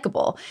to be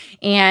likable.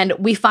 And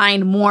we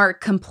find more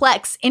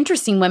complex,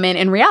 interesting women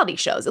in reality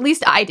shows. At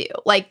least I do.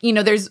 Like, you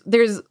know, there's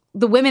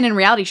the women in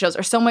reality shows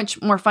are so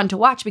much more fun to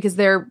watch because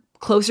they're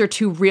closer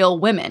to real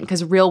women,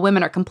 because real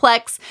women are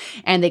complex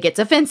and they get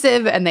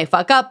defensive and they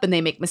fuck up and they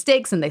make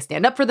mistakes and they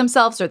stand up for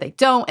themselves or they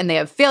don't, and they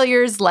have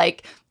failures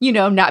like, you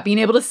know, not being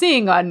able to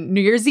sing on New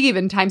Year's Eve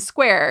in Times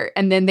Square,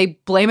 and then they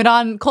blame it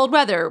on cold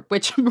weather,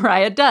 which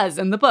Mariah does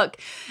in the book.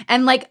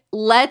 And like,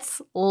 let's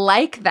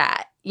like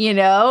that, you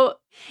know?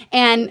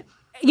 And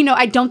you know,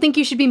 I don't think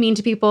you should be mean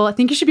to people. I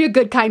think you should be a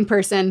good, kind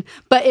person.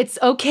 But it's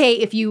okay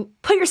if you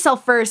put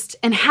yourself first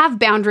and have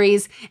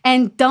boundaries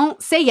and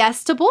don't say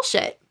yes to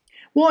bullshit.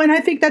 Well, and I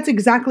think that's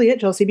exactly it,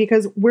 Chelsea,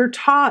 because we're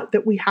taught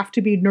that we have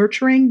to be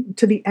nurturing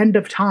to the end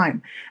of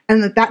time,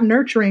 and that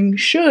nurturing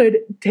should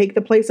take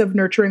the place of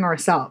nurturing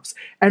ourselves.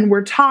 And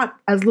we're taught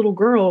as little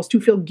girls to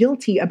feel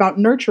guilty about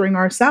nurturing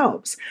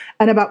ourselves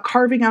and about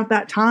carving out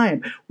that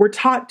time. We're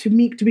taught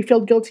to feel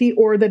guilty,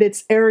 or that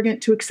it's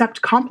arrogant to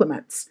accept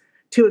compliments,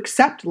 to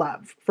accept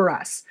love for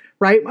us.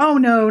 Right? Oh,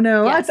 no.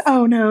 Yes.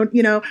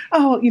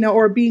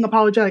 Or being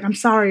apologetic. I'm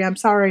sorry.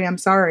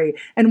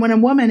 And when a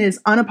woman is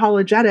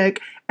unapologetic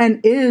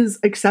and is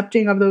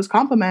accepting of those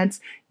compliments,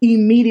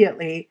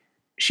 immediately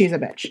she's a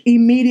bitch.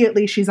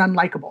 Immediately she's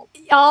unlikable.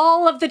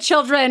 All of the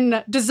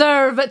children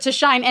deserve to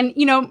shine. And,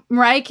 you know,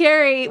 Mariah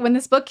Carey, when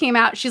this book came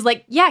out, she's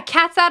like, yeah,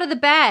 cat's out of the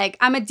bag.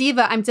 I'm a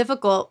diva. I'm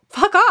difficult.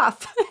 Fuck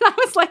off. And I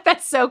was like,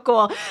 that's so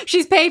cool.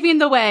 She's paving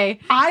the way.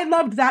 I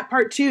loved that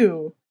part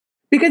too.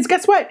 Because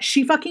guess what?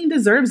 She fucking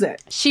deserves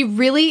it. She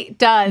really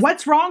does.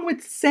 What's wrong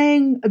with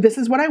saying, this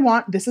is what I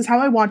want, this is how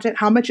I want it,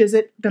 how much is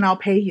it, then I'll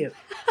pay you?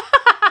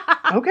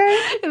 Okay.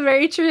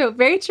 Very true.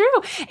 Very true.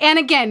 And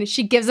again,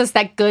 she gives us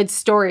that good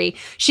story.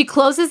 She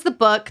closes the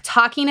book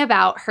talking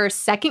about her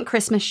second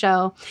Christmas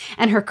show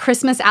and her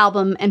Christmas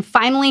album and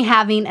finally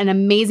having an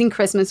amazing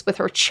Christmas with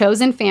her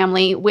chosen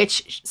family,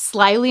 which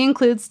slyly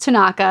includes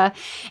Tanaka,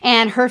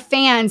 and her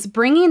fans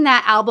bringing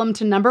that album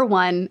to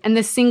 #1. And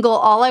the single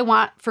All I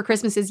Want for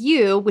Christmas Is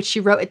You, which she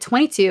wrote at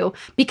 22,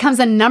 becomes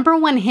a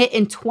 #1 hit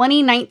in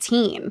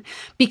 2019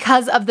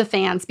 because of the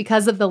fans,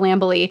 because of the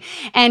Lamborghini.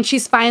 And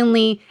she's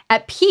finally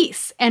at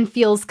peace and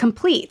feels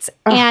complete.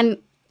 And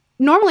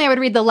normally I would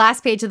read the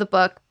last page of the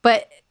book,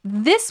 but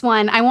this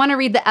one, I want to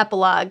read the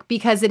epilogue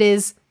because it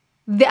is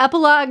the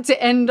epilogue to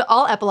end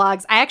all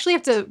epilogues. I actually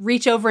have to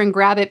reach over and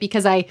grab it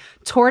because I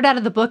tore it out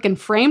of the book and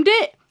framed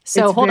it.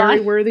 So hold on. It's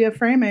very worthy of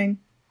framing.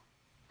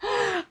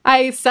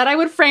 I said I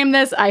would frame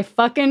this. I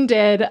fucking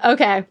did.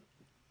 Okay.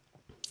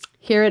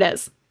 Here it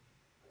is.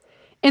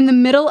 In the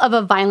middle of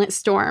a violent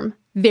storm,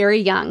 very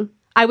young,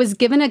 I was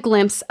given a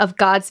glimpse of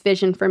God's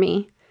vision for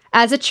me.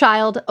 As a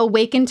child,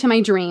 awakened to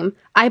my dream,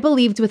 I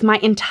believed with my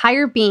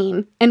entire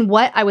being in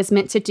what I was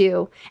meant to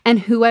do and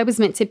who I was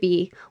meant to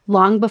be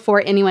long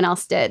before anyone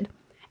else did.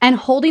 And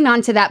holding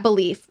on to that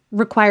belief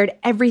required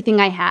everything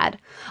I had.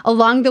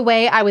 Along the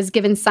way, I was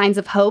given signs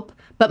of hope,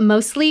 but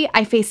mostly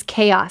I faced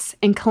chaos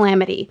and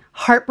calamity,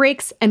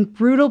 heartbreaks, and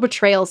brutal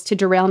betrayals to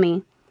derail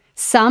me.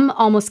 Some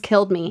almost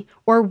killed me,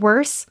 or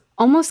worse,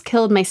 almost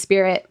killed my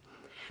spirit.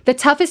 The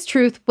toughest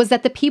truth was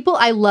that the people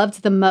I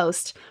loved the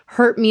most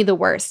hurt me the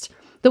worst.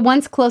 The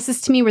ones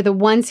closest to me were the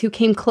ones who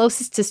came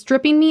closest to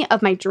stripping me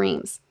of my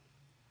dreams.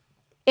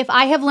 If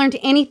I have learned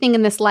anything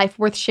in this life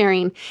worth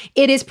sharing,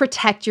 it is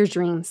protect your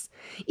dreams.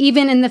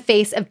 Even in the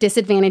face of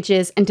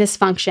disadvantages and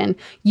dysfunction,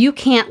 you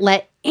can't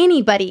let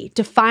anybody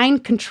define,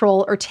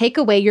 control, or take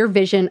away your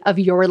vision of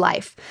your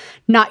life.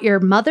 Not your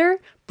mother,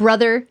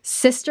 brother,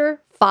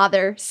 sister,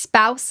 father,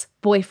 spouse,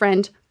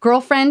 boyfriend,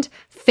 girlfriend,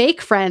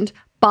 fake friend,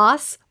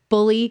 boss,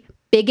 bully,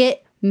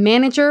 bigot,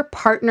 manager,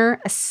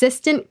 partner,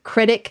 assistant,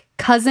 critic,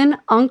 cousin,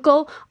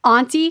 uncle,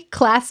 auntie,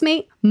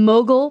 classmate,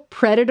 mogul,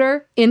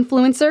 predator,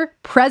 influencer,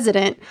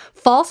 president,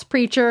 false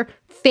preacher,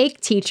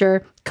 fake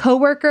teacher,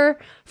 coworker,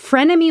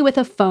 frenemy with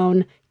a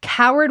phone,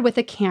 coward with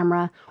a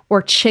camera,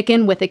 or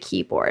chicken with a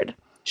keyboard.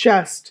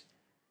 Just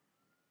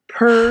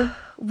perfection.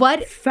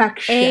 What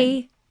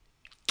a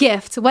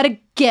gift. What a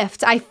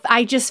gift.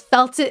 I just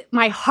felt it,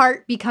 my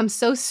heart become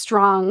so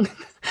strong.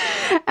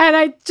 And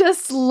I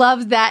just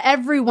love that.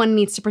 Everyone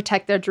needs to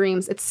protect their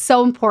dreams. It's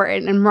so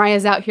important. And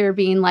Mariah's out here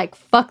being like,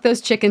 fuck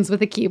those chickens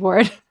with a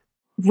keyboard.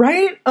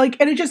 Right? Like,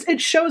 and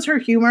it shows her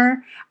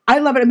humor. I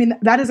love it. I mean,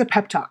 that is a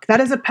pep talk.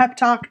 That is a pep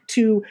talk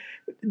to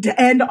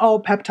end all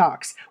pep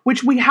talks,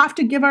 which we have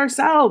to give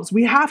ourselves.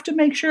 We have to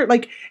make sure,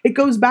 like, it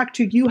goes back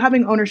to you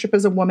having ownership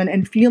as a woman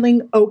and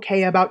feeling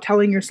okay about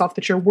telling yourself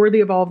that you're worthy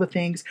of all the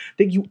things,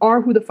 that you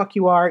are who the fuck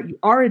you are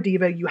a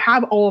diva, you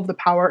have all of the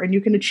power, and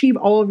you can achieve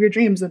all of your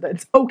dreams, and that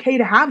it's okay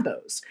to have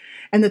those.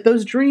 And that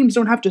those dreams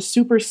don't have to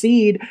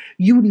supersede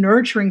you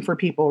nurturing for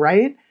people,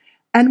 right?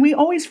 And we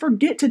always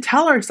forget to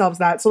tell ourselves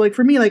that. So like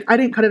for me, like I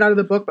didn't cut it out of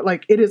the book, but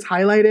like it is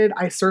highlighted.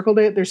 I circled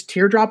it. There's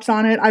teardrops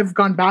on it. I've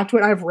gone back to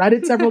it. I've read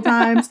it several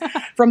times.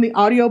 From the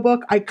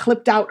audiobook, I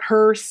clipped out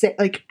her,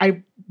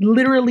 I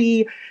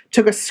literally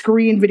took a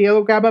screen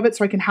video grab of it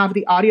so I can have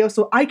the audio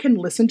so I can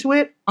listen to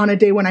it on a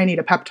day when I need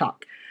a pep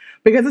talk.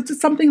 Because it's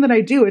something that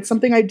I do. It's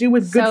something I do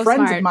with good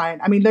friends of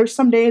mine. I mean, there's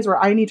some days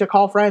where I need to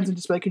call friends and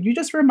just be like, could you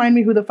just remind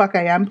me who the fuck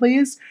I am,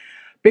 please?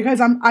 Because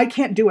I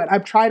can't do it.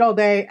 I've tried all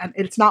day and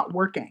it's not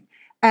working.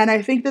 And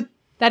I think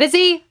that is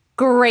a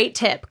great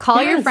tip.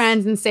 Call your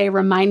friends and say,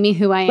 remind me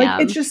who I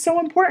am. It's just so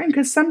important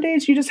because some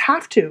days you just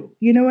have to.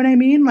 You know what I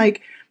mean?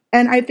 Like,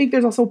 and I think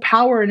there's also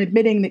power in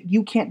admitting that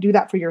you can't do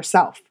that for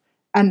yourself.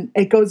 And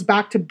it goes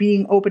back to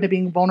being open to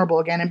being vulnerable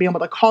again and being able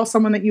to call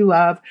someone that you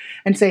love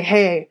and say,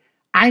 hey,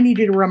 I need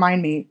you to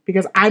remind me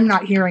because I'm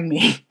not hearing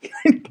me.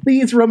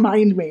 Please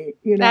remind me.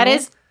 You know? That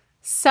is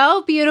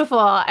so beautiful.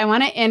 I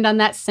want to end on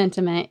that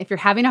sentiment. If you're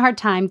having a hard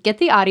time, get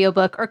the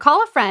audiobook or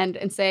call a friend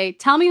and say,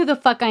 tell me who the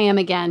fuck I am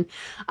again.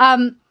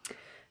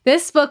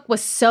 This book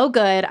was so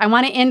good. I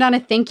want to end on a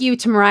thank you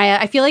to Mariah.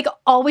 I feel like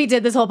all we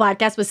did this whole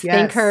podcast was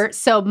thank her.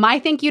 So my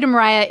thank you to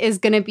Mariah is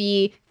going to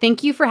be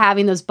thank you for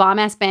having those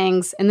bomb-ass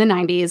bangs in the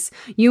 90s.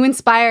 You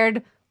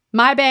inspired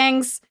my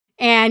bangs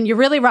and you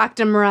really rocked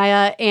them,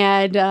 Mariah.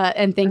 And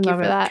thank you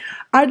for that.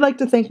 I'd like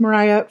to thank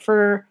Mariah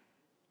for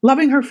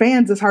loving her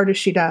fans as hard as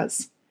she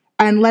does.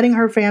 And letting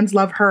her fans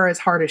love her as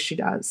hard as she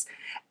does.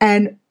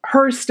 And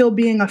her still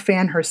being a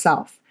fan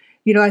herself.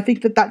 You know, I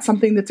think that that's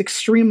something that's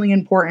extremely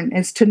important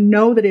is to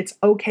know that it's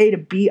okay to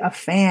be a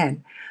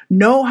fan.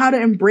 Know how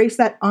to embrace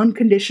that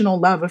unconditional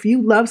love. If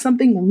you love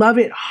something, love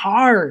it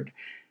hard.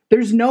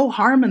 There's no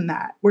harm in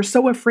that. We're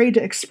so afraid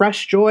to express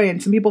joy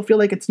and some people feel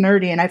like it's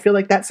nerdy. And I feel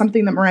like that's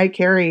something that Mariah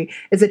Carey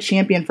is a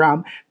champion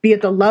from. Be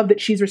it the love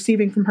that she's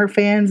receiving from her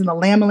fans and the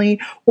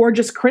Lamely or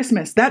just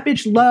Christmas. That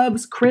bitch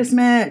loves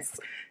Christmas.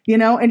 You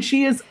know, and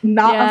she is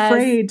not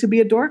afraid to be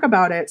a dork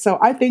about it. So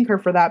I thank her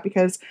for that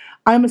because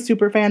I'm a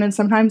super fan and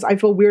sometimes I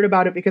feel weird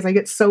about it because I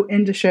get so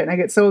into shit and I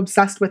get so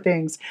obsessed with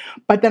things.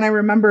 But then I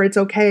remember it's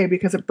okay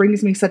because it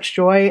brings me such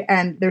joy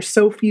and there's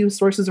so few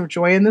sources of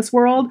joy in this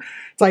world.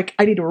 It's like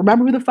I need to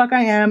remember who the fuck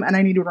I am and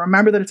I need to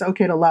remember that it's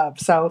okay to love.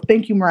 So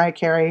thank you, Mariah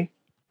Carey.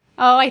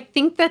 Oh, I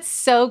think that's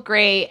so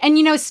great. And,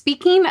 you know,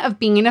 speaking of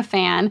being a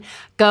fan,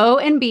 go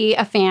and be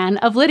a fan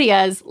of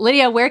Lydia's.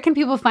 Lydia, where can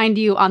people find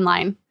you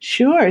online?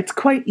 Sure, it's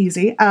quite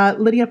easy.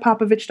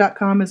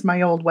 LydiaPopovich.com is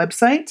my old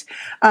website.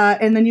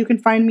 And then you can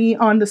find me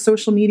on the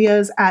social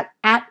medias at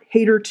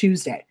Hater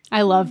Tuesday.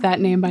 I love that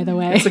name, by the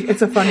way.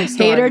 It's a funny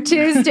story. Hater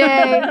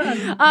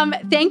Tuesday.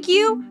 Thank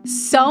you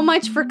so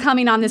much for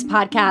coming on this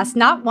podcast.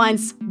 Not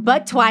once,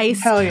 but twice.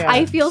 Hell yeah.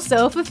 I feel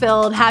so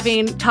fulfilled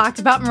having talked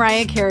about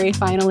Mariah Carey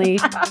finally.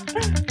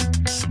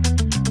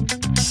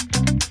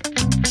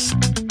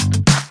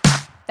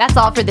 That's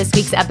all for this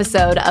week's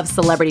episode of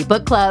Celebrity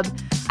Book Club.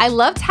 I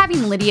loved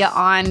having Lydia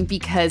on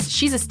because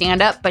she's a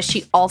stand-up, but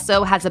she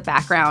also has a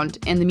background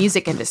in the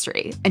music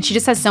industry. And she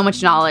just has so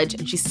much knowledge,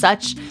 and she's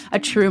such a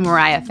true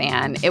Mariah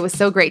fan. It was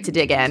so great to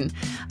dig in.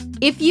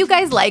 If you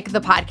guys like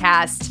the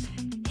podcast,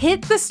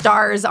 hit the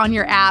stars on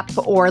your app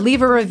or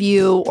leave a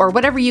review or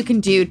whatever you can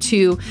do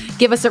to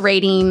give us a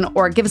rating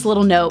or give us a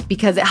little note,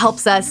 because it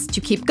helps us to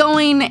keep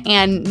going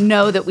and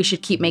know that we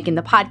should keep making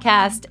the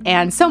podcast.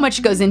 And so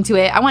much goes into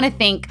it. I want to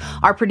thank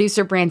our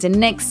producer, Brandon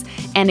Nix,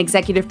 and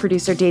executive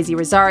producer, Daisy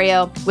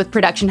Rosario, with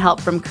production help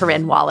from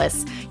Corinne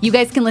Wallace. You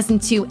guys can listen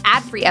to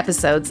ad-free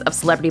episodes of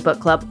Celebrity Book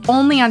Club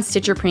only on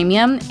Stitcher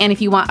Premium. And if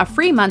you want a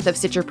free month of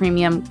Stitcher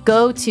Premium,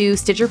 go to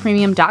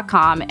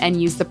stitcherpremium.com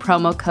and use the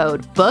promo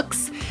code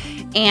BOOKS.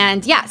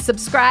 And yeah,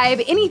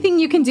 subscribe. Anything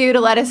you can do to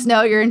let us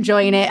know you're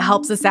enjoying it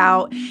helps us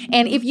out.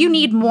 And if you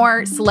need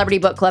more Celebrity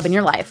Book Club in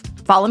your life,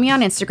 follow me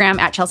on Instagram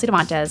at Chelsea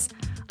Devontes.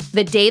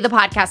 The day the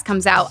podcast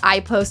comes out, I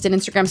post an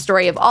Instagram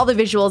story of all the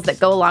visuals that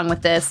go along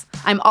with this.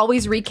 I'm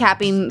always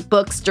recapping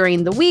books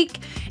during the week.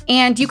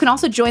 And you can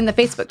also join the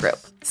Facebook group,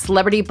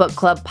 Celebrity Book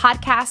Club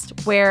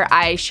Podcast, where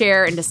I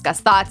share and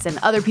discuss thoughts, and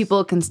other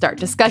people can start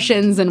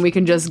discussions and we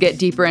can just get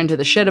deeper into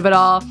the shit of it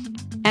all.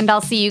 And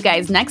I'll see you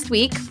guys next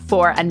week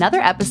for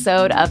another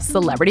episode of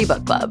Celebrity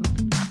Book Club.